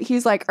does. But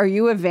he's like, "Are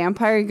you a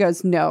vampire?" He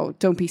goes, "No,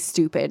 don't be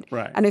stupid."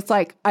 Right. And it's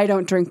like, I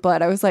don't drink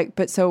blood. I was like,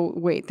 but so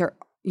wait,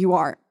 you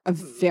are a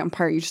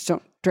vampire. You just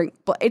don't drink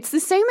blood. It's the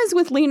same as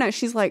with Lena.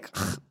 She's like,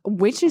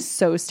 witch is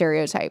so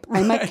stereotype.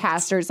 I'm a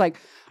caster. It's like,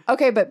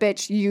 okay, but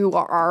bitch, you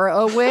are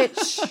a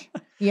witch.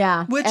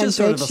 Yeah. Which and is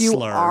sort of bitch, a you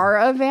slur. are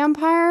a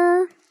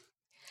vampire.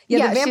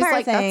 Yeah, the she's vampire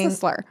like, thing. That's a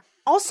slur.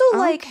 Also,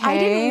 like, I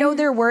didn't Okay. know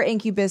there were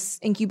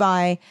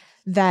incubi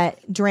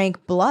that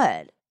drank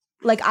blood.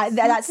 Like,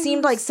 that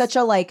seemed like such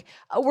a, like,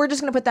 we're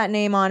just going to put that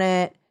name on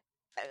it.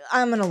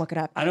 I'm going to look it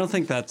up. I don't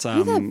think that's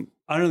Who the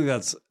I don't think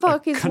that's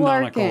fuck a is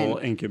canonical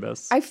Larkin?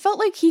 incubus. I felt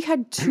like he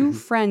had two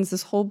friends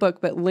this whole book,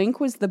 but Link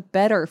was the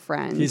better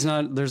friend. He's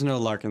not. There's no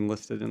Larkin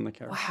listed in the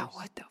characters. wow,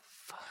 what the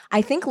fuck?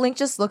 I think Link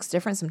just looks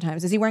different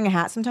sometimes. Is he wearing a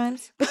hat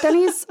sometimes? But then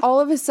he's all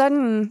of a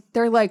sudden,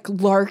 they're like,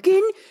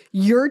 Larkin,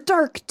 you're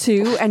dark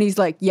too. And he's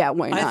like, yeah,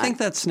 why not? I think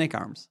that's Snake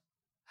Arms.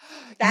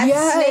 That's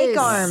Yes. Snake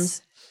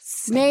Arms.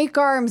 Snake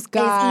Arms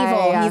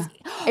guy. Is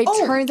evil. It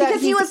Oh, turns out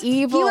because he's he was-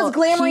 he evil. was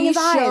glamoring he his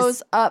eyes.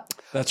 shows up.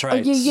 That's Oh,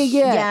 right.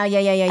 yeah.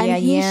 Yeah.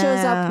 And he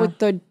shows up with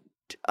the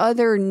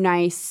other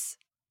nice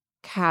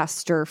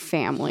caster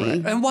family.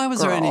 Right. And why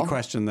was there any girl.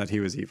 question that he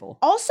was evil?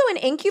 Also, an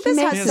incubus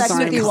He has makes sex his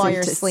with you while arms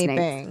you're into snake.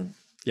 sleeping.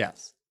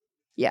 Yes.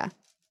 Yeah.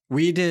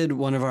 We did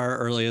one of our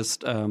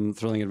earliest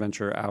Thrilling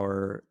Adventure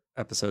Hour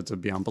episodes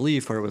of Beyond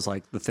Belief, where it was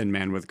like the Thin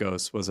Man with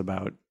Ghosts was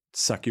about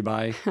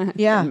succubi.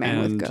 Yeah. Man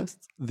and with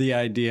ghosts. the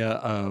idea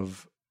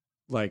of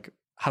like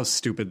how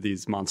stupid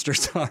these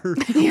monsters are.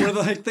 Where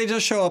like they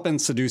just show up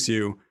and seduce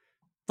you.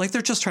 Like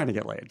they're just trying to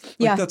get laid. Like,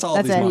 Yeah, that's all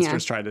that's these it.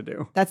 monsters try to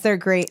do. That's their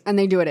great. And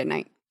they do it at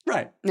night.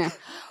 Right. Yeah.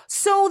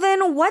 So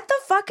then what the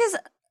fuck is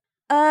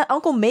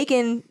Uncle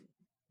Macon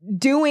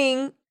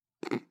doing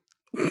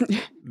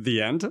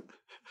The end.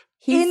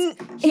 in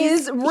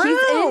his room?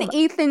 He's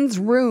in Ethan's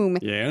room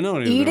Yeah, I know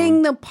what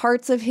eating the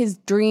parts of his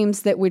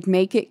dreams that would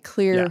make it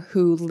clear Yeah.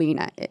 who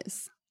Lena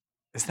is.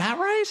 Is that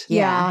right?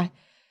 Yeah.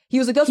 He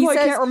was like, that's He why I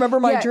says- can't remember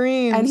my yeah,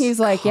 dreams. And he's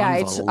like,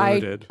 yeah,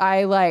 Convoluted.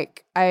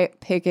 I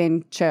pick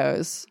and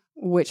chose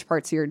which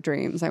parts of your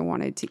dreams I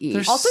wanted to eat.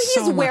 There's also, he's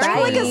so much wearing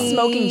like a Bye.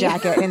 smoking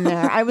jacket in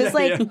there. I was Yeah,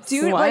 like, yeah.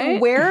 dude, What?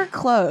 like, wear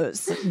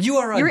clothes. You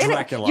are a You're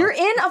Dracula. you're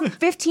in a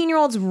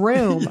 15-year-old's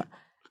room.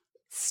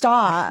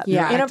 Stop.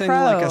 Yeah. You're in a acting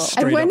pro. like a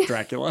straight when- up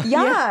Dracula.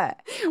 yeah.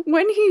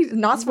 when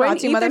Ethan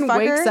Nosferatu, motherfucker.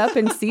 wakes up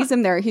and sees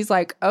him there, he's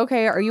like,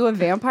 okay, are you a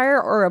vampire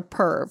or a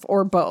perv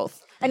or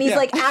both? And he's Yeah.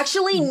 like,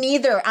 actually,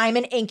 neither. I'm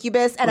an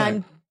incubus and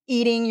I'm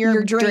eating your,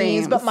 Your dreams,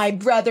 dreams. but my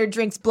brother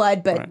drinks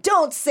blood. But Right.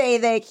 don't say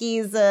that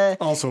he's a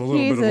Also a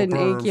little He's bit an of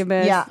a perv.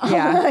 incubus.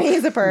 yeah,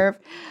 he's a perv.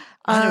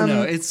 I don't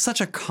know. It's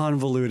such a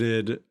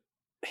convoluted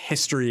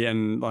history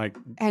and like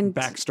And-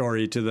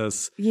 backstory to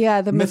this. Yeah,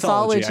 the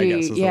Mythology, I mythology,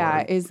 guess, is the yeah,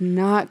 word. is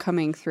not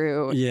coming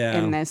through Yeah.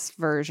 in this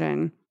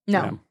version.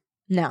 No,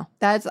 no.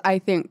 That's, I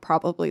think,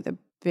 probably the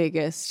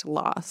biggest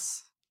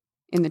loss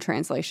in the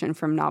translation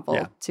from novel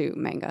Yeah. to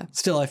manga.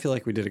 Still, I feel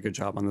like we did a good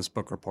job on this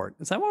book report.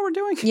 Is that what we're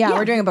doing? Yeah,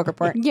 we're doing a book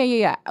report.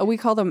 Yeah. We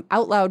call them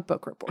out loud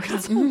book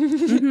reports.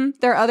 Mhm.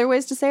 There are other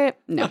ways to say it?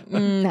 No.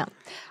 No.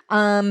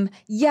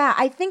 Yeah,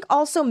 I think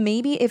also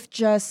maybe if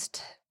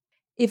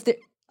the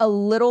a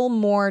little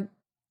more,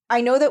 I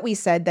know that we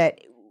said that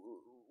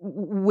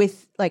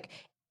with like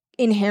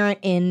inherent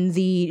in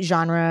the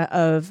genre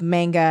of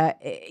manga,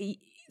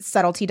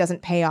 subtlety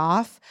doesn't pay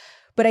off.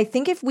 But I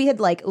think if we had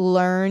like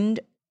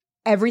learned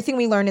everything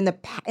we learned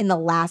in the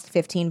last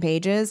 15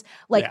 pages,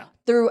 like Yeah.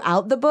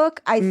 throughout the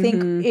book, I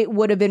think it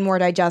would have been more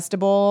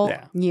digestible.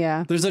 Yeah.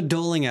 Yeah. There's a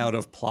doling out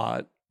of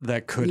plot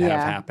that could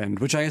have happened,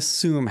 which I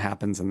assume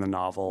happens in the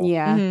novel.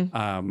 Yeah.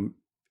 Mm-hmm.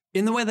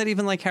 In the way that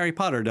even like Harry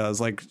Potter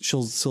does, like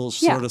she'll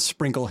sort of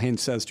sprinkle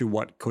hints as to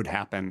what could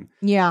happen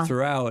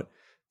throughout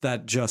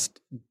that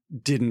just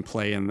didn't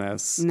play in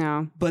this.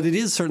 No. But it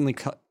is certainly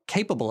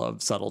capable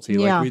of subtlety.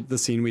 Like the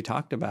scene we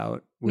talked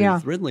about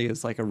with Ridley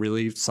is like a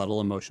really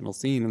subtle emotional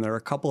scene. And there are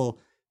a couple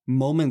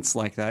moments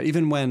like that,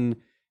 even when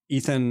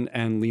Ethan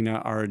and Lena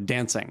are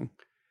dancing.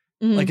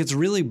 Like it's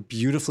really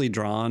beautifully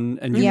drawn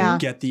and you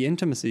get the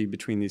intimacy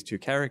between these two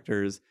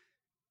characters.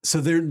 So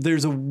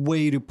there's a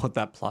way to put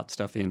that plot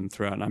stuff in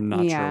throughout, and I'm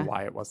not sure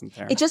why it wasn't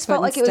there. It just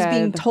felt like it was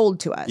being told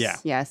to us. Yeah.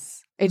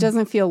 Yes. It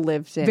doesn't feel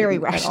lived in Very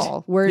at rushed.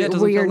 all. it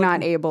doesn't We're feel not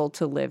lived able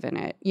to live in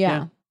it.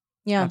 Yeah.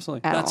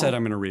 Absolutely. At That said, all.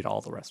 I'm going to read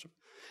all the rest of it.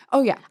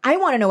 Oh, yeah. I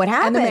want to know what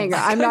And the happens. manga.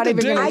 I'm not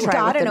even going I to try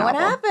gotta with the know what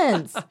novel.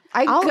 happens.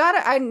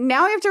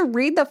 Now I have to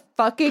read the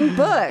fucking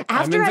book.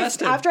 After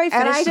invested. I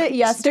finished it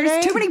yesterday,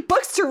 There's too many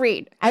books to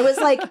read. I was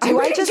like, I'm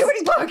reading too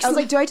many books. I was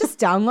like, do I just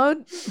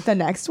download the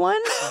next one?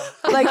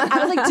 Like,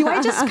 I was like, do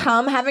I just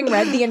come having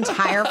read the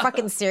entire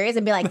fucking series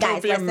and be like,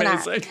 guys, be listen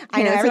up. amazing.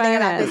 I know That's everything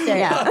what I about this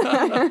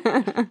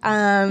series.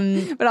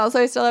 meant. But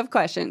also, I still have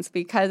questions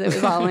because it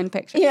was all in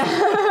pictures.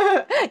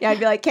 Yeah. I'd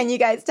be like, can you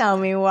guys tell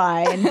me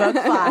why in book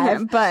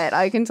 5? But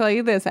I can tell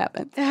you this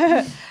happened.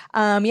 But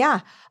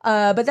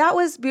that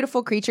was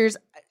Beautiful Creatures.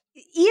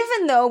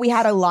 Even though we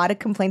had a lot of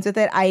complaints with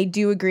it, I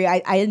do agree.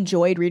 I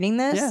enjoyed reading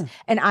this. Yeah.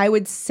 And I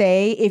would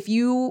say if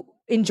you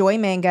enjoy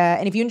manga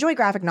and if you enjoy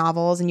graphic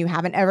novels and you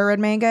haven't ever read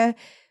manga,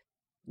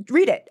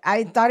 read it.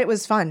 I thought it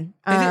was fun.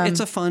 It's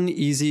a fun,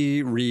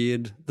 easy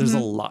read. There's a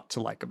lot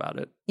to like about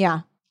it.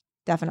 Yeah,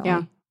 definitely.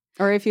 Yeah.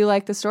 Or if you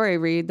like the story,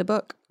 read the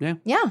book. Yeah.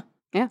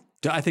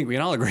 I think we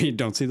can all agree,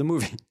 don't see the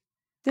movie.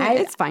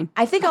 It's fine.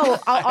 I think I'll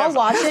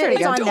watch it.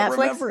 It's on Don't Netflix.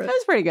 remember it. It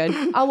was pretty good.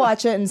 I'll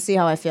watch it and see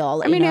how I feel. I'll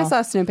let I mean, you know. I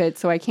saw snippets,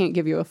 so I can't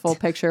give you a full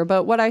picture.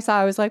 But what I saw,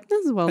 I was like,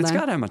 this is well It's done.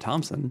 got Emma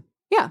Thompson.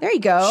 Yeah. There you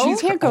go. You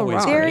can't go always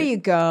wrong. There great. you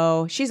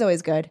go. She's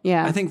always good.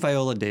 Yeah. I think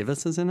Viola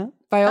Davis is in it.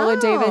 Viola Oh.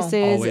 Davis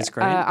is Always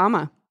great.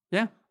 Amma.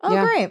 Yeah. Oh,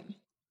 Yeah. great.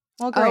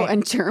 Well, great. Oh,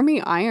 and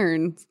Jeremy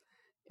Irons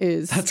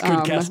is That's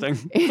good casting.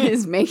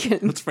 Is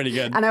Macon. That's pretty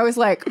good. And I was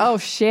like, oh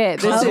shit.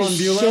 This Cosmo is and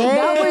Bueller? shit.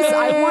 That was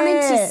I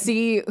wanted to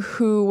see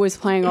who was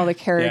playing all the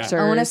characters.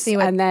 I want to see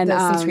what and then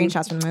some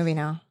screenshots from the movie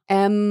now.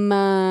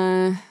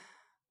 Emma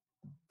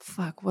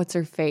what's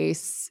her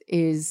face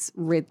is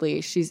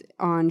Ridley. She's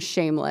on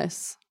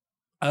Shameless.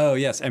 Oh,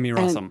 yes, Emmy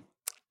Rossum.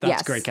 That's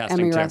Yes, great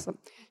casting, Emmy too. Rossum.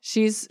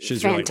 She's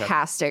really good.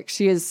 fantastic.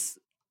 She is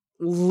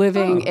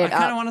living Oh, I it kinda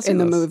up wanna see in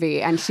the this.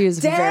 movie, and she is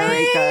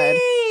very good.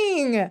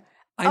 Dang!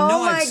 I know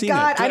oh I've my seen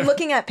god! it. too. I'm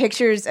looking at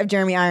pictures of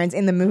Jeremy Irons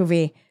in the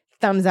movie.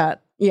 Thumbs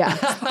up. Yeah.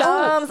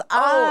 Thumbs up.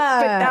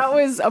 But that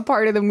was a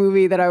part of the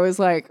movie that I was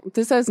like,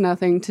 this has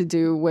nothing to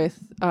do with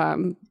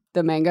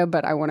the manga,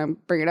 but I want to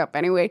bring it up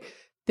anyway.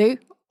 They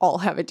all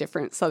have a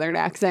different Southern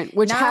accent,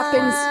 which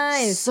happens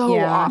Nice. so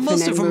Yeah. often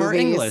Most in of them movies. are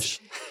English.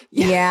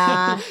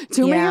 Yeah.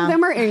 Too many Yeah. of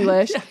them are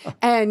English.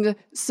 And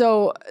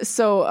so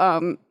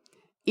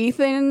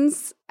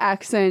Ethan's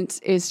accent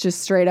is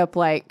just straight up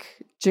like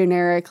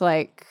generic,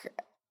 like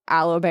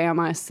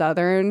Alabama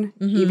Southern,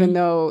 even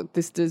though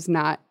this does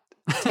not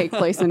take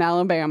place in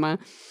Alabama.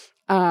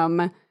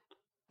 Macon's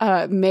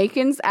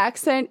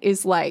accent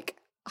is like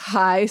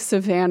high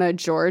Savannah,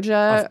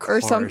 Georgia Of or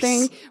course.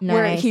 something,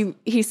 where Nice.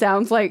 he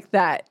sounds like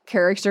that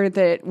character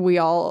that we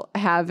all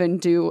have and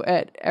do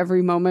at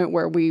every moment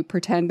where we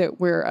pretend that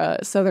we're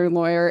a Southern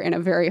lawyer in a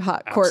very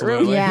hot courtroom.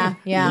 Absolutely. Yeah,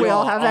 yeah. We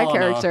all have that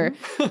character.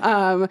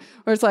 Where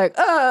it's like,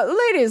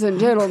 ladies and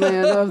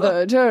gentlemen of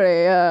the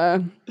jury.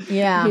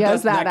 Yeah. He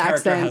has that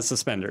character accent. has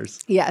suspenders.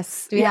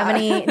 Yes. Do we have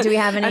any? Do we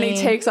have any? And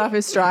he takes off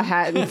his straw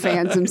hat and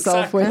fans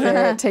himself with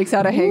it, takes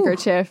out a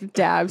handkerchief,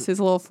 dabs his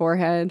little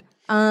forehead.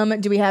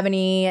 Do we have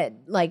any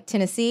like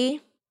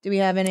Tennessee? Do we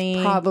have any?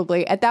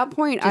 Probably. At that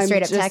point, I'm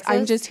straight up just,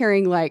 I'm Texas? just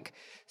hearing like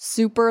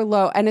super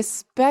low, and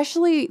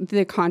especially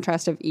the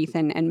contrast of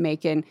Ethan and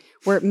Macon,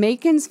 where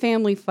Macon's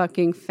family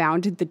fucking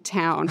founded the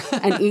town,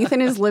 and Ethan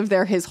has lived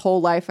there his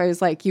whole life. I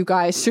was like, you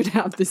guys should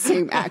have the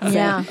same accent.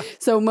 Yeah.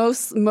 So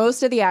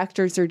most of the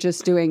actors are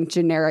just doing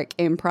generic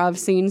improv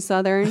scene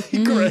Southern.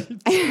 Great.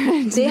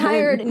 They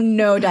hired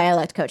no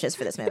dialect coaches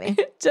for this movie.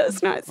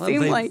 Does not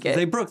seem like it.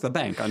 They broke the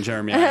bank on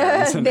Jeremy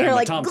Irons and They were Emma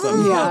like, Thompson.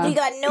 "Ooh, Yeah. we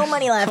got no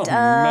money left. Oh,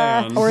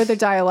 man. Or the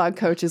dialogue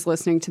coach is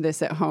listening to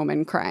this at home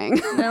and crying.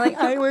 They're like,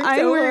 I worked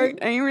so hard.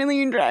 I'm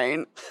really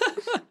trying.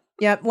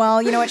 Yep.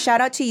 Well, you know what? Shout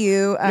out to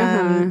you,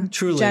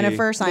 Truly.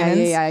 Jennifer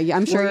Simons. Yeah.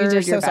 I'm sure you We're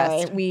did your so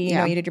best. sorry. We Yeah.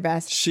 know you did your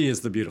best. She is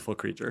the beautiful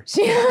creature.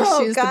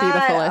 Oh, She's the God.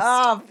 beautifulest.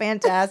 Oh,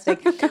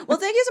 fantastic. Well,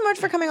 thank you so much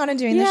for coming on and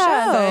doing the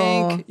show.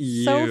 Thank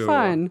So you.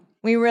 fun.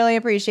 We really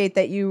appreciate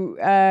that you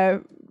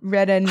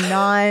read a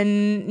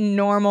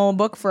non-normal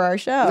book for our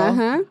show.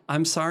 Uh-huh.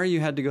 I'm sorry you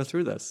had to go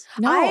through this.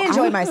 No, I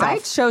enjoyed myself. I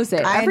chose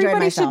it. I enjoyed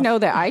Everybody myself. should know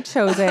that I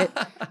chose it.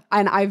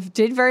 And I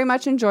did very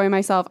much enjoy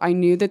myself. I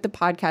knew that the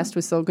podcast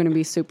was still going to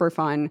be super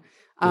fun.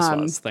 This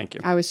was. Thank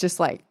you. I was just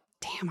like,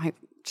 damn, I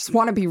just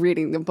want to be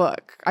reading the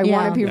book. I Yeah.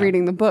 want to be Yeah.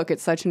 reading the book.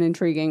 It's such an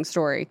intriguing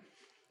story.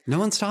 No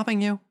one's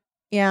stopping you.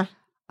 Yeah.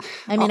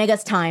 I mean, I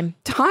guess time.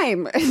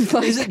 Time. It's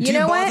like, Is it, do you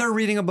know what? bother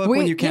reading a book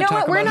when you can't You know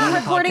talk what? We're about it not on the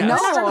recording. podcast?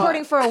 We're not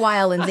recording for a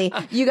while, Lindsay.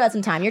 You got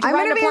some time. You're I'm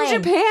riding a gonna be plane.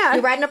 in Japan.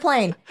 You're riding a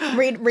plane.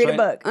 Read a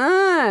book.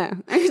 I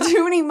have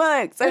too many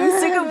books. I'm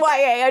sick of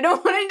YA. I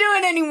don't want to do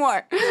it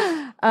anymore.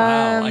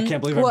 Wow, I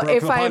can't believe I broke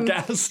the I'm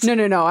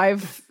podcast. no,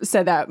 I've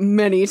said that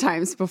many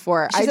times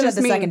before. She said it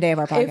the second day of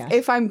our if- podcast.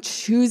 If I'm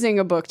choosing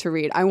a book to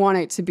read, I want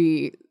it to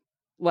be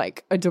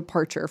like a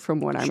departure from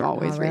what I'm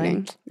always Oh, really?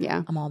 reading.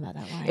 Yeah, I'm all about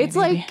that YA. it's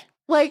baby.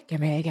 like give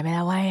me that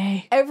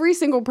YA. every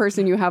single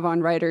person you have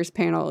on writers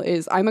panel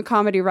is I'm a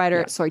comedy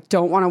writer, so I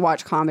don't want to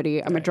watch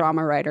comedy. I'm a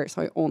drama writer,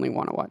 so I only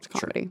want to watch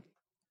comedy.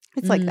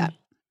 It's like that.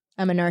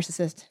 I'm a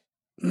narcissist.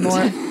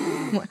 More.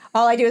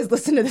 All I do is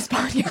listen to this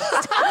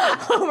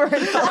podcast over and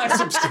over. I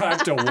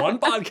subscribe to one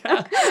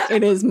podcast.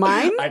 It is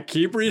mine. I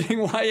keep reading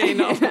YA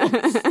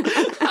novels.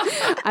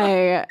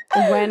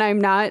 When I'm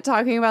not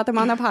talking about them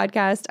on the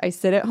podcast, I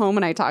sit at home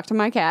and I talk to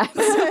my cats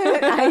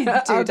I do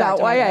talk about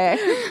to my YA.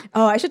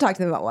 Oh, I should talk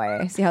to them about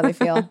YA. See how they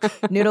feel.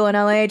 Noodle and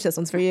LH, this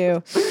one's for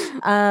you.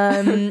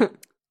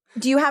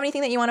 Do you have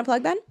anything that you want to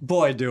plug, Ben?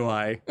 Boy, do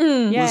I.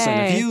 Mm. Listen,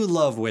 if Yay. you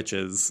love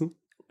witches,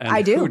 and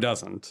I do. who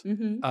doesn't,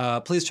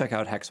 please check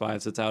out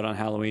Hexwives. It's out on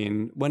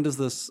Halloween. When does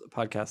this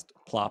podcast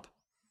plop?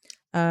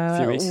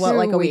 few weeks. What,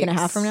 like a week and a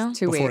weeks. half from now?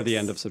 2 Before weeks. the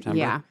end of September.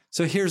 Yeah.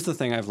 So here's the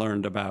thing I've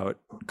learned about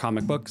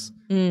comic books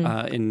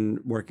in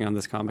working on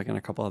this comic and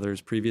a couple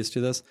others previous to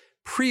this.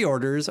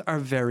 Pre-orders are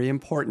very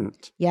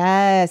important.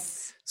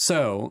 Yes.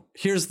 So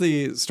here's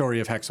the story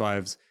of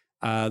Hexwives.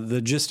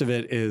 The gist of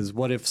it is,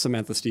 what if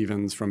Samantha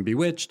Stevens from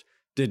Bewitched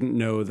didn't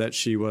know that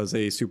she was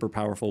a super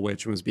powerful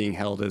witch and was being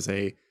held as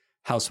a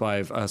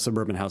housewife, a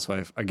suburban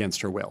housewife,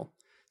 against her will?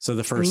 So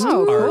the first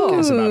arc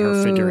is about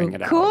her figuring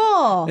it out.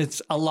 Cool.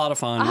 It's a lot of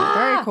fun.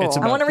 Very cool. It's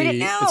I about wanna read it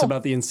now. It's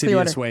about the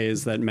insidious Pre-order.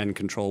 ways that men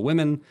control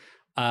women.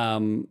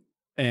 And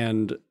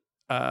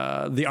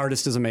the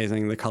artist is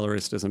amazing. The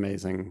colorist is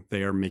amazing.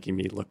 They are making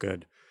me look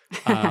good.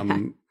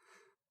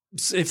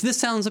 If this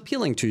sounds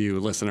appealing to you,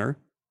 listener,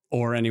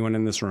 or anyone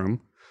in this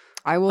room,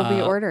 I will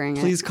be ordering it.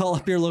 please call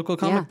up your local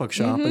comic Yeah. book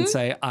shop and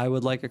say, I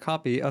would like a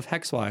copy of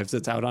Hexwives.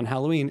 It's out on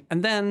Halloween.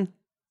 And then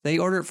they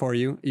order it for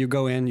you. You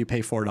go in, you pay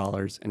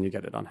 $4, and you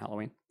get it on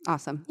Halloween.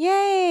 Awesome.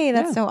 Yay.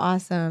 That's Yeah. so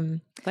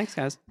awesome. Thanks,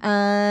 guys.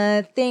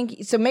 Thank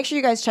you. So make sure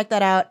you guys check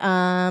that out.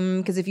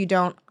 Because if you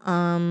don't,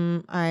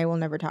 I will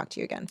never talk to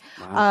you again.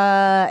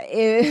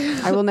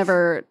 I will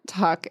never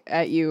talk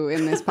at you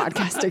in this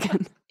podcast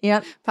again.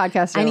 Yep.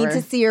 Podcast I need over.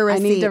 to see your I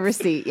receipt. need the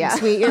receipt, yeah.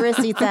 Tweet your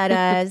receipts at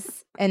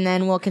us, and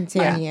then we'll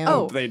continue.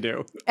 Oh. They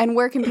do. And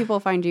where can people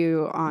find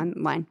you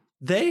online?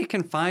 They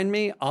can find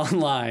me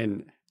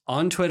online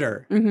on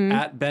Twitter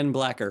at Ben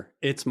Blacker.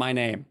 It's my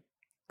name.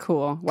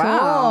 Cool.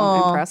 Wow.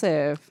 Cool.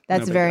 Impressive.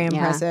 That's No big very deal.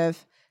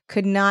 impressive.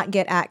 Could not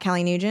get at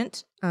Callie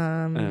Nugent.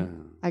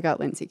 I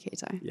got Lindsay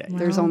Kaitai. Yeah.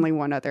 There's only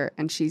one other,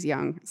 and she's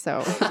young. So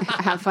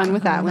have fun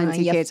with that,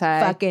 Lindsay you Kaitai.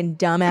 fucking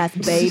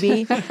dumbass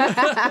baby.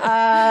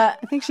 I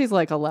think she's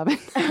like 11.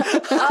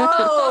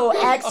 Oh,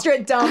 extra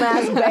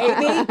dumbass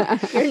baby.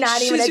 You're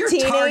not even She's a your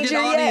teenager target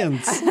yet.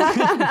 audience.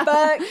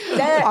 Fuck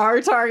that.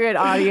 Our target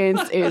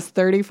audience is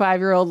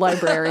 35-year-old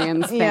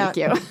librarians. Thank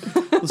you. I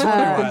was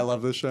wondering why I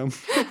love this show.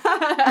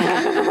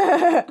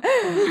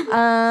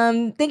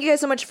 Thank you guys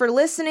so much for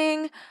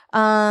listening.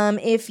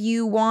 If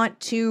you want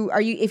to,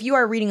 if you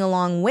are reading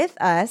along with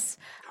us,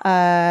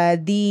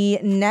 the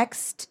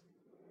next.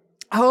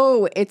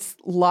 Oh, it's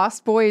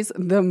Lost Boys,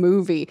 the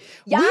movie.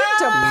 Yeah. We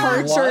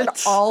departured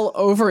What? all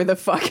over the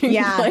fucking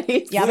Yeah.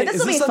 place. Yeah, but Wait, this is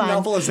will be this a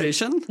fun.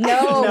 novelization?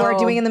 No, No. we're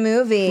doing in the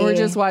movie. We're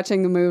just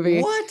watching the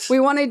movie. What? We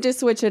wanted to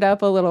switch it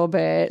up a little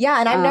bit. Yeah,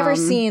 and I've never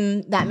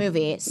seen that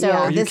movie, so yeah.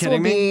 Are you this will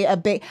kidding me? be a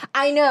big.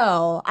 I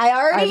know. I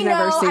already I've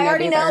never know. seen I it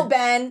already know, either.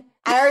 Ben.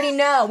 I already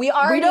know. We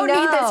already don't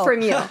know. need this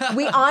from you.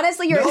 We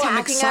honestly, you're No, I'm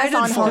attacking us excited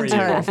on for home you.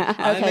 turf.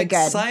 I'm Okay,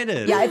 good.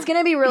 excited. Yeah, it's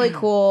gonna be really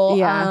cool.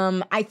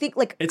 Yeah. I think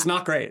like It's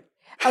not great.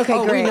 okay,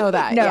 Oh, we great. know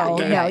that. No,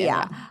 Yeah, no,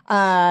 yeah,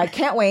 yeah.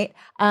 Can't wait.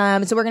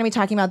 So we're gonna be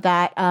talking about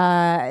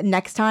that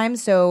next time.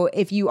 So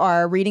if you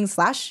are reading /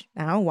 watching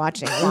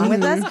along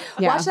with us,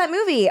 Yeah. watch that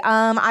movie.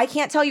 I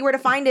can't tell you where to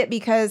find it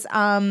because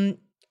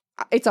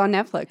It's on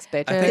Netflix,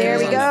 bitch. I think there it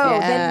we is go.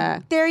 on Yeah.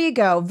 Then there you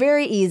go.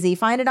 Very easy.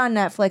 Find it on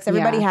Netflix.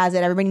 Everybody Yeah. has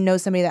it. Everybody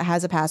knows somebody that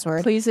has a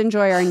password. Please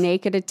enjoy our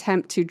naked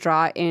attempt to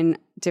draw in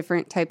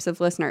different types of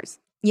listeners.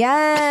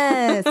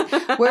 Yes.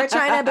 We're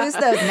trying to boost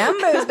those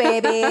numbers,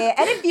 baby.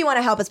 And if you want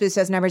to help us boost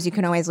those numbers, you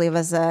can always leave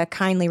us a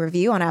kindly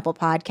review on Apple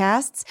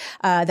Podcasts.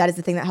 That is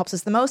the thing that helps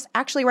us the most.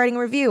 Actually writing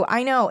a review.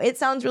 I know it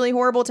sounds really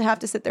horrible to have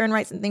to sit there and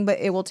write something, but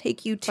it will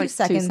take you 2 Like 2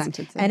 seconds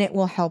sentences. and it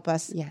will help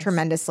us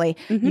tremendously.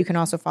 You can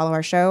also follow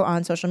our show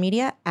on social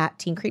media at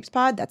Teen Creeps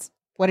Pod. That's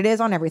what it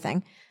is on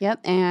everything. Yep.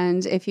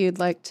 And if you'd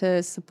like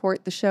to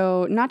support the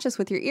show, not just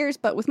with your ears,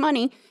 but with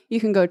money, you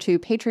can go to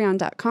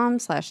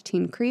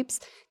patreon.com/teencreeps.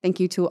 Thank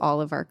you to all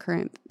of our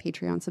current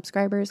Patreon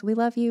subscribers. We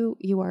love you.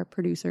 You are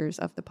producers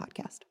of the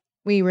podcast.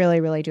 We really,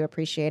 really do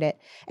appreciate it.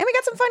 And we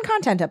got some fun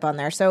content up on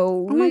there.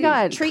 So Oh my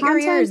God. treat your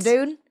ears,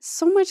 dude.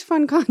 So much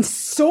fun content.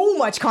 So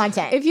much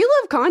content. If you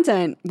love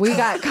content, we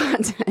got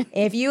content.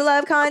 If you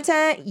love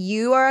content,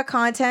 you are a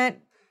content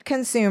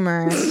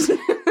consumer.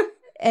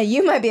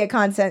 You might be a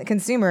content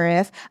consumer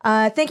if.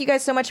 Thank you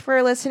guys so much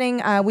for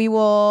listening. We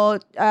will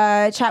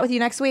chat with you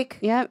next week.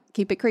 Yep.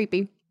 Keep it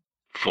creepy.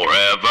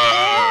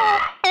 Forever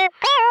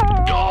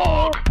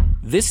Dog.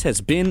 This has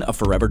been a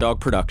Forever Dog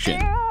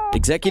production.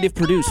 Executive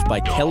produced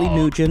by Kelly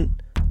Nugent,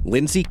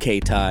 Lindsay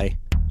Katai,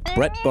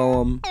 Brett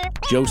Boehm,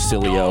 Joe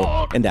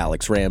Cilio, and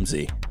Alex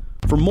Ramsey.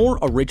 For more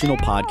original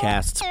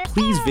podcasts,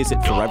 please visit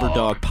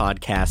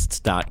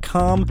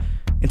foreverdogpodcasts.com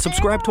and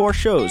subscribe to our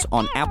shows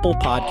on Apple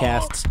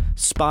Podcasts,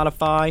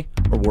 Spotify,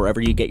 or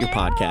wherever you get your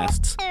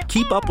podcasts.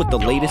 Keep up with the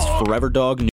latest Forever Dog news